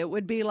gray. It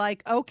would be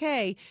like,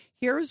 okay,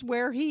 here's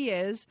where he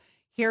is.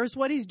 Here's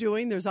what he's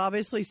doing. There's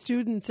obviously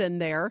students in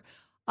there.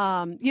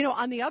 On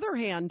the other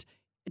hand,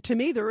 to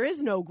me, there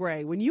is no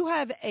gray. When you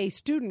have a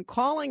student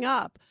calling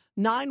up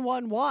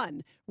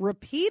 911,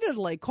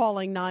 repeatedly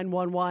calling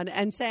 911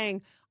 and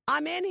saying,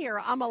 I'm in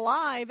here, I'm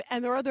alive,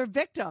 and there are other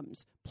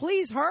victims,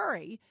 please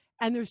hurry,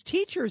 and there's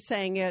teachers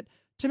saying it,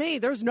 to me,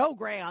 there's no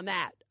gray on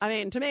that. I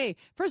mean, to me,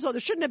 first of all,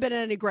 there shouldn't have been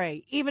any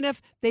gray. Even if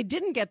they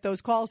didn't get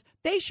those calls,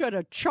 they should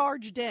have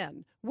charged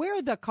in. Where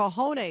are the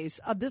cojones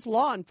of this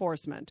law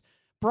enforcement?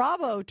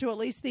 Bravo to at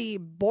least the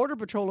Border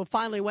Patrol who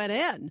finally went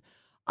in.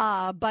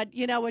 But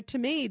you know what, to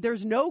me,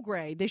 there's no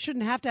gray. They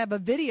shouldn't have to have a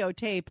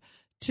videotape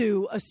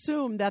to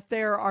assume that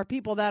there are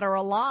people that are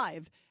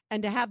alive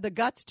and to have the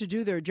guts to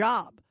do their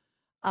job.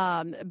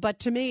 But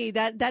to me,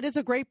 that is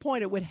a great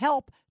point. It would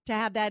help to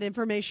have that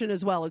information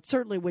as well. It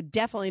certainly would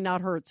definitely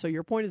not hurt. So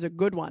your point is a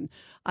good one,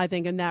 I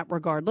think, in that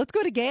regard. Let's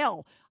go to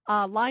Gail,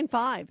 line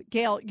 5.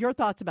 Gail, your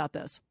thoughts about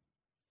this?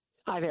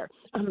 Hi there.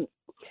 And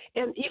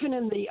even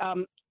in the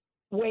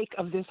wake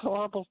of this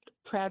horrible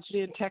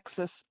tragedy in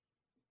Texas,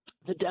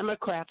 the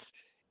Democrats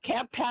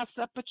can't pass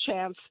up a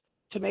chance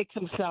to make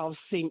themselves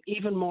seem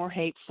even more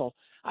hateful.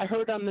 I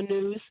heard on the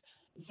news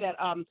that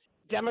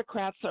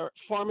Democrats are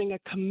forming a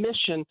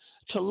commission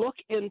to look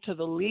into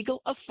the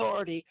legal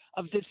authority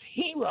of this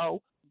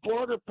hero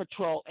Border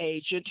Patrol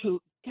agent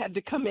who had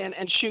to come in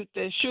and shoot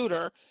the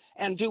shooter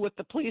and do what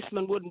the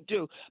policeman wouldn't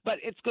do. But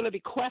it's going to be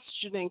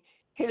questioning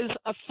his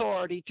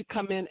authority to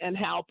come in and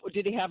help. Or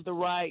did he have the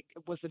right?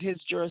 Was it his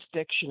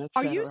jurisdiction, et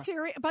Are cetera? you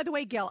serious? By the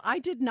way, Gail, I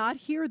did not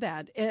hear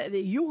that.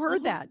 You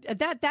heard that.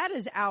 That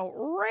is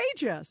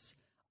outrageous.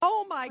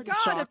 Oh, my Pretty God.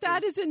 shocking. If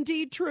that is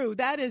indeed true,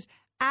 that is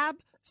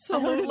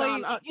absolutely I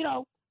heard it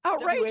on,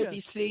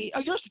 outrageous. WABC,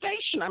 your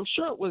station. I'm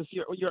sure it was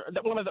your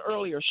one of the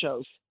earlier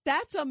shows.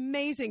 That's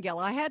amazing, Gail.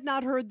 I had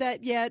not heard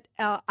that yet.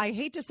 I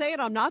hate to say it,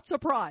 I'm not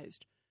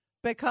surprised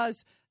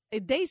because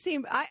they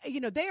seem,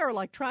 they are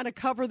like trying to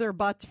cover their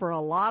butts for a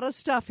lot of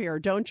stuff here.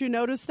 Don't you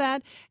notice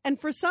that? And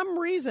for some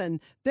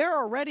reason, they're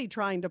already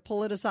trying to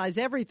politicize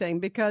everything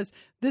because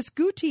this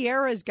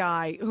Gutierrez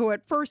guy, who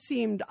at first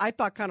seemed, I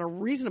thought, kind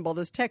of reasonable,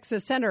 this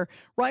Texas senator,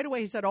 right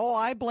away he said,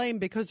 I blame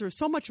because there's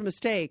so much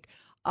mistake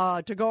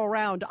to go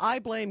around. I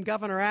blame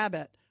Governor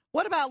Abbott.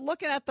 What about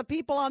looking at the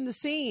people on the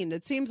scene?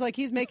 It seems like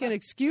he's making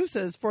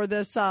excuses for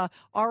this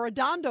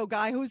Arredondo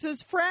guy who's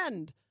his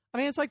friend. I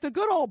mean, it's like the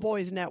Good Old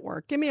Boys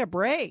Network. Give me a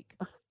break.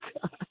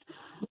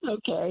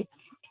 Okay.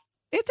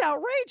 It's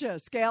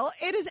outrageous, Gail.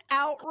 It is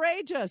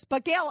outrageous.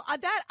 But, Gail,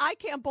 I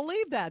can't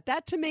believe that.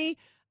 That, to me,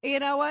 you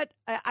know what?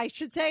 I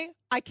should say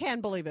I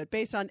can believe it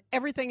based on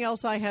everything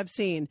else I have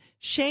seen.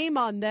 Shame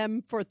on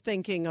them for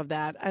thinking of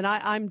that. And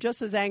I'm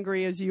just as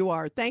angry as you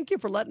are. Thank you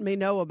for letting me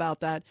know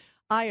about that.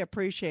 I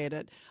appreciate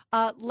it.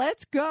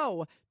 Let's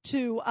go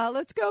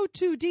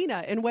to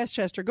Dina in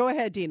Westchester. Go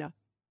ahead, Dina.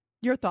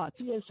 Your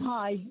thoughts. Yes,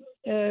 hi.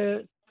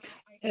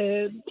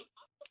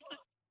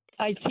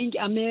 I think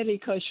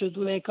America should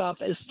wake up.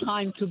 It's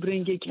time to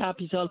bring a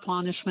capital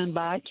punishment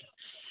back.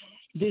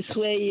 This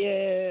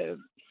way,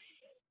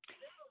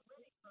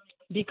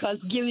 because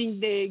giving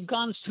the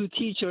guns to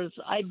teachers,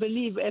 I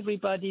believe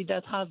everybody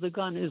that has a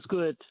gun is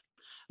good.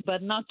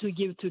 But not to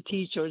give to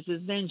teachers.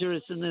 It's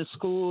dangerous in the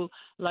school.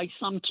 Like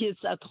some kids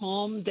at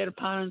home, their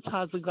parents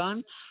has a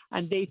gun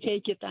and they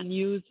take it and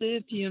use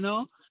it,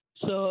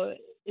 So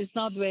it's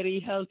not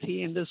very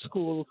healthy in the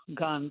school,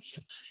 guns.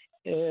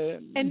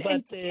 And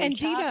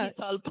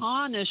capital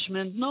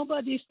punishment,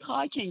 nobody's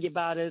talking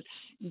about it.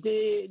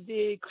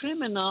 The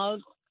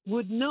criminals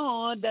would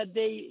know that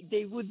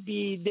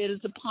there is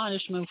a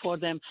punishment for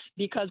them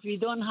because we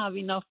don't have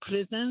enough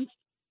prisons.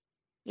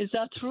 Is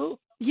that true?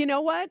 You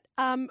know what?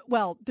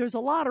 Well, there's a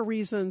lot of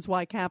reasons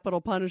why capital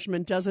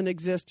punishment doesn't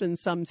exist in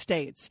some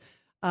states.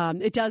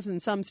 It does in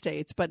some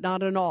states, but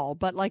not in all.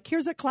 But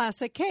here's a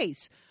classic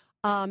case.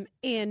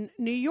 In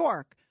New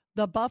York,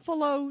 the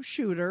Buffalo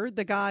shooter,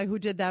 the guy who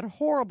did that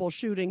horrible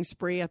shooting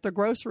spree at the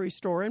grocery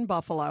store in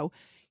Buffalo,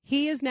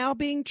 he is now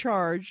being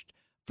charged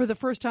for the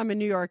first time in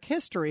New York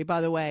history,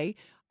 by the way,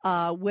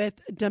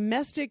 with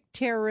domestic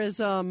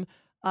terrorism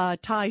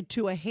tied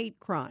to a hate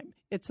crime.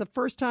 It's the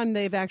first time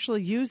they've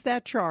actually used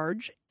that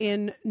charge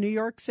in New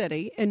York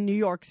City, in New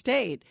York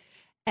State.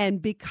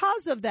 And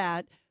because of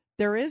that,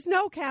 there is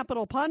no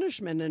capital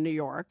punishment in New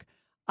York,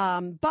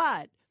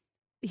 but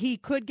he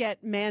could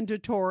get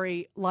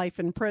mandatory life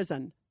in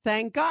prison.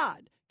 Thank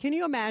God. Can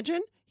you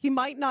imagine? He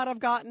might not have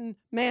gotten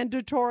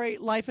mandatory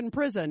life in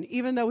prison,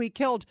 even though he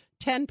killed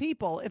 10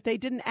 people, if they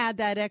didn't add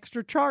that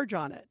extra charge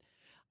on it.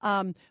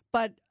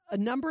 But a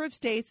number of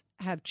states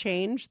have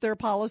changed their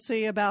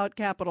policy about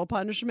capital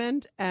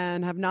punishment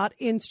and have not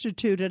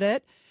instituted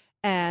it.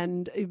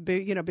 And,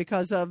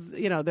 because of,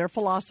 their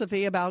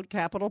philosophy about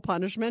capital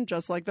punishment,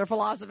 just like their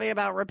philosophy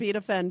about repeat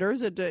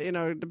offenders, it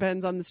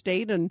depends on the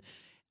state and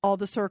all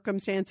the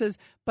circumstances.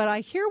 But I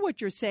hear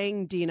what you're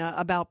saying, Dina,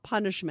 about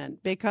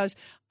punishment, because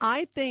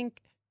I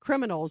think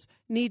criminals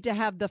need to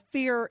have the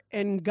fear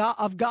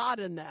of God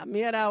in them,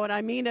 and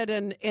I mean it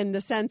in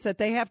the sense that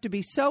they have to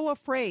be so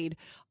afraid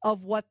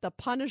of what the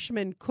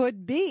punishment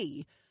could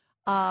be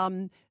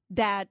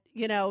that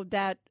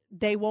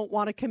they won't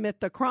want to commit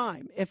the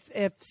crime.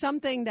 If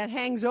something that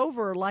hangs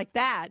over like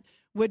that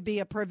would be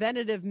a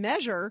preventative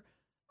measure,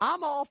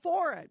 I'm all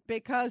for it,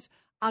 because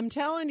I'm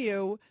telling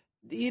you,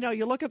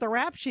 you look at the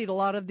rap sheet, a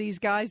lot of these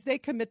guys, they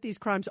commit these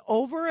crimes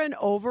over and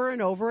over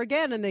and over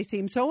again, and they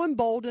seem so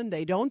emboldened.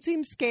 They don't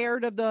seem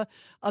scared of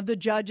the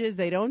judges.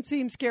 They don't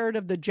seem scared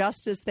of the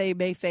justice they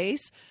may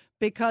face,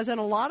 because in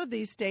a lot of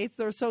these states,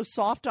 they're so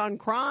soft on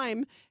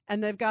crime,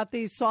 and they've got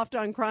these soft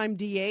on crime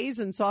DAs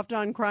and soft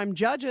on crime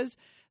judges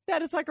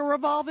that it's like a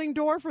revolving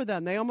door for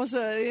them. They almost,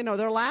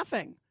 they're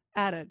laughing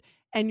at it.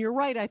 And you're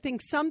right. I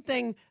think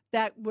something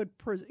that would,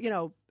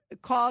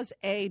 cause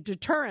a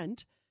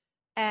deterrent,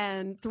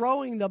 and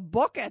throwing the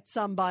book at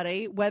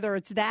somebody, whether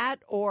it's that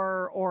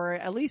or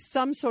at least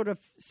some sort of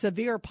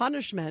severe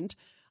punishment,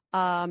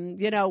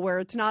 where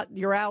it's not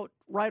you're out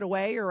right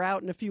away or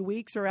out in a few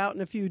weeks or out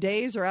in a few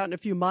days or out in a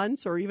few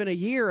months or even a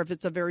year if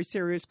it's a very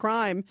serious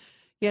crime,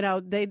 they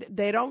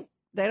don't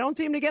they don't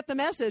seem to get the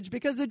message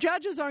because the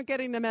judges aren't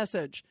getting the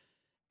message.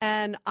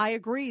 And I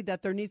agree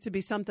that there needs to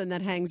be something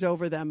that hangs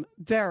over them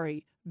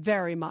very,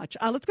 very much.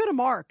 Let's go to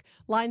Mark,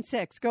 line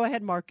 6. Go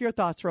ahead, Mark. Your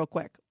thoughts real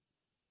quick.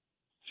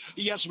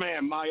 Yes,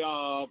 ma'am.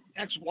 My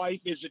ex-wife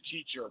is a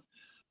teacher.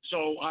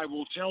 So I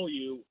will tell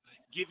you,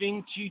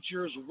 giving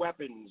teachers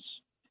weapons,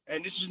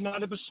 and this is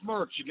not a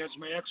besmirch against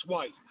my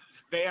ex-wife,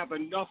 they have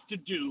enough to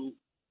do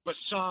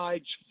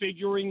besides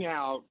figuring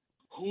out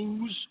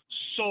whose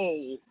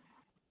soul,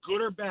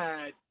 good or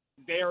bad,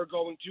 they are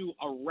going to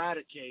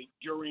eradicate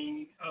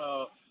during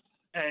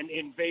an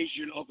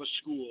invasion of a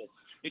school.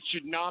 It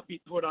should not be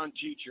put on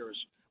teachers.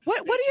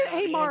 What do you,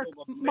 hey, Mark,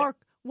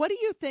 what do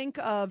you think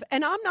of,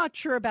 and I'm not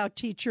sure about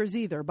teachers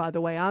either, by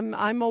the way.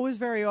 I'm always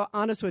very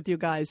honest with you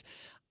guys.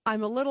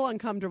 I'm a little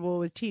uncomfortable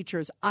with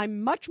teachers.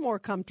 I'm much more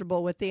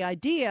comfortable with the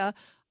idea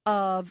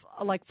of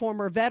like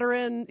former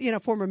veteran,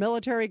 former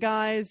military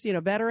guys,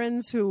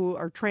 veterans who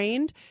are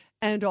trained,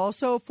 and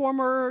also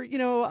former,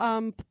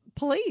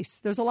 police.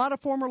 There's a lot of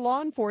former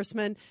law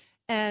enforcement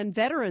and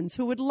veterans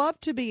who would love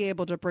to be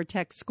able to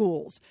protect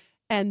schools.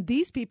 And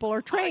these people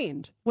are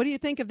trained. What do you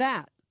think of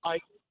that? I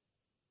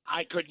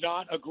could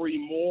not agree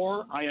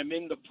more. I am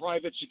in the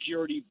private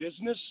security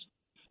business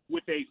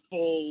with a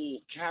full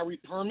carry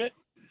permit.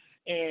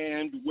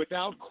 And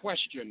without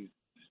question,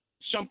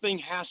 something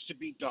has to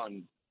be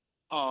done.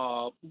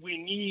 We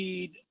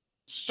need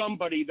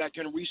somebody that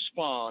can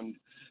respond,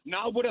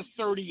 not with a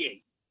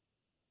 .38,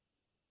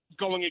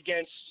 going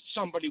against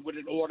somebody with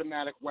an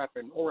automatic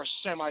weapon or a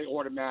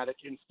semi-automatic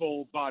in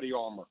full body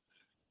armor.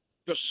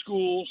 The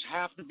schools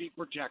have to be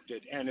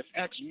protected, and if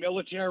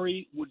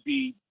ex-military would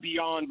be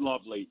beyond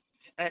lovely.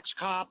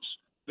 Ex-cops,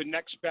 the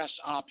next best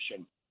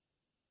option.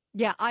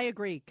 Yeah, I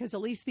agree, because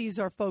at least these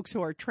are folks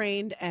who are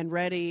trained and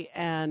ready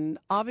and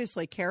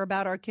obviously care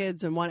about our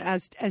kids and want,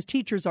 as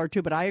teachers are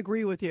too, but I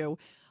agree with you.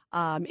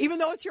 Even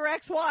though it's your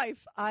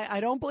ex-wife,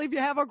 I don't believe you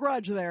have a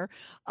grudge there,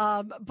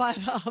 but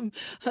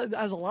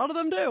as a lot of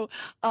them do.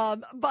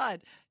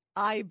 But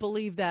I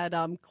believe that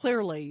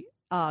clearly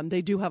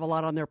they do have a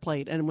lot on their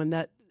plate, and when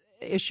that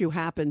issue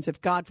happens, if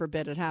God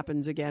forbid it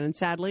happens again, and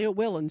sadly it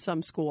will in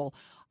some school,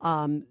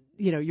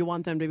 you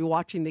want them to be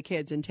watching the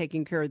kids and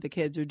taking care of the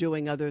kids or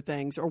doing other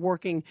things or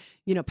working,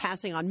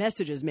 passing on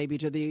messages maybe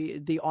to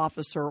the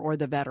officer or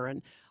the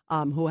veteran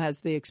who has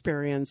the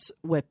experience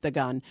with the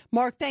gun.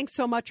 Mark, thanks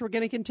so much. We're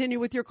going to continue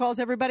with your calls,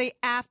 everybody,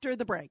 after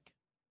the break.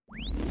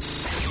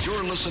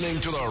 You're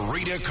listening to The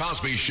Rita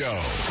Cosby Show.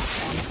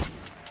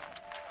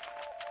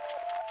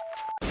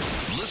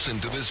 Listen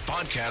to this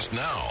podcast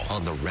now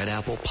on the Red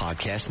Apple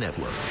Podcast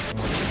Network.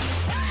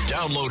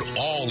 Download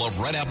all of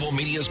Red Apple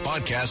Media's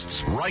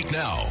podcasts right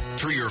now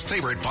through your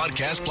favorite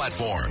podcast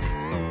platform.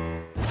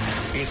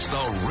 It's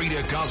The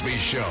Rita Cosby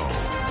Show.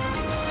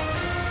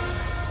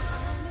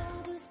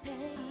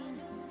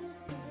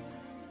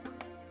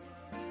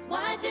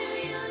 Why do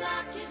you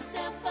lock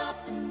yourself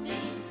up in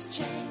these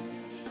chains?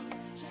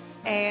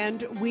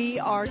 And we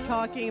are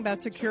talking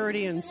about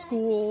security in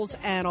schools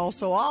and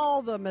also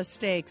all the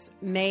mistakes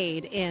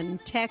made in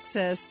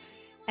Texas.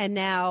 And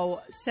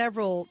now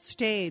several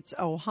states,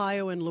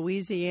 Ohio and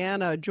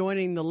Louisiana,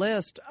 joining the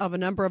list of a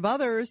number of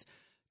others,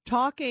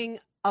 talking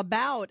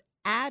about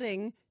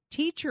adding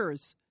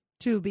teachers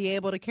to be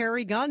able to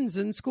carry guns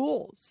in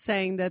schools,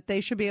 saying that they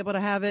should be able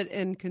to have it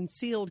in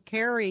concealed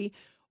carry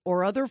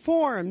or other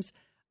forms,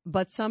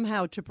 but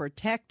somehow to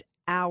protect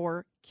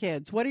our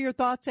kids. What are your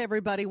thoughts,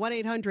 everybody?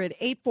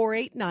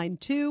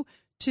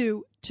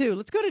 1-800-848-9222.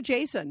 Let's go to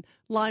Jason,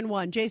 line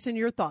 1. Jason,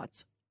 your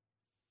thoughts.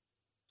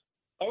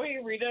 Oh, hey,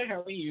 Rita,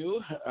 how are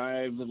you?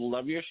 I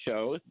love your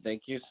show.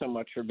 Thank you so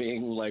much for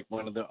being like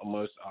one of the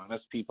most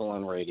honest people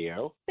on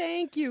radio.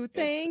 Thank you.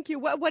 Thank you.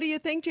 What do you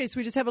think, Jason?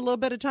 We just have a little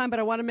bit of time, but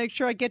I want to make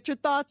sure I get your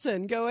thoughts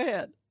in. Go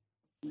ahead.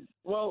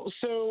 Well,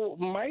 so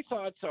my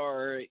thoughts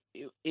are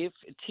if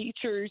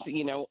teachers,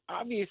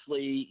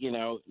 obviously,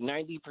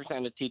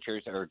 90% of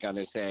teachers are going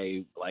to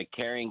say like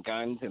carrying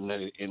guns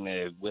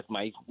with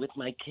my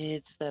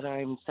kids that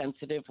I'm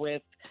sensitive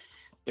with,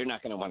 they're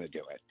not going to want to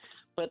do it.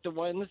 But the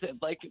ones that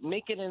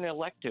make it an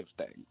elective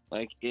thing,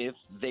 like if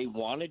they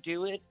want to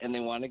do it and they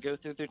want to go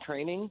through their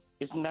training,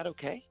 isn't that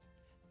okay?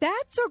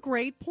 That's a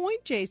great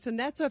point, Jason.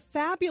 That's a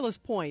fabulous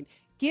point.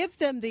 Give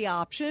them the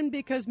option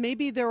because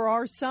maybe there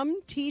are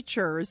some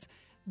teachers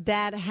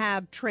that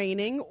have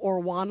training or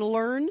want to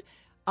learn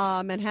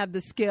and have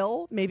the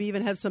skill, maybe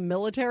even have some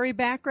military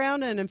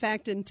background. And in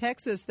fact, in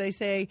Texas, they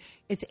say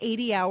it's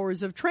 80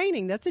 hours of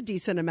training. That's a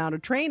decent amount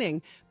of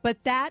training.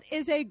 But that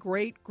is a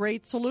great,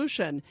 great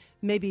solution.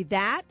 Maybe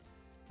that,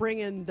 bring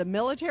in the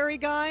military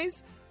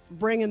guys,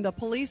 bring in the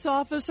police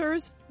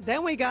officers.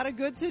 Then we got a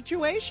good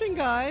situation,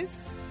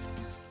 guys.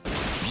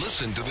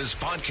 Listen to this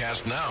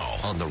podcast now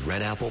on the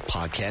Red Apple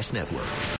Podcast Network.